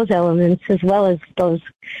exposed to those elements, as well as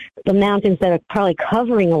the mountains that are probably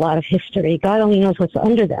covering a lot of history. God only knows what's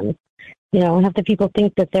under them. You know, half the people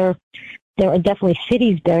think that there are definitely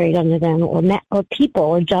cities buried under them, or people,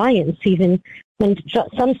 or giants even, when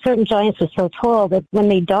some certain giants were so tall that when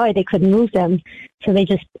they died, they couldn't move them, so they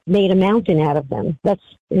just made a mountain out of them. That's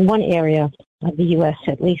in one area of the U.S.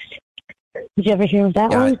 at least. Did you ever hear of that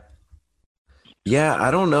one? Yeah, I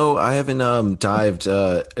don't know. I haven't dived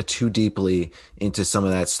too deeply into some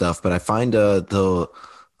of that stuff, but I find the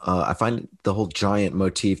whole giant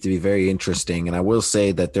motif to be very interesting. And I will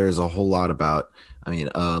say that there's a whole lot about,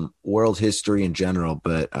 world history in general,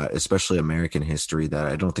 but especially American history that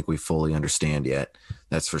I don't think we fully understand yet.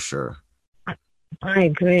 That's for sure. I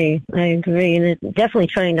agree. And it's definitely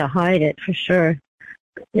trying to hide it for sure.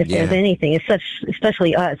 If there's anything,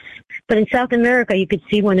 especially us. But in South America, you could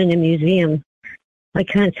see one in a museum. I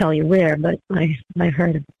can't tell you where, but I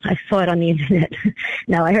saw it on the internet.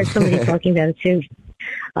 No, I heard somebody talking about it too.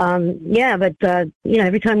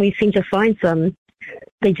 Every time we seem to find some,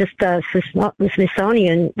 they just, the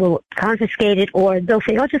Smithsonian will confiscate it, or they'll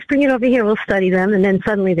say, just bring it over here, we'll study them, and then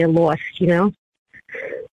suddenly they're lost,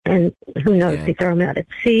 And who knows, they throw them out at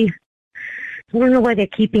sea. I don't know why they're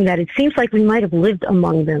keeping that. It seems like we might have lived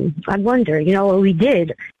among them. I wonder, or we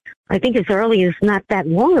did. I think as early as not that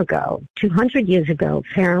long ago, 200 years ago,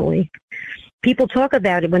 apparently. People talk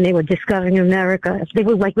about it when they were discovering America. They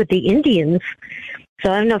were like with the Indians.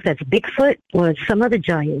 So I don't know if that's Bigfoot or some other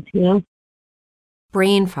giant,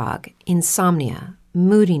 Brain fog, insomnia,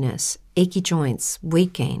 moodiness, achy joints,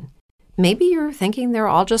 weight gain. Maybe you're thinking they're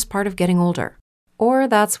all just part of getting older. Or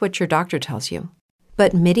that's what your doctor tells you.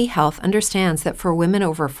 But MIDI Health understands that for women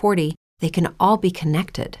over 40, they can all be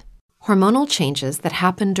connected. Hormonal changes that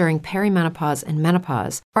happen during perimenopause and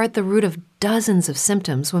menopause are at the root of dozens of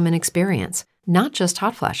symptoms women experience, not just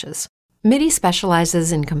hot flashes. MIDI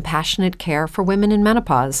specializes in compassionate care for women in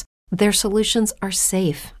menopause. Their solutions are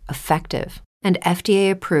safe, effective, and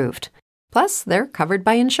FDA approved. Plus, they're covered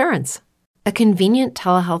by insurance. A convenient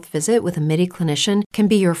telehealth visit with a MIDI clinician can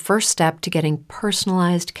be your first step to getting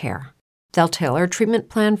personalized care. They'll tailor a treatment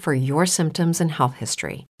plan for your symptoms and health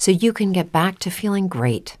history so you can get back to feeling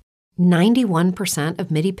great. 91%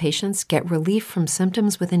 of MIDI patients get relief from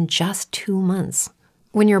symptoms within just 2 months.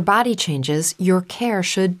 When your body changes, your care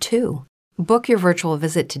should too. Book your virtual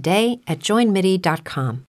visit today at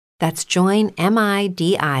joinmidi.com. That's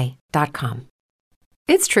joinmidi.com.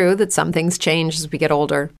 It's true that some things change as we get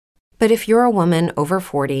older. But if you're a woman over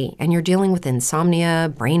 40 and you're dealing with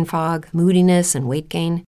insomnia, brain fog, moodiness, and weight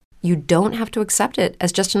gain, you don't have to accept it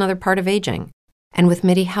as just another part of aging. And with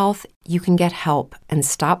MIDI Health, you can get help and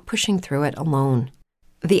stop pushing through it alone.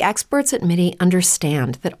 The experts at MIDI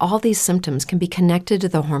understand that all these symptoms can be connected to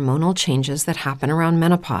the hormonal changes that happen around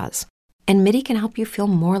menopause. And MIDI can help you feel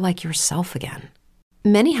more like yourself again.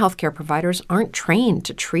 Many healthcare providers aren't trained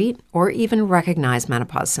to treat or even recognize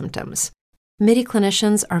menopause symptoms. MIDI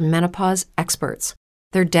clinicians are menopause experts.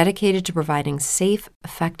 They're dedicated to providing safe,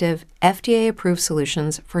 effective, FDA-approved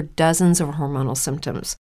solutions for dozens of hormonal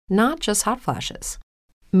symptoms, not just hot flashes.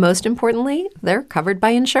 Most importantly, they're covered by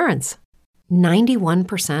insurance.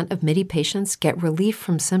 91% of MIDI patients get relief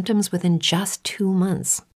from symptoms within just 2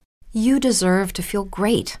 months. You deserve to feel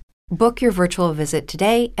great. Book your virtual visit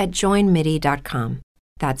today at joinmidi.com.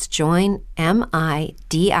 That's joinmidi.com.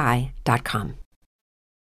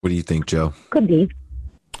 What do you think, Joe? Could be.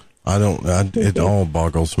 It all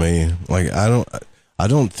boggles me. Like, I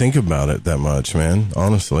don't think about it that much, man.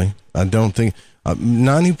 Honestly, I don't think.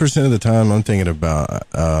 90% of the time, I'm thinking about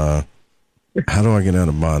how do I get out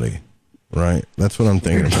of body, right? That's what I'm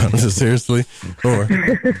thinking about. Seriously,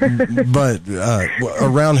 but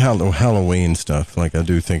around Halloween stuff, like I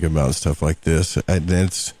do think about stuff like this.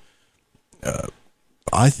 It's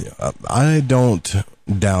I don't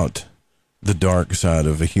doubt the dark side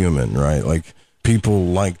of a human, right? Like, people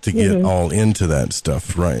like to get all into that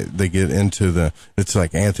stuff, right? They get into it's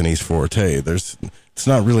like Anthony's forte. It's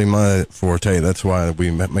not really my forte. That's why we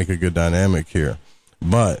make a good dynamic here.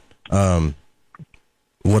 But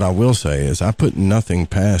what I will say is I put nothing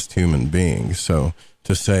past human beings. So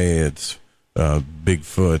to say it's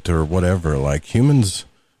Bigfoot or whatever, like, humans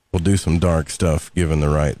will do some dark stuff given the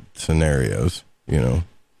right scenarios,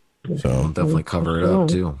 So we'll definitely cover it up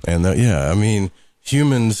too. And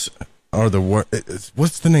humans are the worst.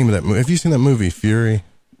 What's the name of that movie? Have you seen that movie Fury?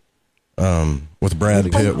 With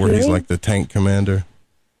Brad Pitt, where he's like the tank commander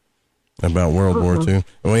about World War II.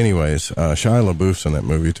 Well, anyways, Shia LaBeouf's in that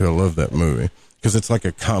movie too. I love that movie because it's like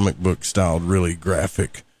a comic book styled, really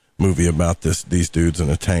graphic movie about these dudes in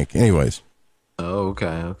a tank. Anyways. Oh,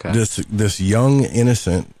 okay. This young,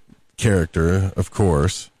 innocent character, of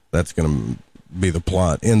course, that's going to be the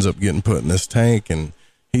plot, ends up getting put in this tank, and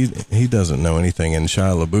he doesn't know anything. And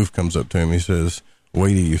Shia LaBeouf comes up to him. He says,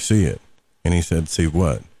 "Wait till you see it." And he said, "See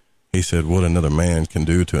what?" He said, "What another man can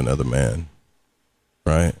do to another man."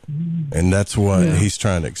 right? And that's what he's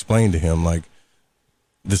trying to explain to him. Like,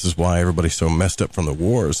 this is why everybody's so messed up from the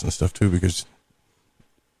wars and stuff too, because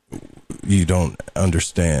you don't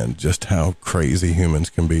understand just how crazy humans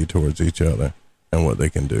can be towards each other and what they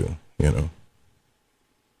can do, you know?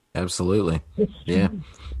 Absolutely. Yeah.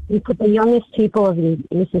 You put the youngest people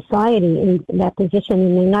in society in that position,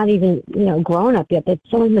 and they're not even, grown up yet. But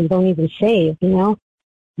some of them don't even shave, I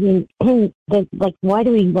mean, why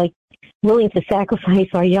do we, willing to sacrifice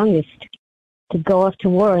our youngest to go off to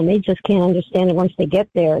war? And they just can't understand it once they get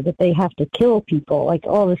there, that they have to kill people. Like,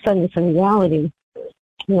 all of a sudden it's a reality,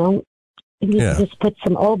 You just put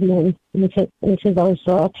some old men into those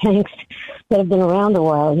tanks that have been around a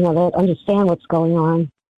while, that understand what's going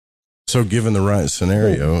on. So given the right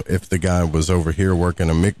scenario, if the guy was over here working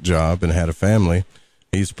a Mick job and had a family,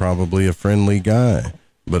 he's probably a friendly guy.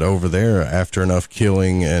 But over there, after enough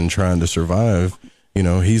killing and trying to survive,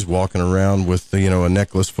 he's walking around with, a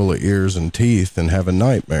necklace full of ears and teeth and having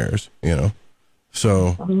nightmares,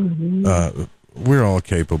 So we're all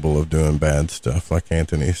capable of doing bad stuff, like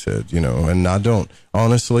Anthony said, and I don't,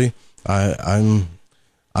 honestly, I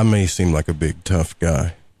may seem like a big tough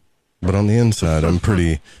guy, but on the inside, I'm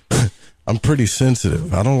pretty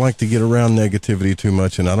sensitive. I don't like to get around negativity too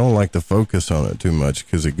much, and I don't like to focus on it too much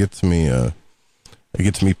because it gets me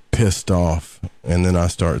pissed off, and then I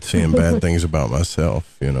start seeing bad things about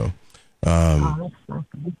myself, But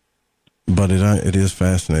it is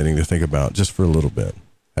fascinating to think about, just for a little bit,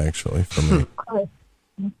 actually, for me.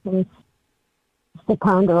 It's to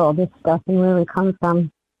ponder all this stuff and where we come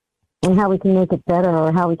from and how we can make it better,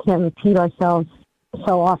 or how we can't repeat ourselves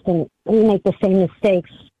so often. We make the same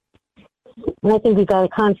mistakes. And I think we've got to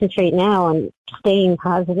concentrate now on staying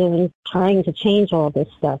positive and trying to change all this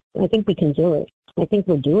stuff. I think we can do it. I think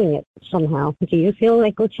we're doing it somehow. Do you feel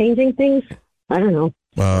like we're changing things? I don't know.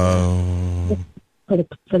 For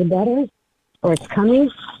the better? Or it's coming?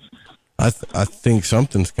 I think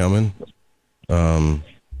something's coming.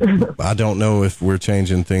 I don't know if we're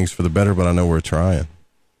changing things for the better, but I know we're trying.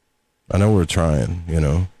 And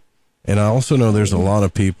I also know there's a lot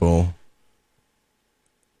of people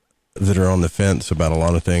that are on the fence about a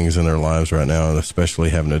lot of things in their lives right now, and especially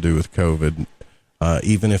having to do with COVID.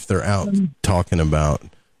 Even if they're out talking about,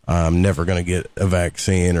 I'm never going to get a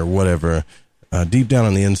vaccine or whatever, deep down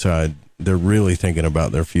on the inside, they're really thinking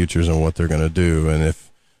about their futures and what they're going to do, and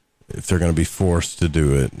if they're going to be forced to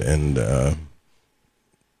do it. And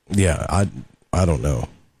I don't know.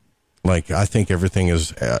 Like, I think everything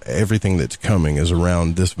that's coming is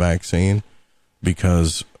around this vaccine,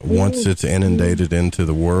 because once it's inundated into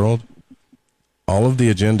the world, all of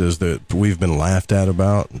the agendas that we've been laughed at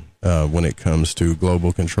about, when it comes to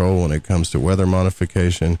global control, when it comes to weather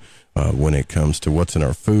modification, when it comes to what's in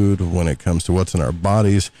our food, when it comes to what's in our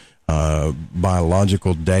bodies,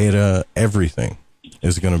 biological data, everything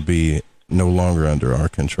is going to be no longer under our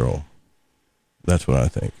control. That's what I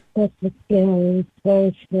think. That's scary.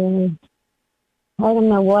 Very scary. I don't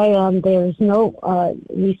know why there's no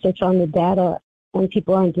research on the data, and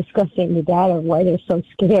people aren't discussing the data, why they're so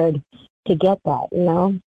scared to get that,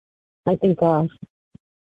 I think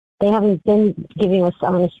they haven't been giving us they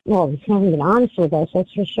haven't been honest with us,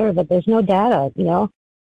 that's for sure, but there's no data,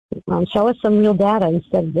 show us some real data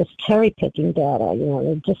instead of this cherry-picking data,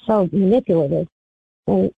 they're just so manipulative.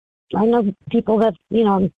 And I know people that,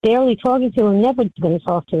 I'm barely talking to and never going to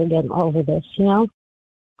talk to again over this, Yeah.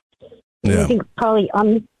 I think probably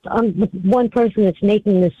I'm the one person that's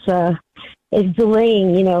making this, is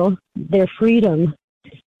delaying, their freedom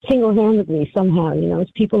single-handedly somehow, it's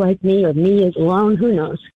people like me or me as alone, who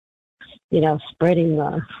knows, spreading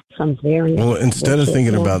some variant. Well, instead of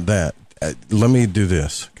thinking about that, let me do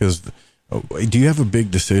this, because do you have a big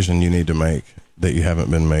decision you need to make that you haven't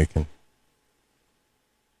been making?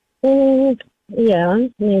 Yeah,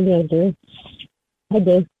 maybe I do.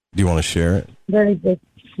 Do you want to share it? Very big.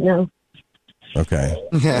 No. Okay.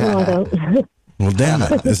 No, I don't. Well, damn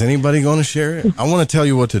it. Is anybody going to share it? I want to tell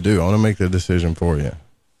you what to do. I want to make the decision for you.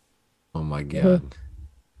 Oh, my God.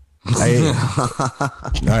 Hey. All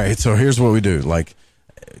right, so here's what we do. Like,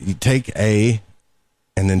 you take A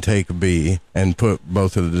and then take B and put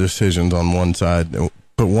both of the decisions on one side.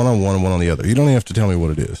 Put one on one and one on the other. You don't even have to tell me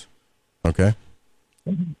what it is. Okay?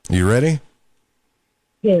 You ready?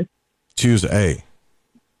 Yes. Choose A.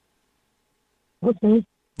 Okay.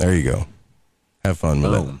 There you go. Have fun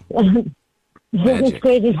with it. That's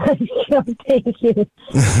great. Thank you.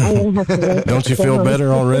 I'm gonna have to Don't you feel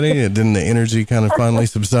better already? Didn't the energy kind of finally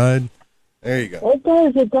subside? There you go. It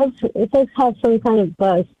does. It does have some kind of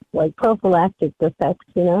buzz, like prophylactic effects,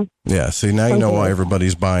 Yeah. See, now you know why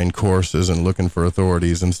everybody's buying courses and looking for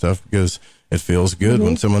authorities and stuff, because It feels good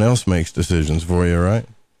when someone else makes decisions for you, right?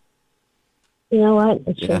 You know what?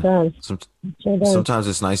 It sure does. Sure does. Sometimes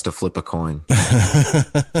it's nice to flip a coin.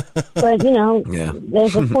 But, you know,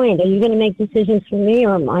 there's a point. Are you going to make decisions for me,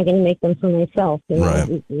 or am I going to make them for myself? You know,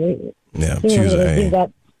 right. Yeah, choose A. Give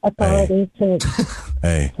that authority to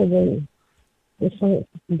the some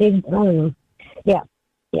big, I don't know. Yeah.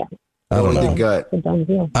 I don't know. Gut. It's a done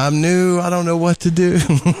deal. I'm new. I don't know what to do.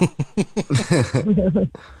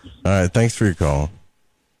 All right. Thanks for your call.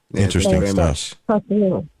 Yeah, interesting stuff. Talk to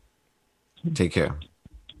you. Take care.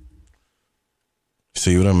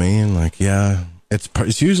 See what I mean? Like, yeah,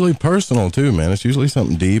 it's usually personal too, man. It's usually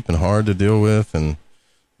something deep and hard to deal with, and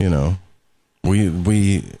you know,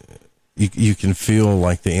 you can feel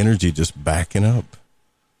like the energy just backing up,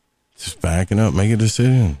 make a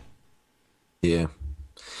decision.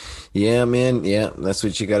 Yeah, man. Yeah, that's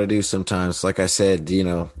what you got to do sometimes. Like I said, you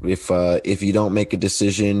know, if you don't make a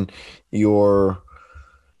decision, your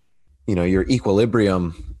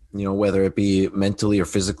equilibrium, you know, whether it be mentally or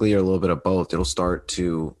physically or a little bit of both, it'll start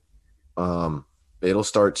to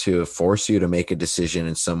force you to make a decision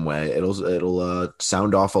in some way. It'll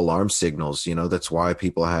sound off alarm signals. You know, that's why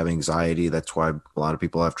people have anxiety. That's why a lot of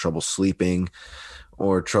people have trouble sleeping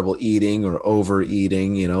or trouble eating or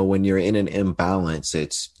overeating. You know, when you're in an imbalance,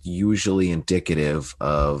 it's usually indicative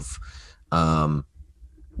of,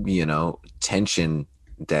 you know, tension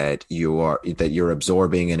that you're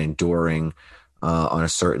absorbing and enduring on a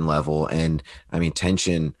certain level. And I mean,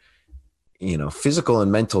 tension, you know, physical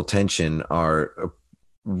and mental tension are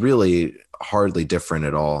really hardly different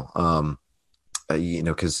at all. You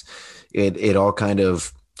know, because it all kind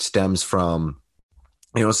of stems from,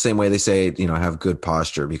 you know, same way they say, you know, have good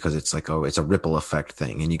posture, because it's like, it's a ripple effect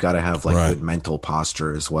thing, and you got to have like good mental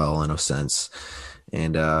posture as well, in a sense.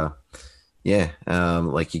 And like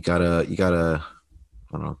you gotta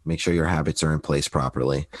I don't know, make sure your habits are in place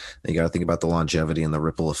properly. You got to think about the longevity and the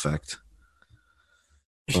ripple effect.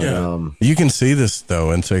 But, you can see this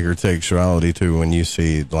though in sacred sexuality too, when you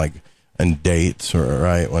see like in dates, or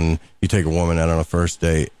right when you take a woman out on a first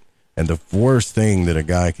date, and the worst thing that a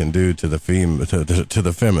guy can do to the to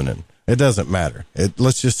the feminine, it doesn't matter.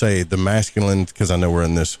 Let's just say the masculine, because I know we're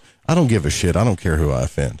in this. I don't give a shit. I don't care who I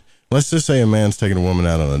offend. Let's just say a man's taking a woman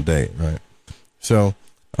out on a date, right? So.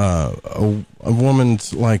 A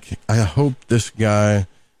woman's like, I hope this guy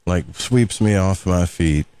like sweeps me off my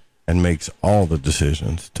feet and makes all the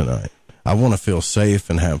decisions tonight. I want to feel safe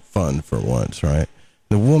and have fun for once, right?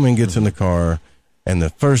 The woman gets in the car, and the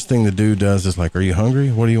first thing the dude does is like, are you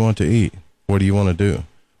hungry? What do you want to eat? What do you want to do?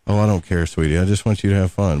 Oh, I don't care, sweetie. I just want you to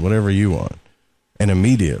have fun, whatever you want. And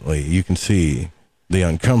immediately you can see the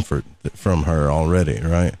uncomfort from her already,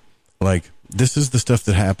 right? Like, this is the stuff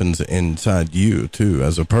that happens inside you too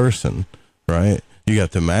as a person, right? You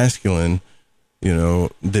got the masculine, you know,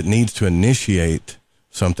 that needs to initiate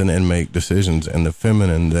something and make decisions, and the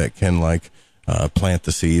feminine that can like plant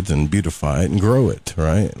the seeds and beautify it and grow it,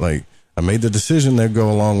 right? Like, I made the decision, there,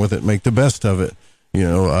 go along with it, make the best of it. You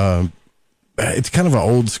know, it's kind of an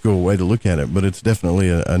old school way to look at it, but it's definitely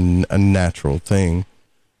a natural thing.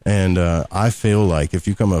 And I feel like if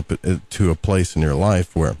you come up to a place in your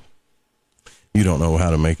life where you don't know how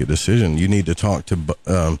to make a decision, you need to talk to,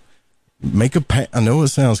 I know it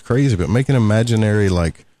sounds crazy, but make an imaginary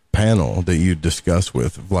like panel that you discuss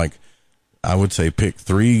with, like, I would say pick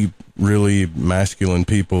 3 really masculine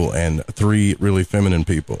people and 3 really feminine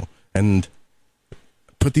people, and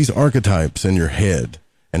put these archetypes in your head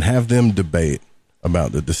and have them debate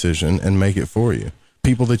about the decision and make it for you.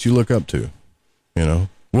 People that you look up to, you know,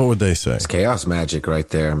 what would they say? It's chaos magic right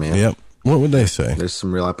there, man. Yep. What would they say? There's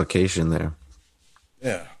some real application there.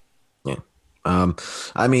 Yeah.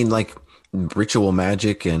 I mean, like ritual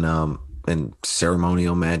magic and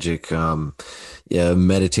ceremonial magic,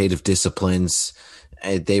 meditative disciplines,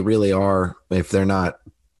 they really are, if you're not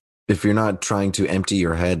trying to empty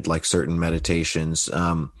your head like certain meditations,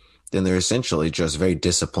 then they're essentially just very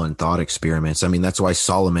disciplined thought experiments. I mean, that's why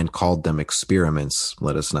Solomon called them experiments.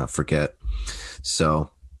 Let us not forget. So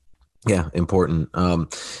yeah, important.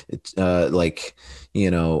 It's like, you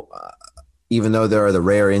know, even though there are the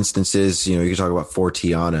rare instances, you know, you can talk about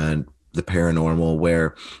Forteana and the paranormal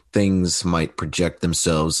where things might project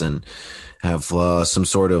themselves and have some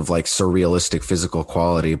sort of like surrealistic physical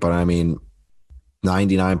quality. But I mean,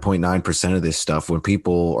 99.9% of this stuff, when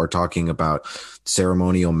people are talking about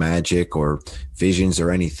ceremonial magic or visions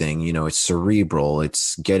or anything, you know, it's cerebral.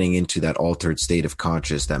 It's getting into that altered state of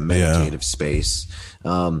conscious, that meditative space.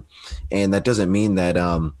 And that doesn't mean that,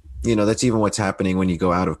 you know, that's even what's happening when you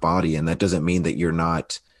go out of body. And that doesn't mean that you're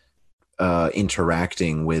not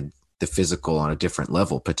interacting with the physical on a different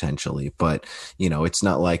level potentially. But it's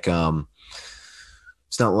not like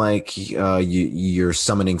you're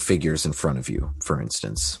summoning figures in front of you, for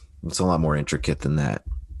instance. It's a lot more intricate than that.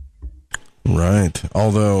 Right.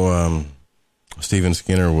 Although Stephen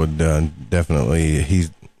Skinner would definitely,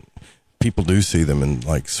 people do see them in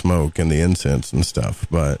like smoke and the incense and stuff,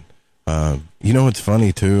 but it's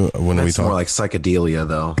funny too when That's we talk more like psychedelia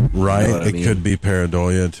though. Right. I mean? Could be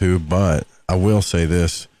pareidolia too, but I will say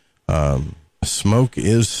this, smoke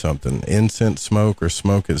is something. Incense smoke or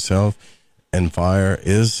smoke itself and fire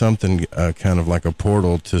is something kind of like a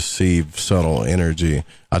portal to see subtle energy.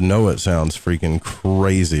 I know it sounds freaking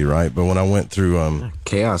crazy, right? But when I went through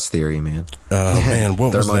chaos theory, man. Man,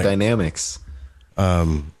 what was that? Thermodynamics.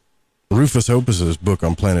 Rufus Opus's book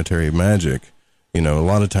on planetary magic, a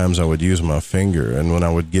lot of times I would use my finger, and when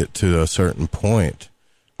I would get to a certain point,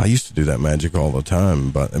 I used to do that magic all the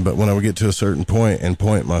time, but when I would get to a certain point and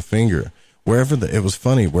point my finger, wherever the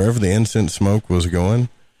incense smoke was going,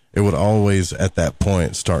 it would always at that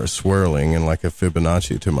point start swirling in like a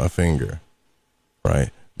Fibonacci to my finger, right?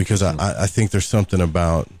 Because I think there's something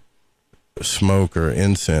about smoke or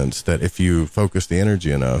incense that if you focus the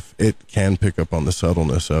energy enough, it can pick up on the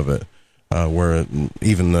subtleness of it, where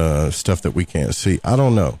even the stuff that we can't see. I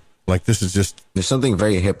don't know. Like this is just there's something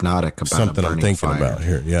very hypnotic about something I'm thinking about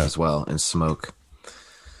here, yeah, as well, and smoke.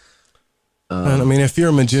 And I mean, if you're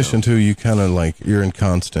a magician too, you kind of like you're in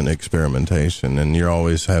constant experimentation, and you're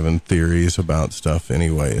always having theories about stuff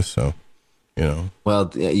anyway. So,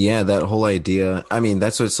 Well, yeah, that whole idea. I mean,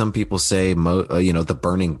 that's what some people say. The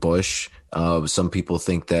burning bush. Some people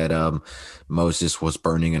think that Moses was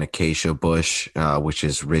burning an acacia bush, which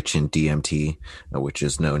is rich in DMT, which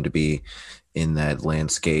is known to be in that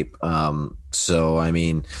landscape. So, I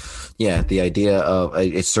mean, yeah, the idea of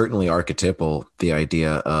it's certainly archetypal, the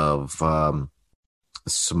idea of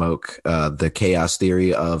smoke, the chaos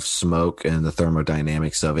theory of smoke and the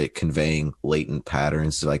thermodynamics of it conveying latent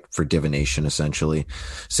patterns, like for divination, essentially.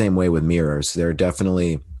 Same way with mirrors. They're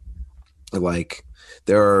definitely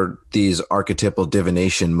there are these archetypal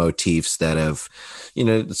divination motifs that have,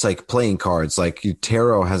 it's like playing cards. Like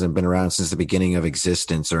tarot hasn't been around since the beginning of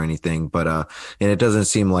existence or anything, but and it doesn't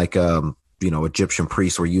seem like Egyptian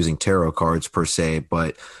priests were using tarot cards per se,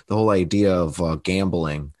 but the whole idea of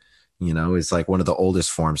gambling, is like one of the oldest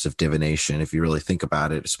forms of divination if you really think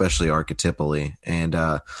about it, especially archetypally. And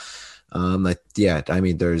I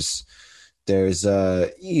mean, there's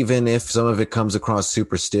even if some of it comes across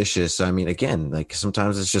superstitious, I mean, again, like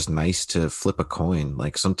sometimes it's just nice to flip a coin.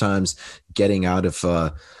 Like sometimes getting out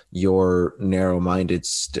of your narrow-minded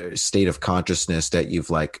state of consciousness that you've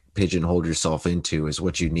like pigeonholed yourself into is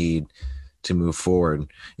what you need to move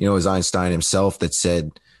forward. It was Einstein himself that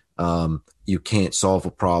said you can't solve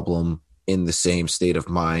a problem in the same state of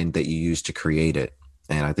mind that you used to create it.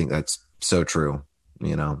 And I think that's so true.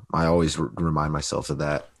 I always remind myself of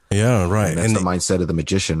that. Yeah, right. And that's the mindset of the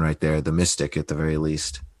magician right there, the mystic at the very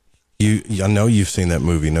least. I know you've seen that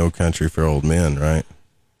movie, No Country for Old Men, right?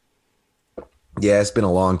 Yeah, it's been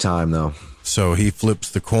a long time though. So he flips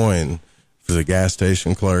the coin for the gas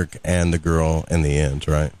station clerk and the girl in the end,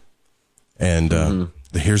 right? And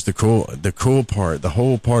here's the cool part, the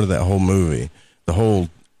whole part of that whole movie, the whole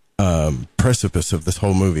precipice of this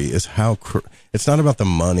whole movie is how it's not about the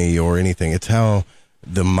money or anything. It's how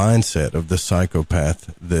the mindset of the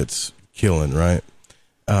psychopath that's killing, right?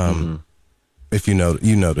 If you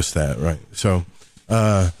notice that, right? So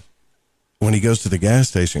when he goes to the gas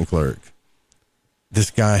station clerk, this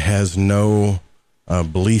guy has no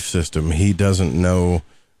belief system. He doesn't know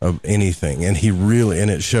of anything, and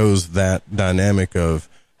it shows that dynamic of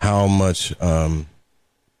how much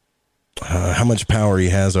power he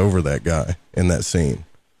has over that guy in that scene.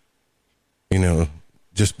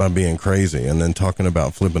 Just by being crazy and then talking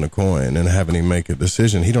about flipping a coin and having him make a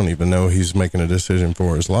decision. He don't even know he's making a decision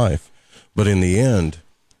for his life. But in the end,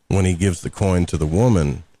 when he gives the coin to the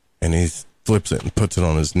woman and he flips it and puts it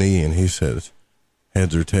on his knee and he says,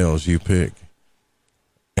 heads or tails, you pick.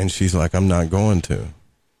 And she's like, I'm not going to.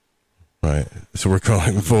 Right. So we're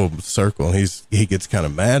going full circle. And he gets kind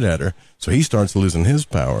of mad at her. So he starts losing his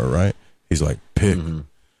power, right? He's like, pick. And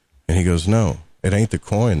he goes, no, it ain't the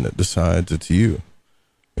coin that decides, it's you.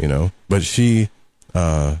 But she,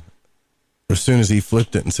 as soon as he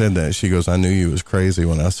flipped it and said that, she goes, I knew you was crazy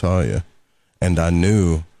when I saw you. And I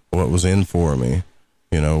knew what was in for me,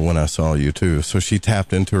 when I saw you too. So she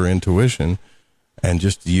tapped into her intuition and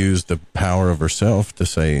just used the power of herself to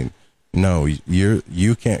say, no,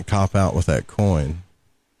 you can't cop out with that coin.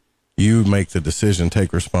 You make the decision,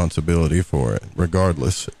 take responsibility for it,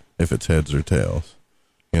 regardless if it's heads or tails,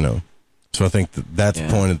 So I think that's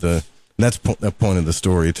the point of the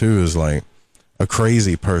story too, is like a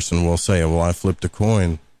crazy person will say, well, I flipped a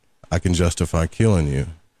coin, I can justify killing you.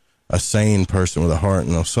 A sane person with a heart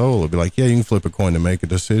and a soul will be like, yeah, you can flip a coin to make a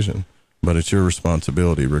decision, but it's your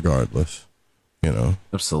responsibility regardless, you know?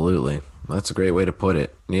 Absolutely. That's a great way to put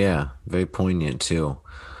it. Yeah. Very poignant too.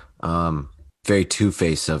 Very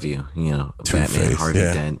Two-Face of you, you know, Two-Face, Batman, Harvey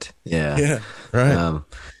Dent. Yeah. Yeah. Right.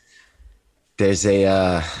 There's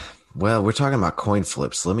a, well, we're talking about coin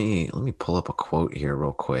flips. Let me pull up a quote here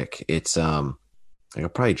real quick. It's, I'll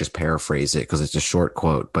probably just paraphrase it because it's a short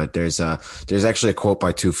quote, but there's actually a quote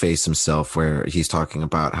by Two-Face himself where he's talking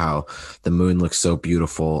about how the moon looks so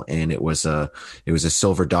beautiful and it was a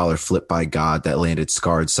silver dollar flipped by God that landed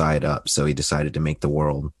scarred side up. So he decided to make the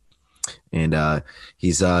world. And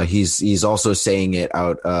he's also saying it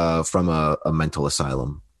out from a mental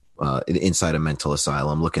asylum, inside a mental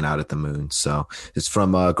asylum, looking out at the moon. So it's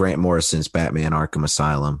from Grant Morrison's Batman Arkham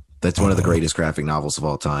Asylum. That's one of the greatest graphic novels of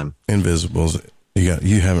all time. Invisibles.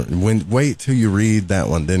 Wait till you read that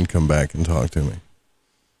one, then come back and talk to me.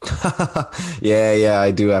 Yeah,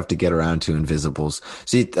 I do have to get around to Invisibles.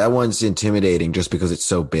 See, that one's intimidating just because it's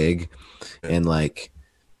so big, and like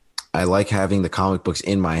I like having the comic books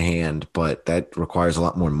in my hand, but that requires a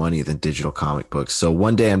lot more money than digital comic books. So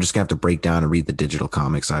one day I'm just gonna have to break down and read the digital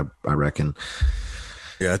comics. I reckon.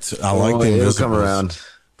 Yeah, I like the Invisibles come around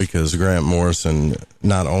because Grant Morrison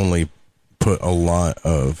not only put a lot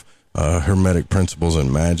of hermetic principles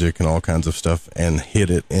and magic and all kinds of stuff and hid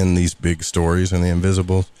it in these big stories in the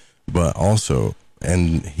Invisibles, but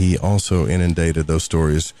he also inundated those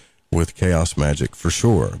stories with chaos magic for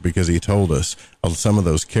sure, because he told us some of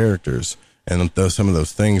those characters and some of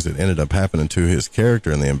those things that ended up happening to his character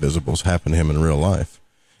in the Invisibles happened to him in real life.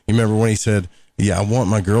 You remember when he said, yeah, I want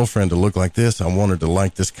my girlfriend to look like this, I want her to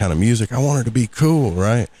like this kind of music, I want her to be cool,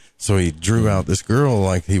 right? So he drew out this girl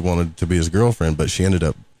like he wanted to be his girlfriend, but she ended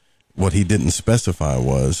up, what he didn't specify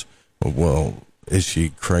was, well, is she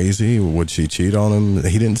crazy? Would she cheat on him?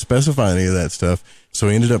 He didn't specify any of that stuff. So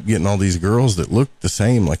he ended up getting all these girls that looked the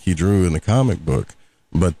same like he drew in the comic book,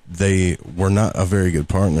 but they were not a very good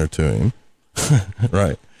partner to him.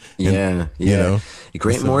 Right. Yeah. You know,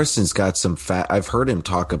 Grant Morrison's got some I've heard him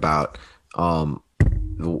talk about all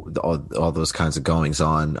those kinds of goings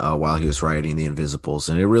on while he was writing The Invisibles,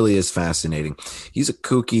 and it really is fascinating. He's a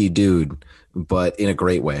kooky dude, but in a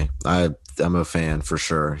great way. I'm a fan for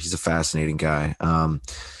sure. He's a fascinating guy.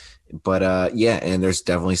 Yeah, and there's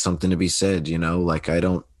definitely something to be said, you know, like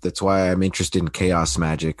that's why I'm interested in chaos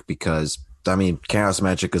magic, because I mean, chaos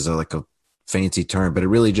magic is like a fancy term, but it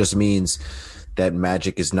really just means that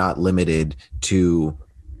magic is not limited to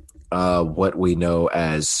what we know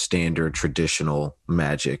as standard traditional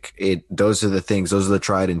magic. Those are the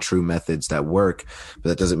tried and true methods that work, but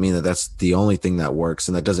that doesn't mean that that's the only thing that works.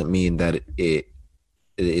 And that doesn't mean that it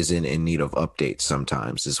is in need of updates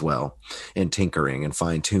sometimes as well, and tinkering and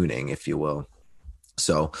fine tuning, if you will.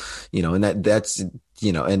 So, you know, and that's a,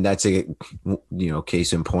 you know,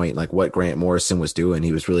 case in point, like what Grant Morrison was doing.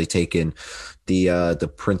 He was really taking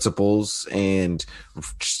the principles and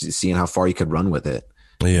seeing how far he could run with it.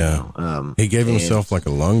 Yeah. You know, he gave himself like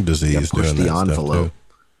a lung disease doing the envelope, stuff too,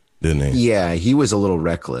 didn't he? Yeah, he was a little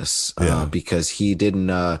reckless because he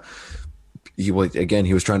didn't. He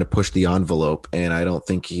was trying to push the envelope, and I don't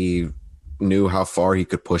think he knew how far he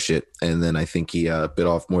could push it. And then I think he bit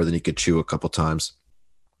off more than he could chew a couple times.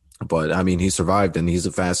 But I mean, he survived, and he's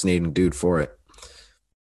a fascinating dude for it.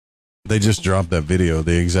 They just dropped that video,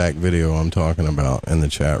 the exact video I'm talking about, in the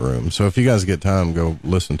chat room. So if you guys get time, go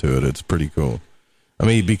listen to it. It's pretty cool. I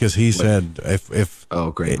mean, because he said,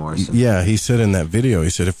 Grant Morrison. Yeah, he said in that video, he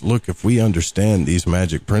said, if we understand these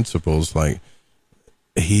magic principles, like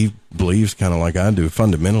he believes kind of like I do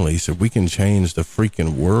fundamentally, he said, we can change the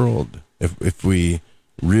freaking world if we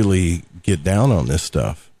really get down on this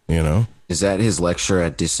stuff, you know? Is that his lecture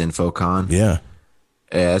at DisinfoCon? Yeah.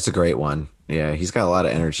 Yeah, that's a great one. Yeah, he's got a lot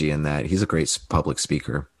of energy in that. He's a great public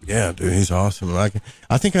speaker. Yeah, dude, he's awesome. I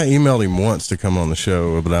think I emailed him once to come on the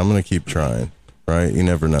show, but I'm going to keep trying. Right? You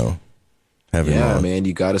never know. Man,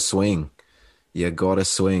 you got to swing. You got to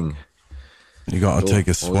swing. You got to take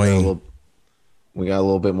a swing. We got a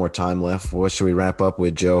little bit more time left. What should we wrap up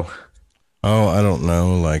with, Joe? Oh, I don't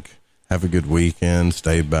know. Like, have a good weekend.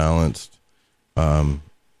 Stay balanced.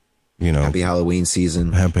 You know, happy Halloween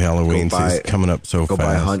season. Happy Halloween season coming up so fast. Go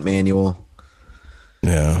buy a hunt manual.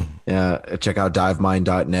 Yeah. Yeah. Check out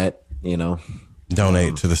divemind.net. You know,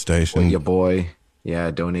 donate to the station. Your boy.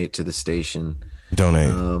 Yeah. Donate to the station.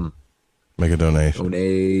 Donate. Make a donation.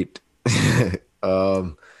 Donate.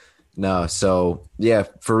 No. So yeah,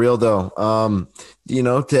 for real though. You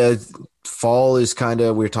know, fall is kind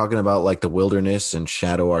of, we're talking about like the wilderness and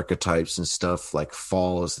shadow archetypes and stuff. Like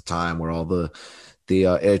fall is the time where all the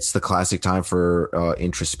it's the classic time for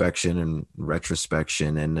introspection and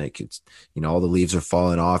retrospection, and like it's, you know, all the leaves are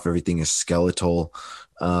falling off, everything is skeletal.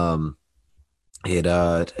 The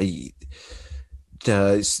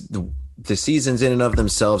seasons in and of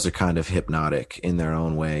themselves are kind of hypnotic in their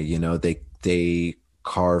own way. You know, they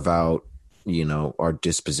carve out, you know, our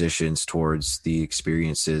dispositions towards the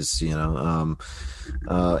experiences, you know,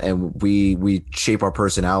 and we shape our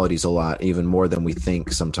personalities a lot, even more than we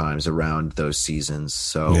think sometimes around those seasons.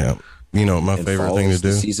 So yeah, you know, my favorite thing to do,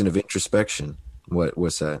 the season of introspection.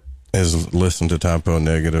 What's that? Is listen to Typo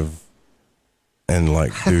Negative and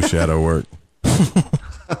like do shadow work.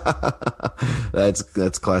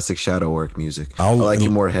 That's classic shadow work music. I like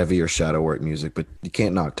more heavier shadow work music, but you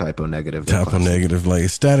can't knock Typo Negative. Typo Negative, like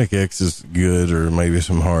Static X is good, or maybe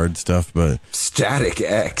some hard stuff, but Static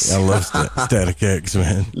X. I love Static X,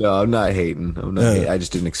 man. No, I'm not hating. I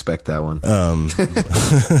just didn't expect that one.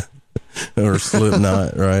 Or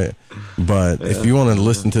Slipknot, right? But if you want to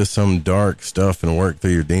listen to some dark stuff and work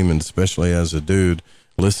through your demons, especially as a dude,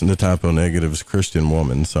 listen to Typo Negative's Christian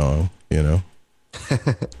Woman song, you know?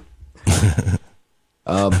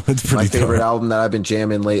 My favorite album that I've been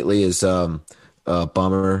jamming lately is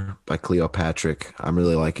Bummer by Cleopatra. I'm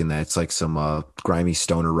really liking that. It's like some grimy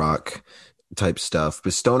stoner rock type stuff,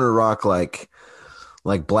 but stoner rock like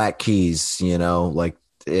Black Keys, you know, like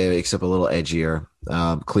except a little edgier.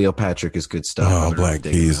 Cleopatra is good stuff. Oh, Black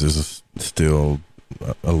Keys is still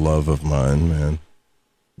a love of mine, man.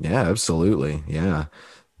 Yeah, absolutely. Yeah.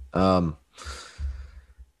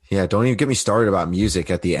 Yeah, don't even get me started about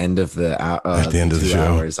music at the end of the at the end of the show.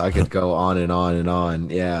 Hours. I could go on and on and on.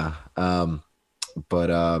 Yeah.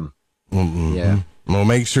 Yeah. Well,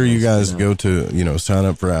 make sure you guys go to, you know, sign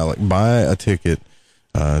up for Alex, buy a ticket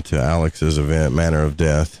to Alex's event, Manor of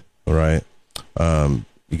Death. All right.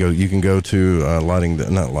 You can go to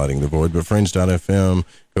not Lighting the Void, but Fringe.fm,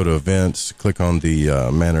 go to events, click on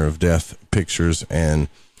the Manor of Death pictures, and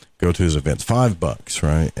go to his events. $5,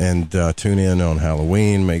 right? And tune in on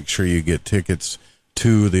Halloween. Make sure you get tickets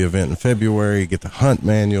to the event in February. Get the Hunt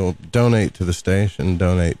manual. Donate to the station.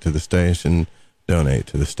 Donate to the station. Donate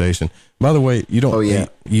to the station. By the way,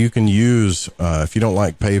 you can use if you don't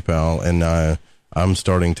like PayPal, and I'm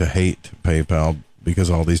starting to hate PayPal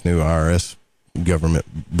because all these new IRS government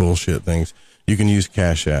bullshit things. You can use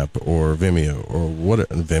Cash App or Vimeo or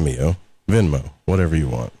Venmo, whatever you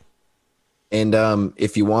want. And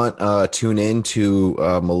if you want, tune in to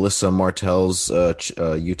Melissa Martell's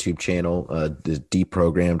YouTube channel, the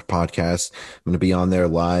Deprogrammed podcast. I'm going to be on there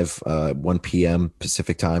live 1 p.m.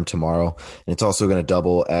 Pacific time tomorrow. And it's also going to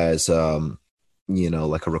double as, you know,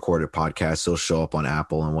 like a recorded podcast. So it'll show up on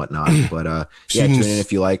Apple and whatnot. But yeah, tune in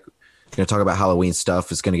if you like. We're going to talk about Halloween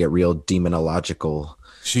stuff. It's going to get real demonological.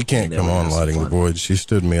 She can't come on Lighting the Void. She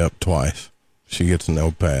stood me up twice. She gets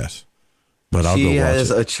no pass. But I'll go watch it. She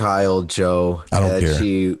has a child, Joe, that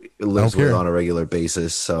she lives with on a regular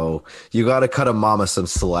basis. So you got to cut a mama some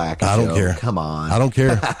slack. I don't care. Come on. I don't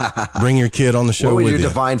care. Bring your kid on the show with you. What would your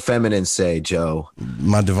divine feminine say, Joe?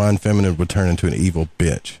 My divine feminine would turn into an evil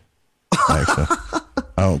bitch. Actually,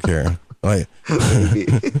 I don't care. Like,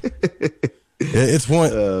 it's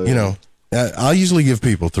one, you know. I usually give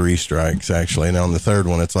people 3 strikes, actually, and on the third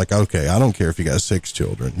one, it's like, okay, I don't care if you got 6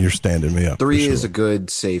 children, you're standing me up. 3 is a good,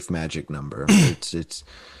 safe magic number. It's.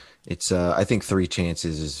 I think 3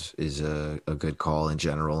 chances is a good call in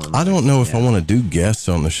general. I don't know if I want to do guests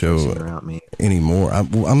on the show anymore.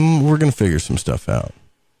 We're gonna figure some stuff out.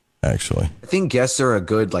 Actually, I think guests are a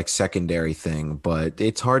good like secondary thing, but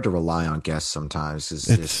it's hard to rely on guests sometimes.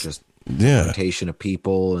 It's just. Rotation of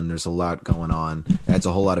people, and there's a lot going on. Adds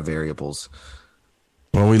a whole lot of variables.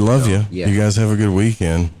 Well, we love you. Yeah. You guys have a good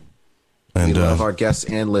weekend. And we love our guests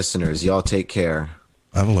and listeners. Y'all take care.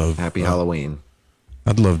 Happy Halloween.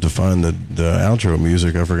 I'd love to find the outro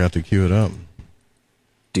music. I forgot to cue it up.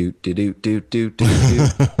 Do do do do do do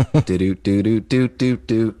do do do do do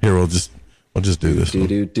do. Here, we'll just do this. Do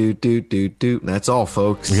do do do do do. That's all,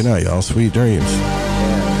 folks. Good night, y'all. Sweet dreams.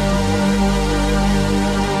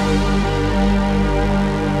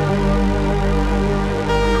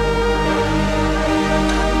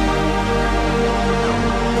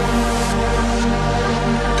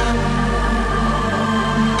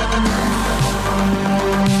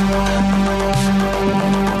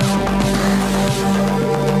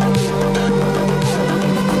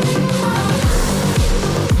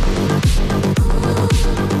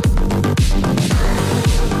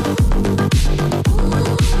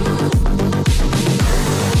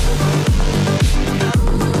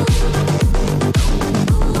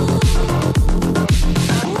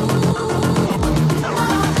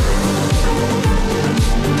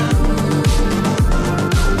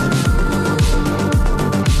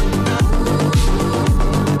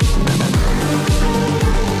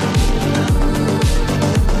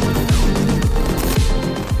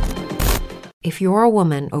 If you're a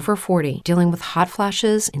woman over 40 dealing with hot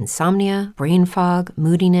flashes, insomnia, brain fog,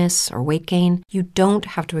 moodiness, or weight gain, you don't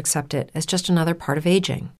have to accept it as just another part of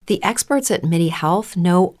aging. The experts at MIDI Health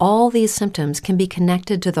know all these symptoms can be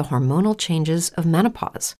connected to the hormonal changes of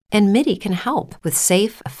menopause, and MIDI can help with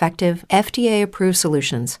safe, effective, FDA-approved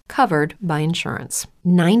solutions covered by insurance.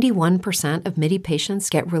 91% of MIDI patients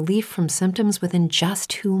get relief from symptoms within just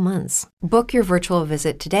 2 months. Book your virtual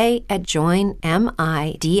visit today at joinmidi.com.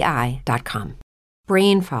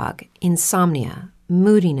 Brain fog, insomnia,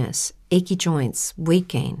 moodiness, achy joints, weight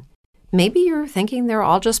gain. Maybe you're thinking they're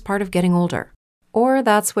all just part of getting older, or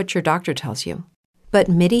that's what your doctor tells you. But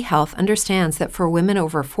MIDI Health understands that for women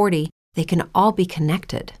over 40, they can all be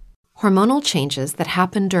connected. Hormonal changes that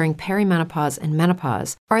happen during perimenopause and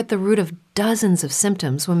menopause are at the root of dozens of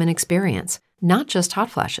symptoms women experience, not just hot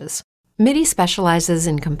flashes. MIDI specializes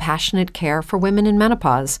in compassionate care for women in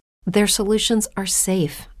menopause. Their solutions are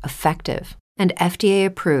safe, effective, and FDA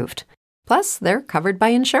approved. Plus, they're covered by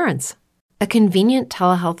insurance. A convenient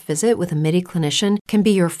telehealth visit with a MIDI clinician can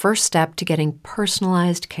be your first step to getting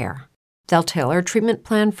personalized care. They'll tailor a treatment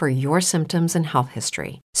plan for your symptoms and health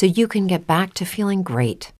history so you can get back to feeling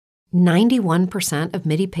great. 91% of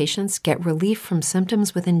MIDI patients get relief from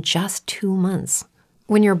symptoms within just 2 months.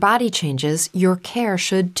 When your body changes, your care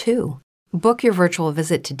should too. Book your virtual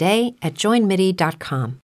visit today at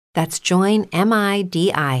joinmidi.com. That's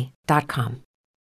joinmidi.com.